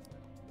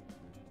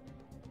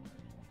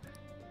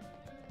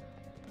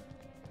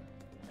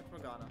 Catch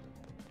Morgana.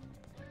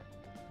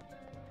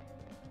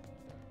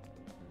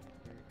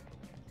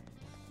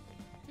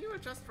 He will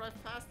just drive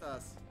past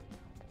us.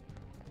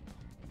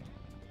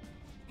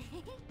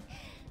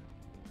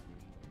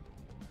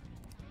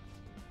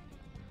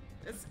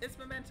 It's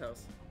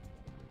mementos.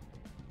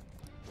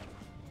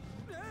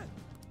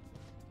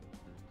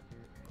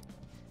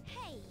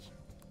 Hey.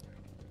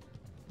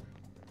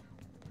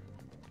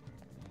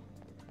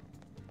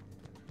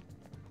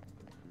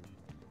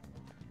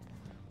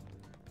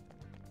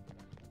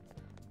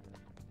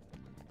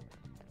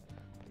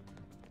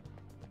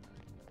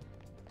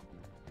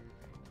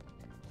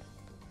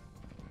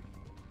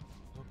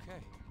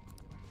 Okay.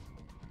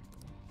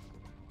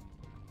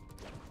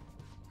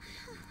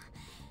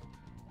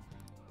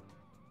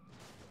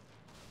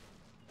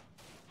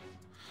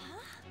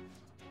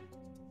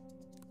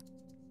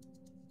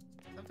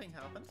 Something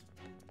happened.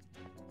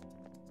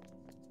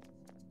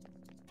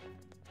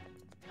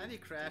 And he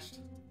crashed.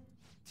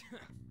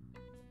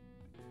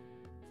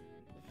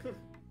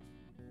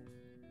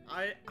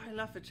 I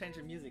love the change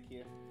in music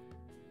here.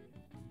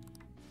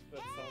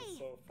 That sounds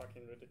so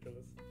fucking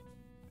ridiculous.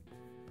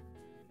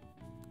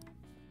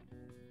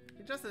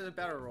 He just did a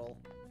barrel roll.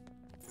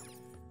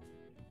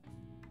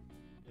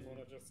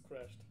 Mona just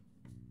crashed.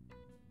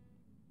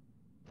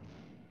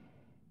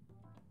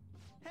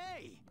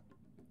 Hey!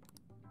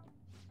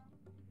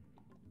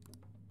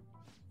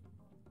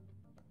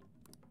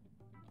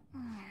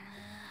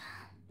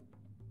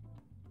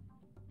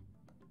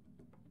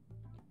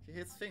 He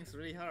hits things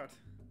really hard.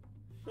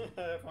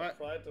 I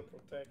tried to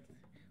protect.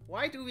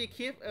 Why do we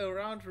keep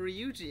around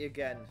Ryuji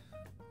again?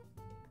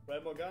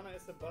 Well, Morgana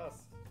is a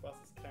bus.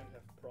 Buses can't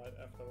have pride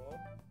after all.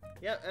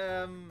 Yeah,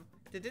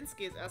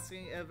 Didinsky is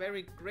asking a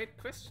very great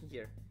question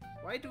here.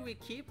 Why do we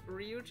keep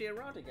Ryuji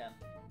around again?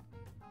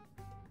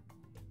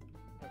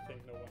 I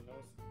think no one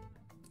knows.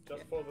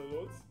 Just for the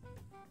lulz?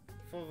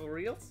 For the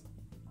reals?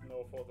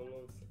 No, for the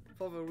lulz.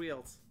 For the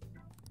reals.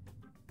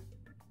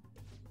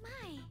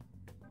 My.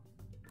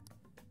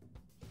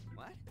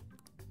 What?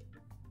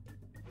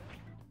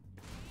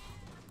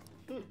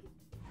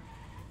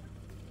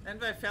 And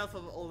they fell for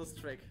the oldest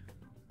trick.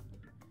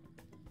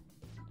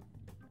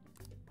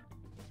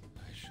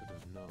 I should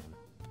have known.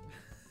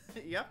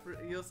 Yep,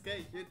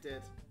 Yosuke, you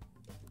did.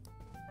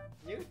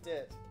 You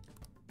did.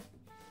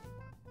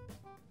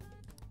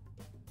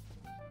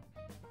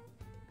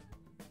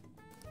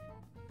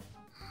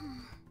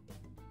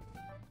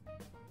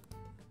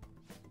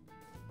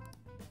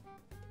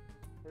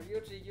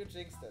 Ryuji, you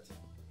jinxed it.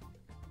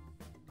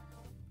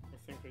 I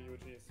think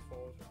Ryuji's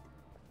fault.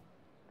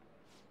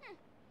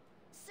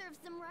 Serves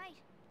them right.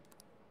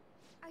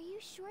 Are you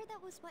sure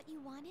that was what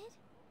you wanted?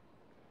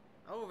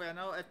 Oh, we're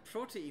now at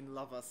protein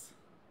lovers.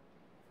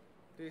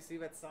 Do you see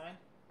that sign?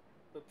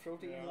 The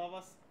protein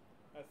lovers?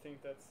 I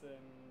think that's in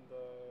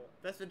the...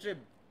 That's the gym.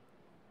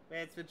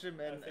 Yeah, it's the gym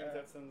and... I think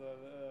that's in the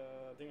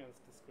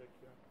Dingens district,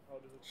 yeah. How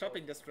does it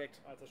shopping called? district.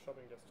 Ah, it's a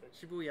shopping district.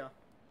 Shibuya.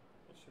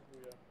 It's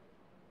Shibuya.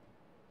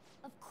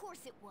 Of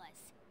course it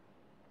was.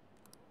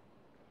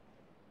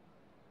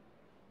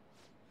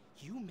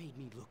 You made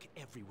me look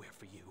everywhere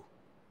for you.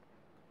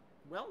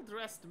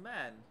 Well-dressed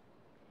man.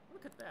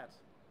 Look at that.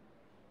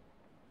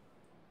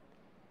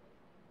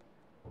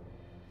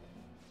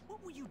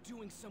 What were you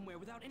doing somewhere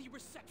without any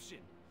reception?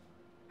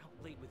 Out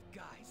late with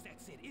guys,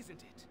 that's it,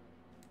 isn't it?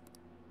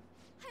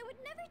 I would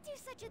never do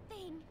such a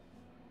thing.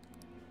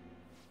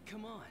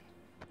 Come on,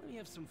 let me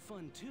have some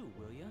fun too,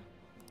 will ya?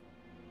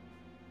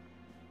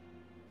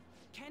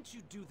 Can't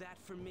you do that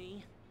for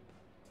me?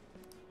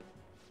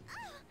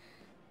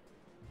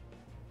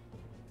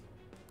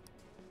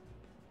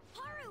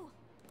 Haru!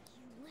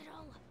 You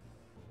little...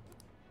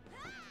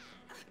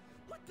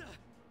 What the?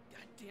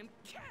 Goddamn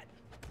cat!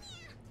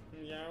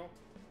 Meow.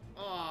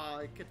 Oh,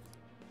 I could...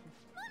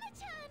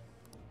 Mona-chan!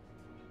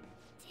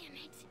 Damn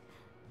it.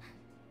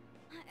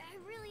 I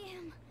really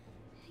am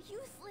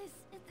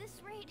useless at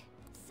this rate.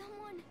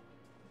 Someone...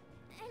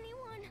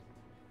 anyone...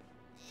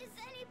 Is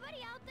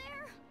anybody out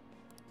there?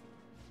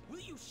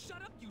 Will you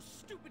shut up, you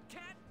stupid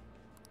cat?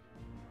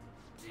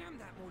 Damn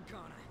that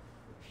Morgana!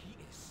 He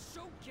is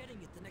so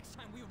getting it the next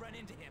time we run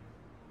into him.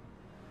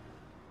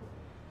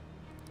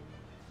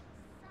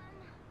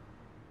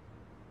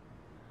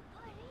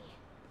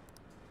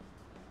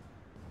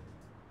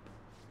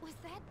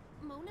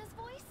 Mona's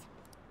voice?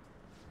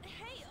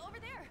 Hey, over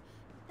there!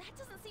 That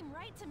doesn't seem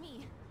right to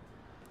me.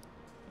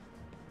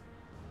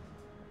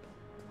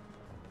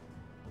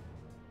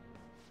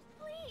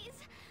 Please!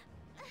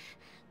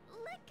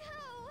 Let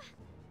go!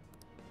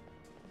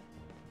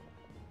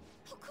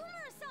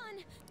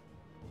 Okumura-san!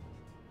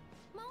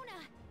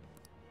 Mona!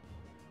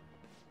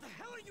 The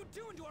hell are you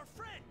doing to our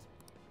friend?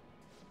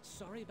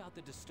 Sorry about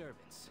the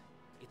disturbance.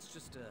 It's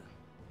just a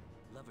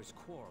lover's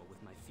quarrel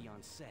with my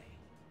fiancée.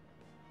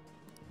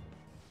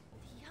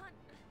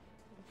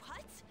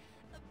 What?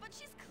 But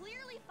she's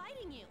clearly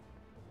fighting you.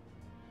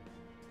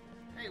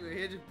 Hey, we're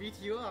here to beat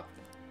you up.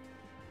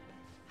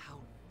 How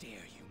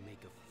dare you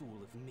make a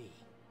fool of me?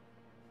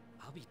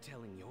 I'll be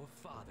telling your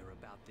father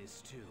about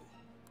this too.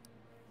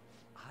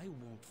 I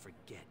won't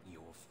forget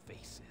your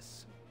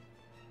faces.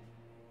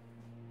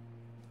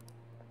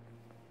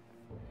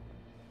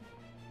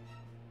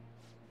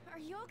 Are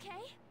you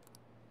okay?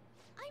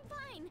 I'm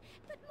fine,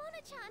 but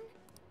Mona-chan...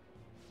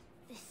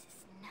 This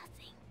is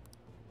nothing.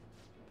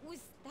 Was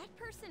that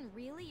person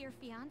really your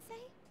fiancé?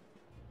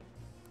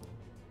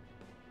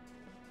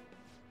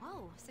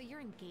 Whoa, so you're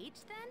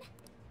engaged then?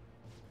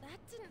 That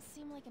didn't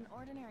seem like an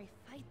ordinary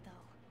fight,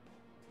 though.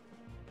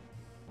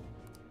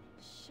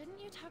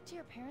 Shouldn't you talk to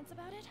your parents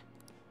about it?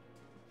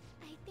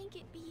 I think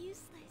it'd be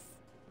useless.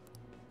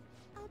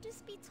 I'll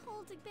just be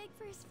told to beg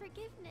for his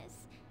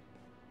forgiveness,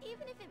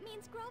 even if it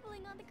means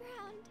groveling on the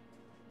ground.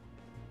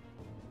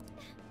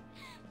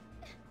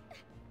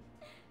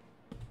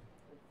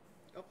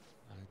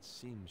 It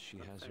seems she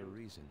has her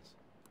reasons.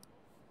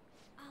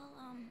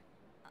 I'll,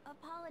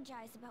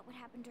 apologize about what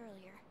happened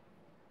earlier.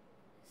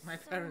 My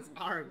parents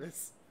are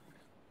this.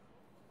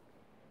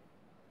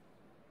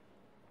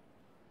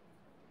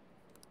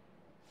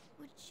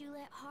 Would you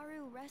let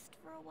Haru rest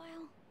for a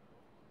while?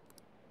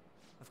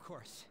 Of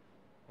course.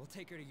 We'll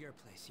take her to your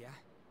place, yeah?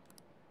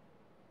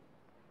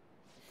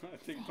 I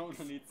think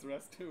Mona needs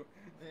rest too.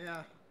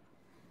 Yeah.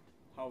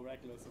 How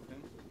reckless of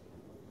him.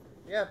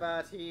 Yeah,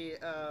 but he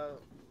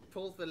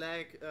pulled the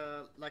leg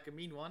like a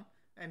mean one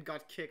and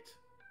got kicked.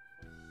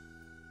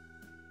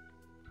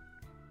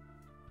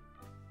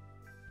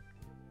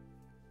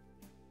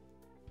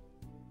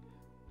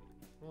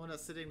 Mona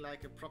sitting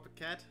like a proper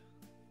cat.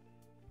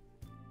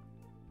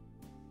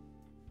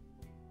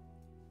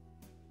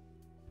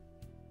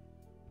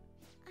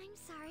 I'm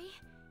sorry.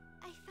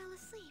 I fell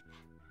asleep.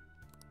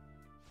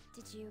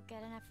 Did you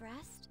get enough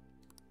rest?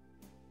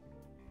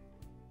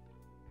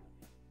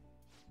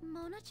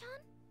 Mona-chan?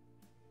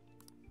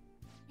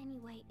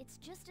 Anyway, it's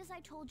just as I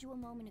told you a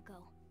moment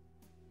ago.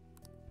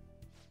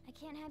 I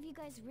can't have you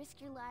guys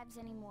risk your lives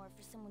anymore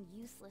for someone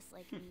useless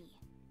like me.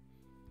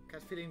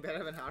 Cat feeling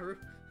better than Haru?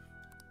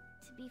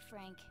 To be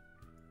frank,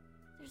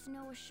 there's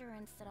no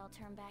assurance that I'll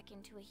turn back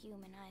into a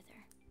human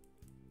either.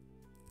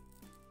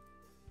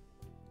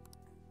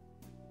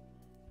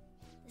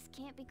 This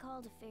can't be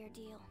called a fair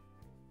deal.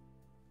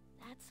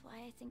 That's why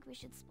I think we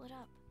should split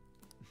up.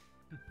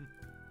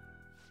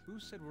 Who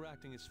said we're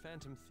acting as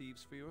phantom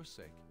thieves for your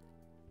sake?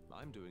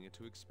 I'm doing it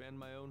to expand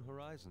my own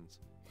horizons.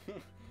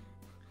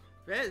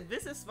 Well,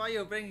 this is why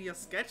you're bringing your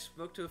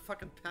sketchbook to a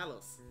fucking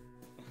palace.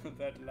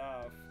 That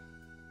laugh.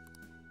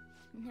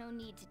 No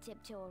need to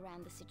tiptoe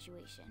around the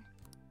situation.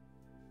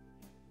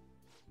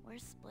 We're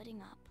splitting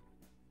up.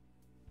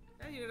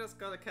 Yeah, you just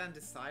gotta can't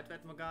decide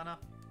that, Morgana.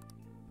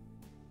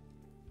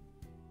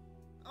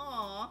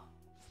 Aww.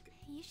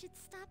 You should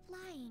stop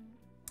lying.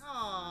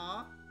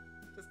 Aww.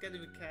 Just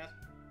getting the cat.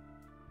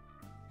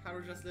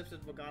 Haru just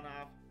lifted Morgana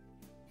up.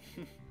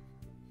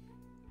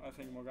 I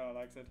think Morgana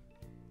likes it.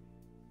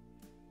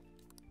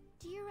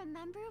 Do you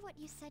remember what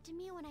you said to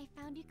me when I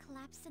found you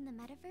collapsed in the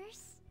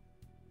metaverse?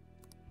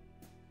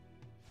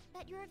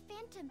 That you're a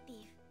phantom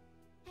thief.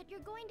 That you're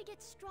going to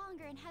get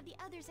stronger and have the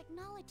others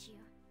acknowledge you.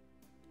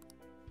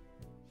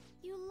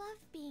 You love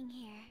being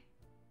here,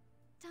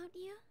 don't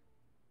you?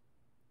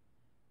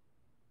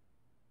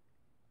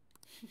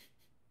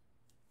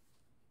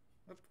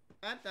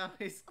 And now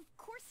he's... Of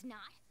course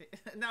not.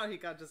 Now he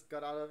just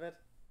got out of it.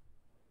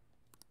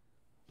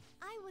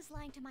 I was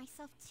lying to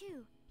myself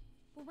too.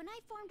 But when I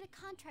formed a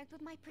contract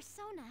with my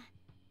persona,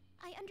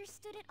 I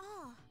understood it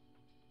all.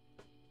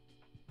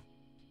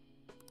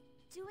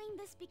 Doing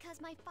this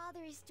because my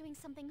father is doing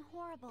something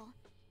horrible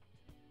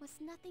was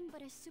nothing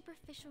but a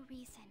superficial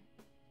reason.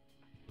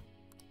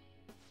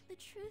 The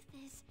truth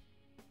is,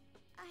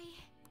 I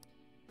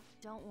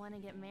don't want to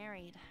get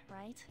married,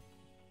 right?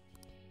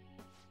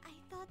 I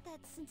thought that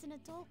since an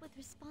adult with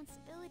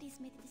responsibilities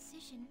made the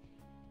decision,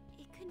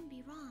 it couldn't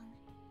be wrong.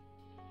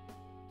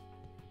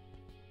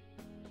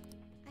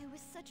 I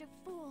was such a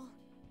fool,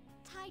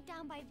 tied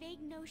down by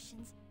vague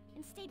notions,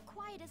 and stayed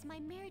quiet as my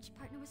marriage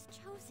partner was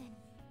chosen.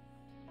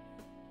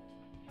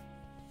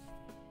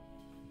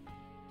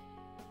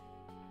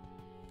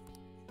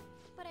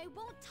 But I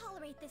won't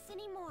tolerate this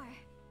anymore.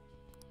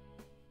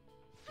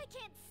 I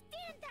can't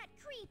stand that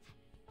creep!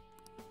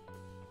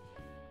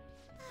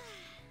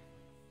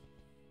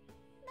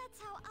 That's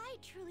how I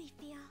truly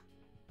feel.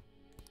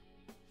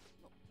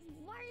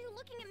 Why are you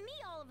looking at me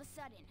all of a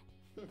sudden?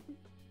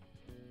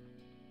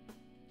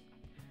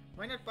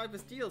 Why not buy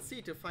this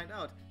DLC to find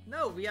out?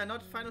 No, we are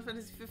not Final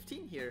Fantasy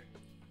 15 here.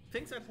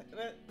 Things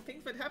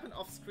that happen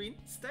off screen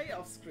stay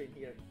off screen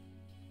here.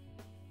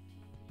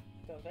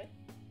 Don't they?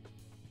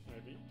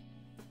 Maybe.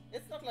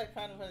 It's not like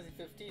Final Fantasy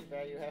 15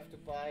 where you have to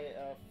buy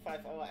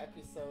 5-hour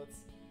episodes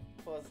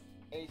for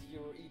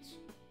 €8 each.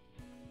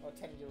 Or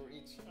 €10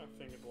 each. I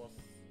think it was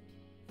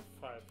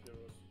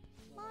 €5.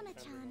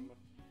 Mona-chan,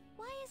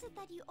 why is it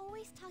that you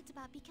always talked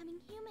about becoming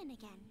human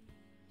again?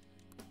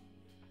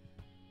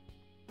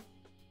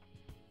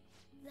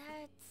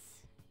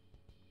 That's...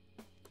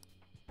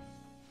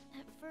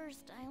 At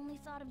first, I only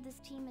thought of this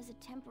team as a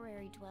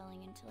temporary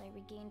dwelling until I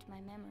regained my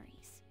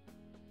memories.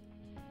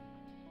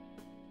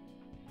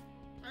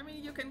 I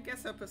mean, you can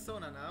guess her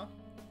persona now.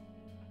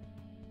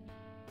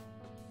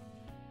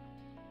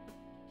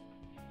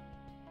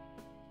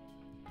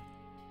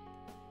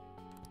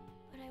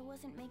 But I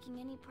wasn't making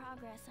any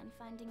progress on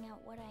finding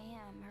out what I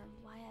am or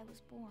why I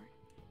was born.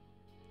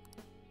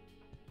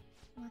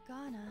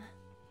 Morgana.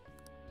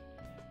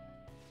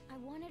 I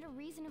wanted a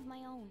reason of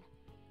my own.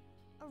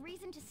 A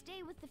reason to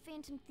stay with the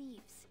Phantom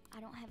Thieves. I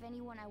don't have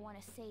anyone I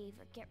want to save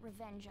or get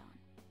revenge on.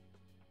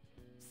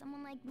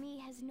 Someone like me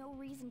has no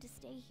reason to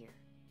stay here.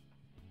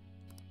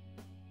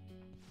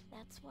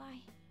 That's why,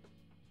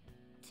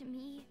 to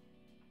me,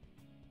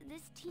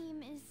 this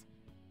team is...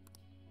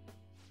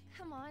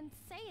 Come on,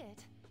 say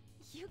it.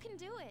 You can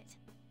do it.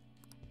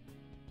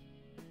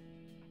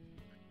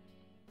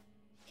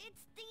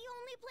 It's the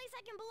only place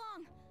I can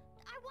belong.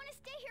 I want to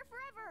stay here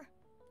forever.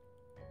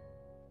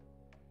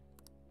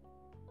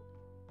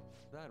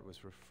 That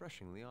was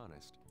refreshingly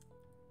honest.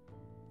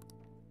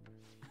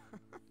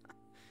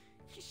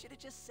 You should have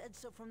just said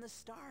so from the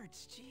start.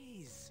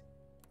 Jeez.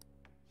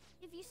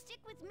 If you stick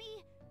with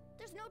me,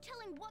 there's no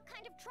telling what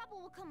kind of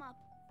trouble will come up.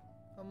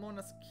 Oh,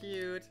 Mona's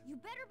cute. You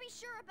better be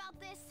sure about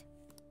this.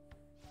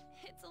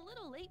 It's a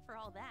little late for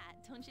all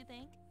that, don't you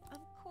think? Of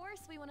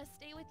course we want to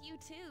stay with you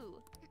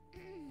too.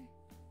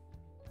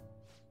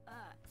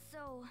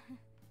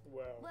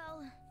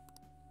 Well,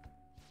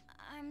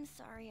 I'm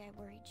sorry I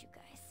worried you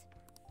guys.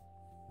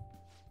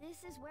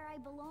 This is where I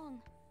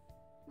belong.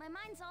 My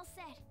mind's all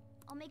set.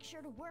 I'll make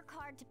sure to work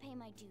hard to pay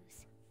my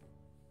dues.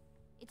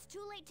 It's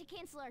too late to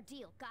cancel our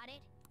deal, got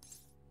it?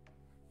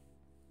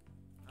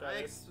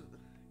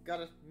 Got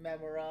it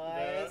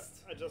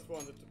memorized. I just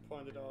wanted to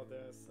point it out,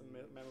 there's a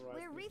memorized.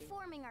 We're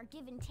reforming our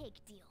give and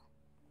take deal.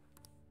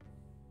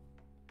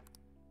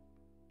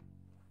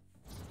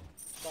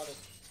 Got it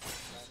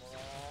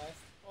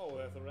memorized. Oh,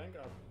 there's a rank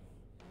up.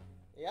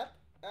 Yep.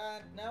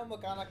 And now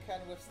Morgana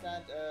can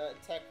withstand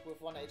attack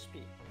with 1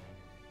 HP.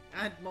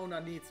 And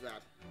Mona needs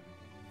that.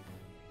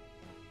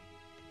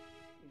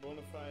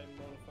 Bonafide.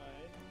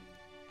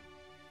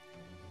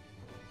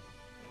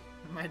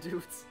 My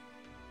dudes.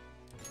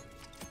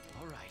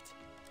 Alright.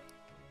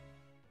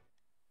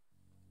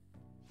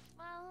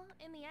 Well,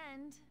 in the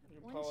end,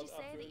 You wouldn't you powered up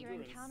say your that your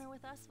endurance. encounter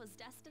with us was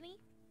destiny?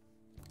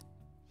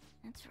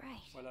 That's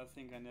right. Well, I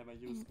think I never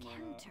used Mona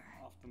Encounter.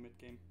 after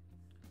mid-game.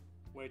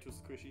 Way too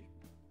squishy.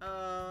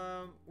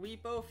 We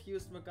both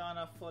used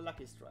Morgana for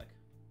Lucky Strike.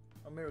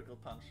 Or Miracle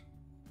Punch.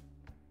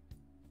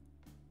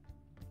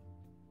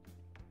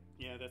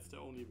 Yeah, that's the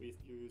only reason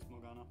you use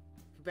Morgana.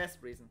 The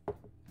best reason.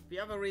 The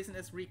other reason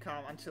is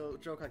Recalm until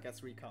Joker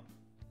gets Recalm.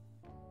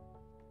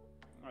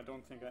 I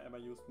don't think I ever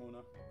used Mona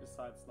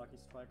besides Lucky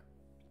Strike.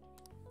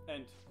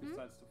 And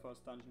besides the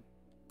first dungeon.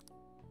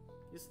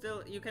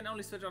 You can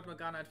only switch out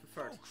Morgana at the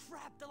third. Oh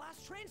crap, the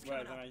last train's Well,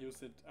 coming then up. I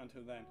used it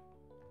until then.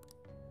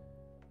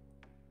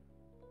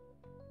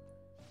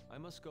 I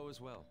must go as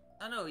well.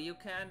 Oh no, you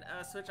can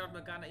switch out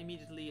Morgana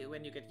immediately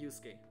when you get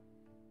Yusuke.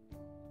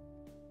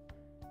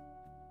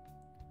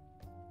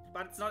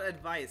 But it's not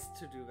advised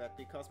to do that,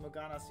 because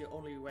Morgana's your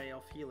only way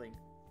of healing.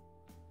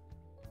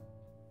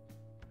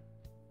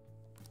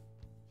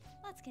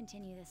 Let's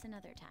continue this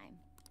another time.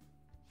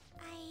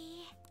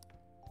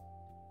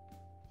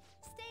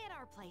 Stay at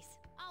our place.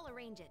 I'll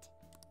arrange it.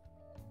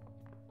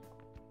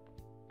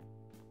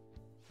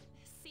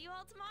 See you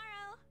all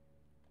tomorrow.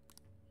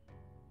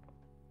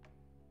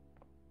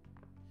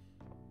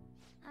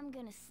 I'm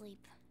gonna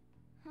sleep.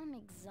 I'm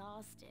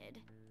exhausted.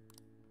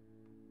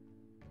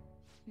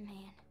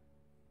 Man,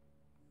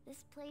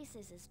 this place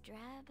is as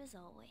drab as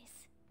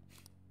always.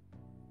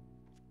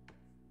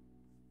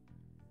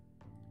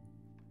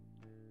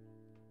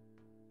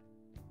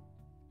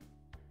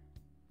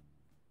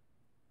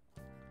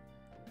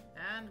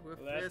 And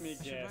with Let this, me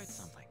I should write guess.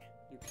 something.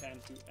 You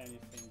can't do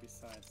anything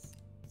besides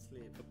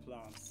sleep. the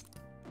plants.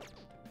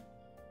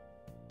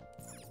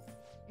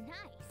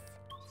 Nice.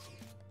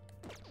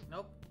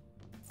 Nope.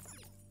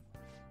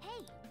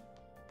 Hey.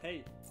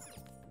 Hey,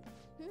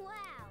 Wow.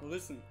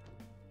 listen.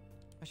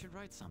 I should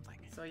write something.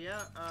 So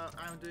yeah,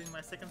 I'm doing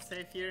my second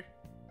save here.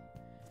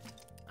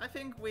 I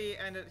think we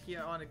ended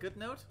here on a good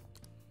note.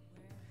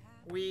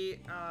 We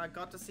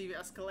got to see the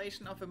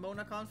escalation of the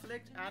Mona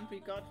conflict, and we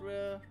got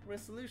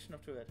resolution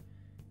to it.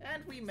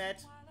 And we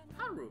met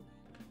Haru.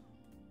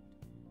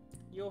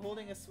 You're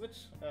holding a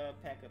Switch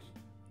package.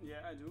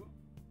 Yeah, I do.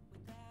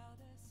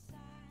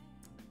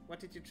 What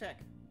did you check?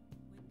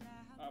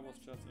 I was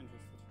just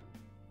interested.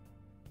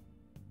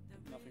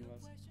 Nothing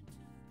else.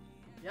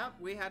 Yeah,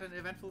 we had an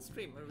eventful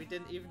stream and we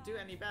didn't even do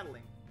any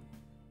battling.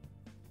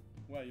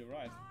 Well, you're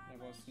right.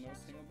 There was no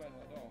single battle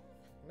at all.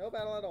 No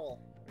battle at all.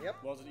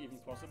 Yep. Was it even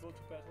possible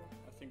to battle?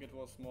 I think it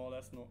was more or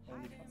less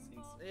only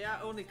cutscenes. Yeah,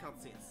 only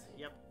cutscenes.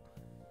 Yep.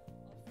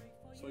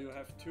 So you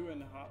have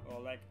 2.5 or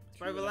like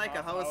 2.5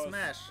 Lyca, how is hours.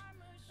 Smash?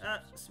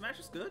 Smash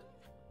is good.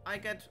 I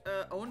get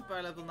owned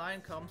by level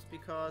 9 comps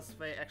because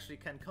they actually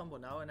can combo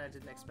now and I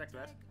didn't expect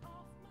that.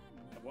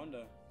 I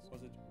wonder,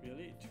 was it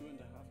really 2.5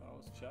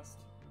 hours just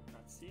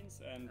cutscenes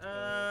and...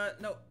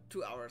 no,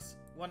 2 hours.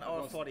 1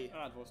 hour 40.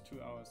 Ah, it was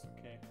 2 hours,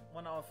 okay.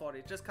 1 hour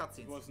 40, just cutscenes.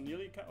 It was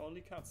nearly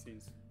only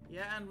cutscenes.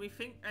 Yeah, and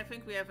I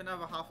think we have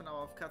another half an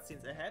hour of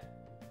cutscenes ahead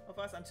of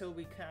us until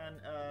we can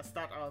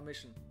start our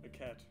mission. A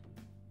cat.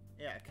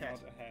 Yeah, a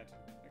cat. Not a hat.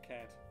 A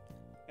cat.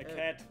 A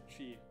cat.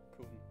 She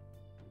couldn't.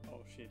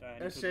 Oh shit! I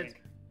need to shit.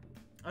 drink.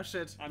 Oh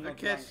shit! I'm not a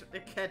cat. drunk. A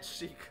cat.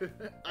 Shikun.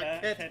 A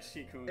cat.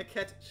 Shikun. A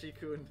cat.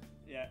 Shikun.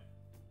 Yeah.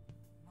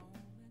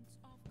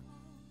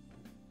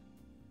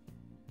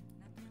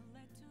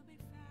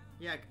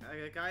 Yeah,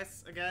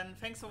 guys. Again,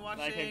 thanks for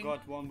watching. Like I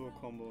got wombo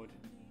comboed.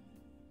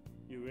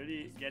 You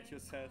really get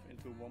yourself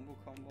into wombo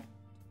combo?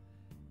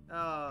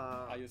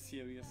 Are you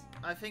serious?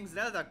 I think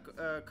Zelda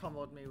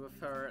comboed me with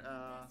her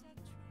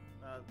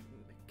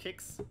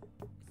kicks.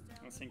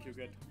 I think you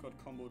got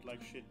comboed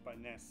like shit by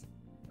Ness.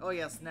 Oh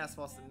yes, Ness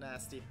was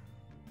nasty.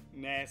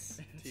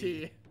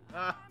 Nasty.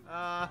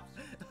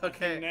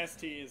 Okay.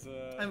 Nasty is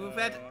a... And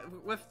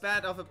with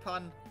that of a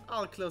pun,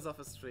 I'll close off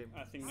a stream.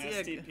 I think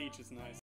Nasty Peach is nice.